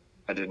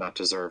 I did not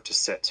deserve to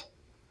sit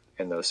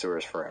in those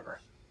sewers forever.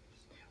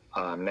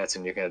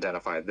 Netson, you can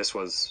identify this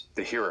was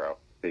the hero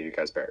that you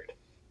guys buried.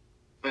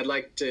 I'd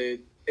like to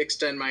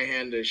extend my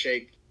hand to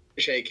shake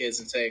his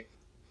and say,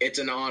 it's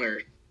an honor.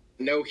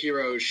 No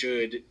hero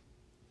should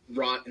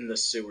rot in the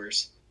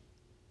sewers.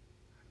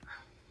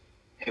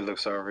 He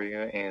looks over you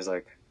and he's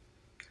like,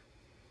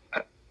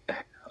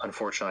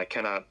 unfortunately, I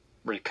cannot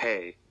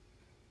repay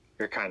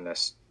your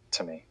kindness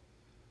to me.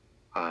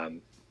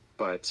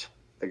 But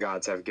the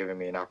gods have given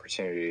me an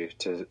opportunity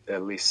to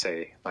at least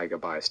say my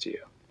goodbyes to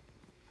you.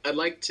 I'd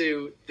like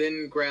to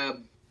then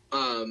grab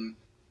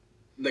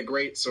the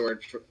great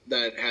sword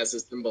that has a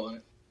symbol on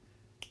it.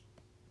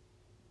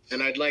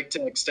 And I'd like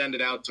to extend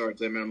it out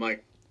towards him. And I'm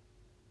like,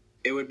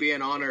 it would be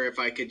an honor if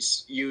I could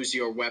use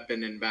your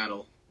weapon in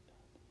battle.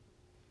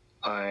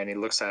 And he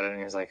looks at it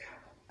and he's like,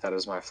 that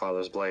is my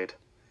father's blade.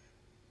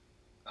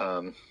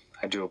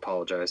 I do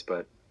apologize,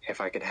 but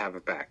if I could have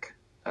it back,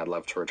 I'd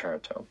love to return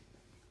it to him.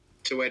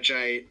 To which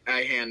I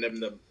hand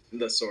him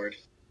the sword.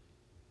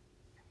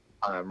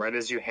 Right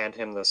as you hand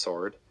him the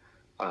sword,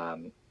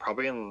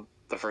 probably in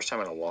the first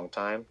time in a long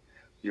time,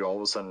 you all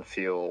of a sudden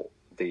feel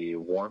the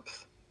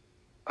warmth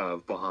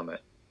of Bahamut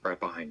right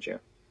behind you.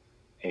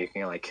 And you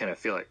can kind of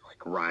feel it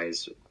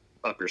rise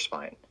up your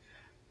spine.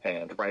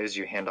 And right as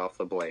you hand off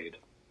the blade,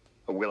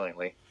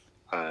 willingly,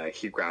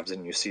 he grabs it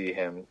and you see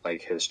him,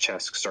 his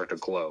chest start to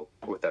glow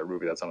with that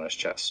ruby that's on his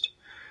chest.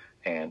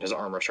 And his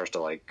armor starts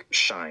to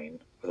shine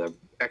with an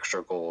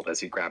extra gold as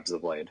he grabs the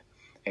blade.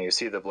 And you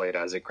see the blade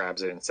as it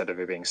grabs it, instead of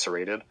it being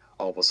serrated,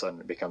 all of a sudden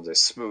it becomes a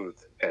smooth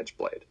edge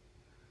blade.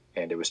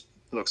 And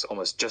looks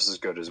almost just as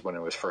good as when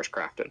it was first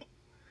crafted.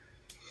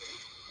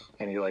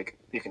 And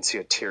you can see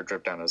a tear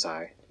drip down his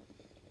eye.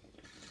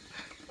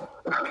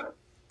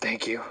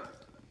 Thank you.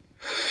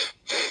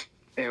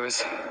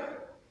 It's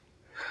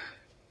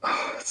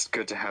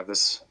good to have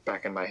this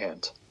back in my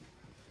hand.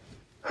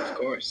 Of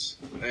course.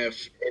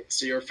 If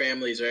it's your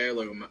family's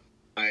heirloom,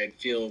 I'd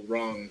feel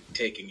wrong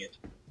taking it.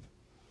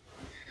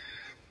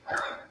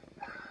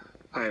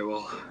 I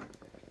will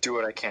do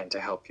what I can to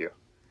help you.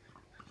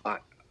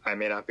 I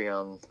may not be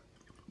on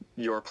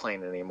your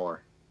plane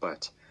anymore,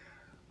 but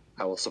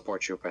I will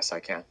support you best I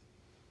can.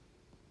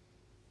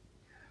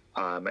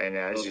 And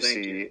as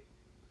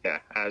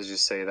as you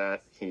say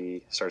that,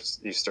 you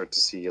start to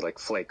see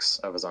flakes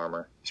of his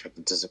armor start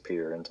to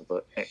disappear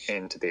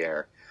into the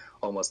air,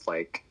 almost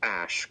like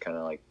ash, kind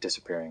of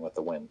disappearing with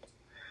the wind.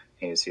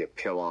 And you see it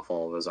peel off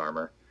all of his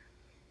armor.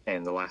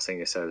 And the last thing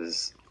he says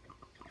is,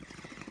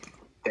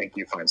 "Thank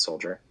you, fine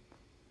soldier.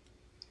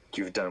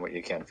 You've done what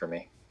you can for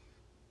me."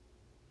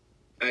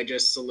 I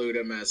just salute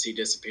him as he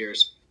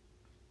disappears.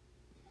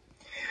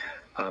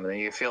 And then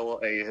you feel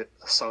a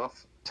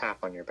soft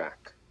tap on your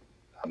back.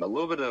 A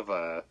little bit of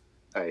a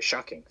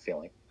shocking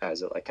feeling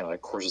as it kind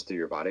of courses through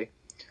your body.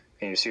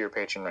 And you see your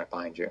patron right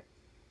behind you.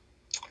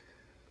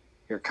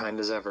 You're kind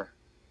as ever.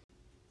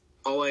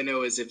 All I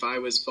know is if I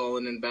was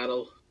fallen in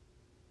battle,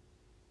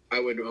 I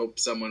would hope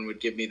someone would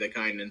give me the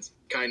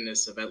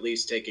kindness of at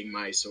least taking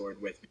my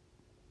sword with me.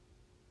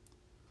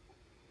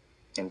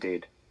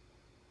 Indeed.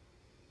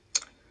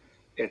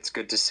 It's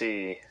good to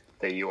see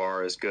that you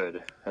are as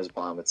good as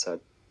Bahamut said.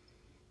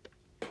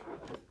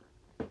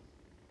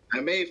 I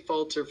may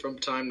falter from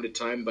time to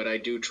time, but I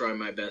do try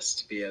my best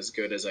to be as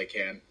good as I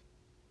can.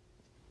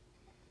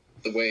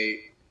 The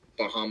way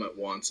Bahamut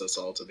wants us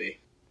all to be.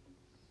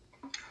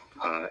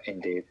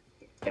 Indeed.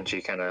 And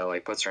she kind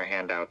of puts her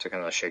hand out to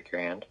kind of shake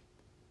your hand.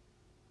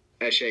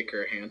 I shake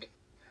her hand.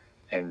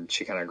 And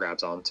she kind of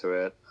grabs onto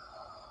it.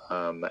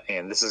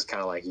 And this is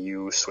kind of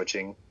you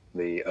switching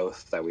the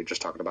oath that we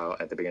just talked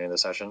about at the beginning of the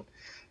session.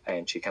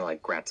 And she kind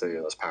of grants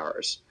you those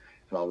powers.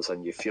 And all of a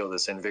sudden you feel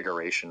this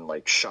invigoration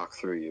shock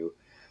through you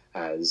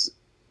as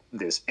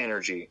this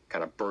energy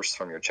kind of bursts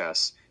from your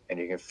chest. And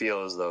you can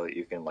feel as though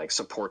you can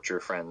support your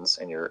friends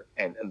and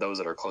those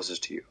that are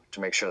closest to you to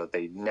make sure that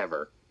they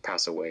never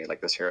pass away like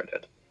this hero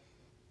did.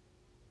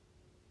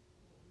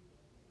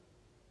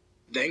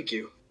 Thank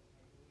you.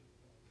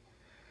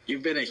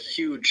 You've been a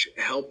huge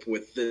help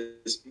with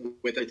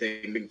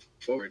everything moving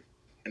forward.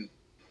 And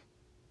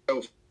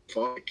so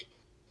far,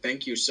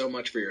 thank you so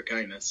much for your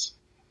kindness.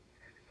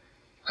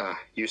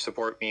 You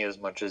support me as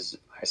much as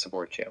I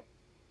support you.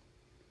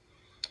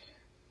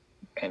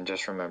 And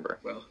just remember,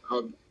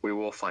 we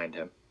will find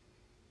him,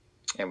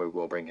 and we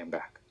will bring him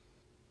back.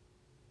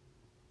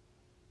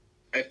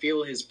 I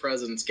feel his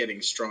presence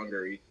getting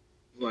stronger.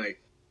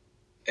 Like,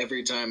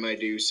 every time I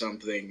do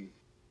something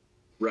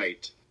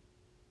right,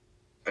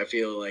 I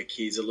feel like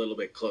he's a little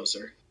bit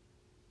closer.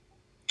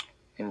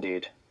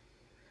 Indeed.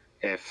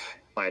 If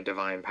my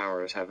divine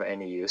powers have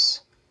any use,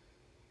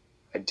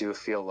 I do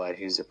feel that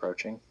he's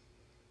approaching.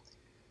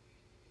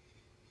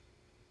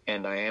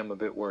 And I am a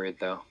bit worried,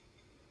 though.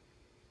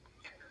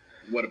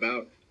 What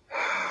about?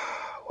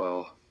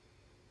 Well,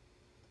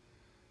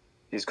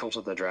 these Cult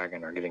of the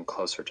Dragon are getting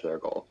closer to their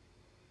goal,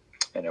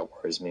 and it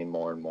worries me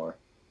more and more.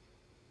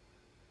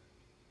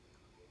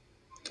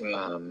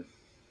 Well,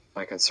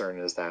 my concern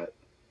is that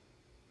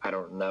I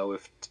don't know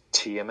if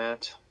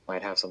Tiamat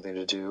might have something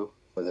to do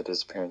with the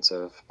disappearance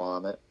of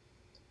Bahamut,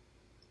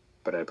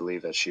 but I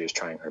believe that she is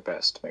trying her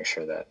best to make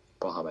sure that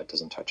Bahamut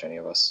doesn't touch any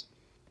of us.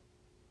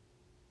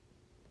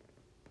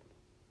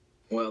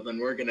 well, then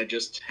we're gonna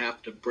just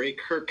have to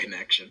break her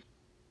connection.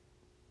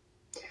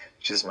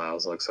 She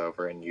smiles, looks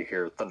over, and you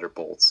hear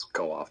thunderbolts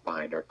go off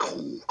behind her.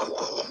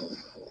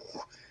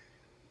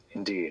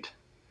 Indeed.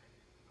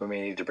 We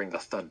may need to bring the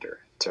thunder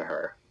to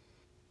her.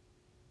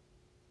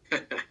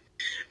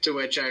 To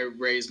which I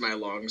raise my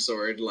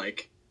longsword,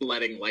 like,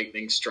 letting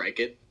lightning strike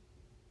it.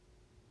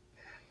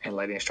 And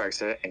lightning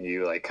strikes it, and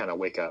you, like, kind of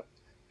wake up.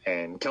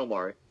 And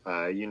Kelmar,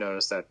 you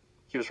notice that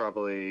he was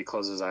probably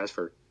closed his eyes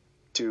for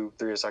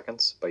 2-3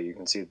 seconds, but you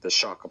can see the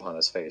shock upon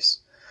his face.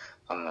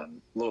 A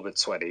little bit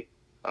sweaty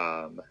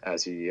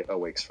as he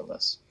awakes from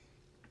this.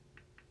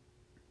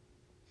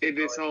 Did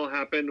this all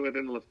happen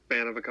within the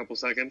span of a couple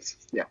seconds?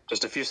 Yeah,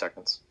 just a few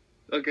seconds.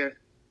 Okay.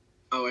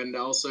 Oh, and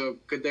also,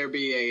 could there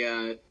be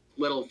a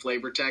little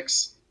flavor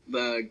text?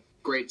 The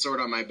great sword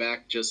on my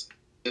back just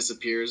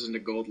disappears into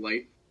gold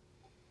light.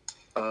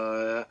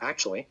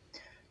 Actually,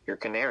 your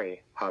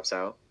canary hops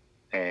out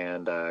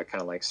and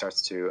kind of like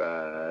starts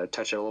to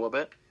touch it a little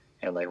bit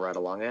and like ride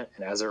along it.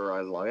 And as it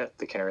rides along it,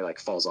 the canary like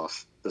falls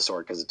off the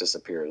sword because it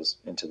disappears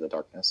into the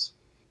darkness.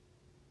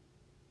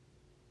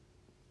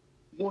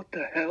 What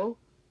the hell?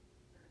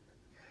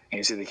 And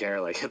you see the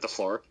canary like hit the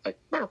floor, like,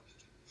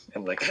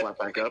 and like flap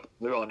back up,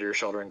 move onto your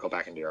shoulder, and go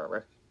back into your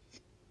armor.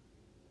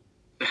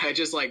 I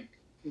just, like,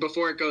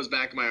 before it goes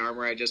back in my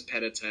armor, I just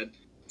pet its head.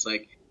 It's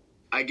like,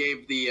 I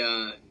gave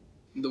the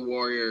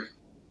warrior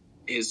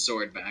his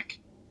sword back.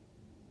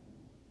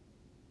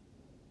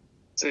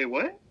 Say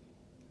what?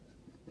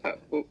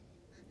 Oh.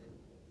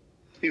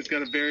 He's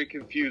got a very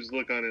confused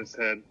look on his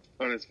head,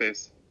 on his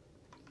face.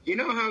 You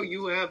know how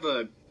you have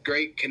a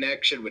great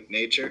connection with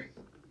nature?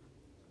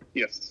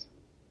 Yes.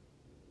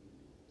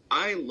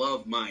 I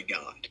love my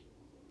god.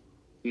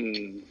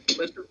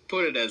 Let's just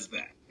put it as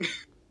that.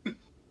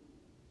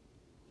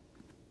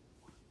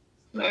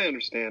 I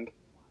understand.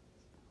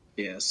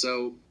 Yeah,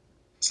 so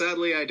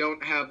sadly I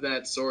don't have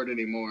that sword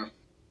anymore,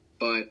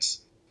 but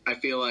I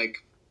feel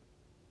like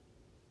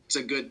it's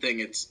a good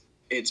thing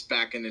it's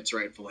back in its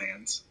rightful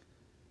hands.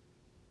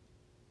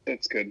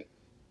 That's good.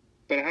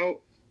 But how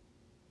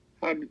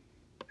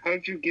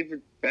did you give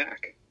it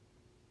back?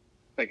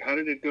 Like, how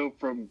did it go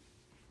from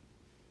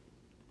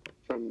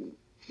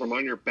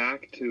on your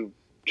back to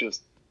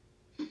just...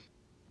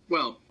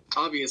 Well,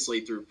 obviously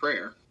through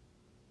prayer.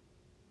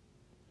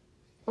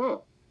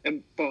 Oh,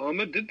 and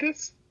Bahamut did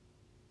this?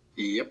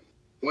 Yep.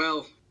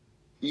 Well,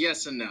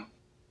 yes and no.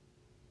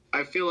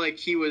 I feel like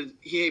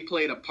he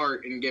played a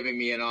part in giving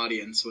me an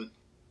audience with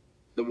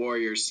the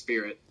warrior's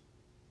spirit.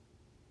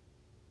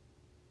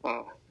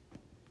 Wow.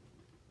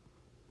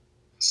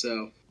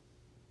 So,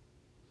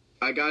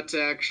 I got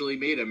to actually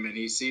meet him, and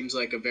he seems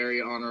like a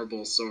very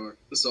honorable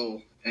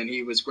soul, and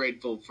he was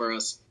grateful for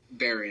us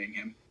burying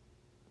him.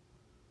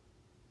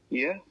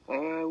 Yeah,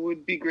 I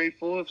would be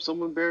grateful if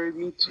someone buried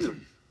me too.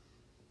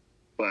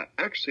 But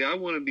actually, I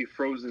want to be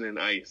frozen in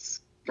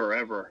ice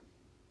forever.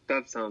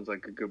 That sounds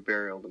like a good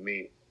burial to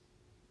me.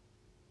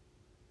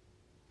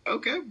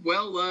 Okay,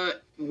 well,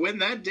 when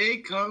that day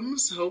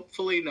comes,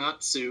 hopefully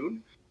not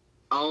soon,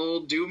 I'll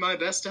do my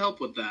best to help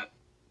with that.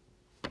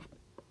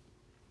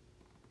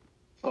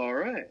 All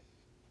right.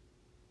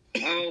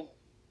 I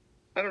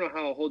don't know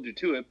how I'll hold you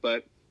to it,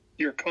 but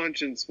your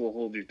conscience will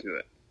hold you to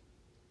it.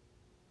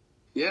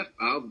 Yeah,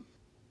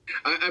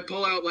 I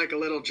pull out like a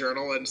little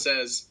journal and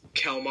says,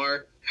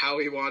 Kelmar, how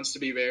he wants to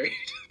be buried.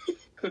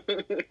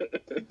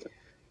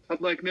 I'm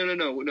like,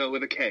 no,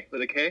 with a K.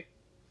 With a K?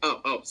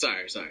 Oh,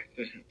 sorry. There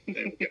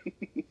we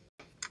go.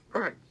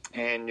 All right.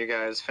 And you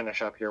guys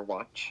finish up your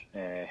watch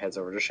and it heads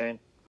over to Shane.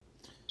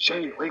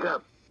 Shane, wake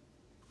up.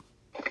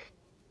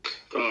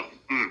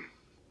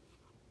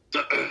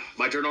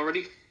 My turn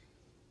already?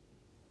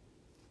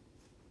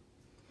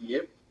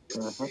 Yep.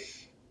 Mm-hmm.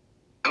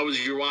 How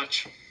was your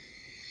watch?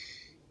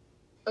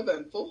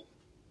 Eventful.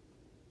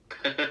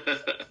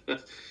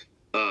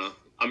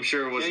 I'm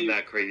sure it wasn't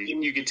that crazy.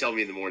 You can tell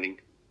me in the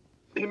morning.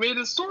 He made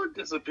his sword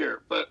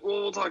disappear, but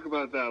we'll talk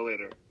about that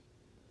later.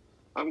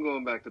 I'm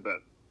going back to bed.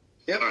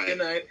 Yep, All right. Good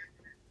night.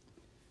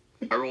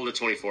 I rolled a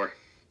 24.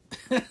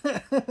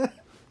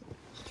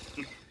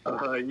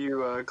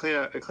 You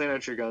clean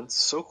out your guns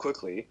so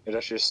quickly, it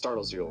actually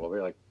startles you a little bit.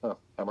 You're like, oh,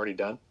 I'm already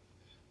done.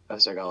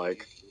 As I got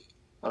like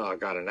Oh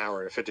god, an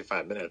hour and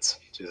 55 minutes.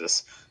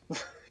 Jesus.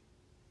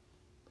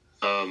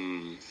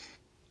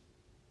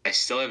 I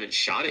still haven't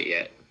shot it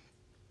yet.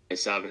 I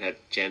still haven't had a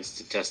chance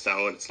to test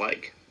out what it's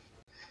like.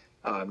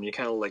 You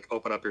kind of like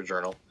open up your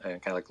journal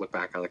and kind of like look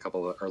back on a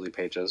couple of early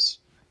pages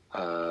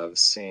of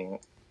seeing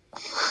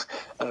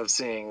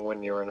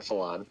when you were in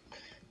Falon,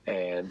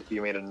 and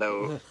you made a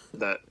note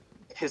that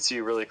hits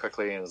you really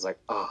quickly and is like,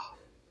 oh,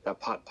 that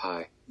pot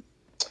pie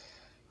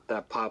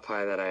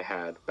that I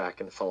had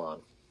back in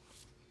Falon.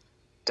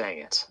 Dang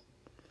it!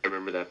 I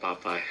remember that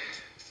pot pie.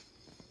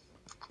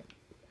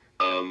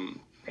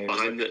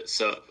 Behind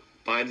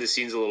the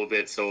scenes a little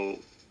bit. So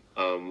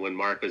when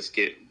Mark was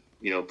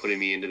putting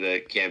me into the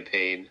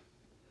campaign,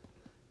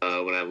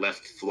 when I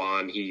left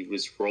Flan, he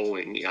was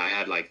rolling. I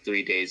had like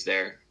 3 days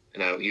there,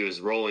 and he was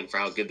rolling for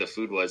how good the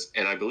food was.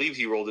 And I believe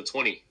he rolled a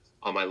 20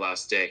 on my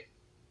last day.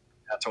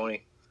 Yeah,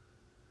 20.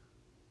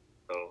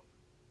 So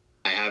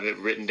I have it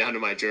written down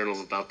in my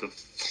journal about the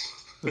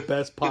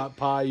best pot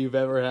pie you've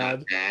ever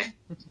had.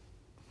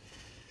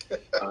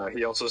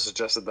 He also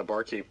suggested the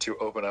barkeep to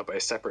open up a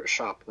separate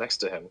shop next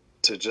to him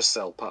to just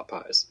sell pot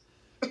pies.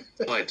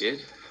 Oh, I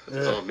did?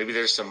 Oh, maybe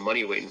there's some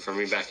money waiting for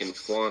me back in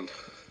Flan.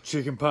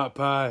 Chicken pot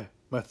pie,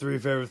 my 3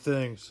 favorite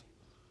things.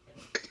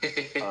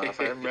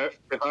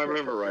 If I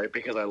remember right,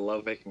 because I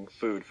love making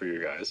food for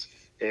you guys,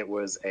 it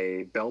was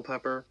a bell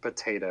pepper,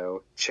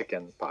 potato,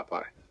 chicken pot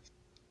pie.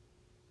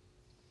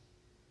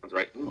 That's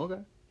right.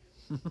 Okay.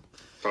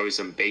 Probably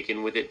some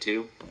bacon with it,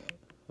 too.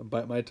 I'll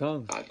bite my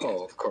tongue.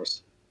 Oh, of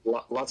course.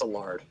 Lots of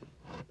lard.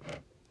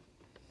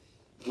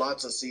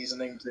 Lots of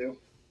seasoning, too.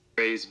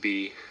 Praise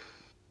be.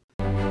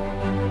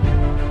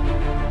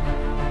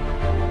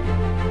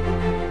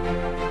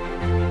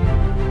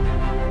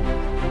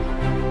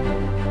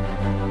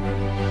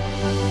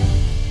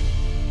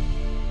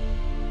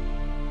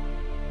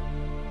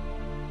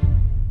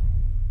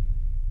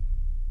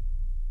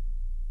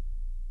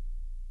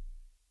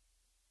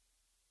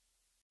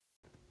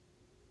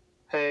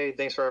 Hey,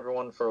 thanks for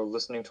everyone for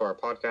listening to our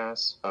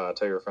podcast.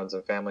 Tell your friends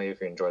and family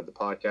if you enjoyed the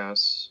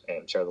podcast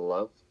and share the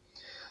love.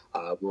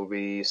 We'll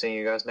be seeing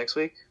you guys next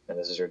week, and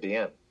this is your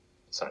DM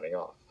signing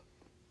off.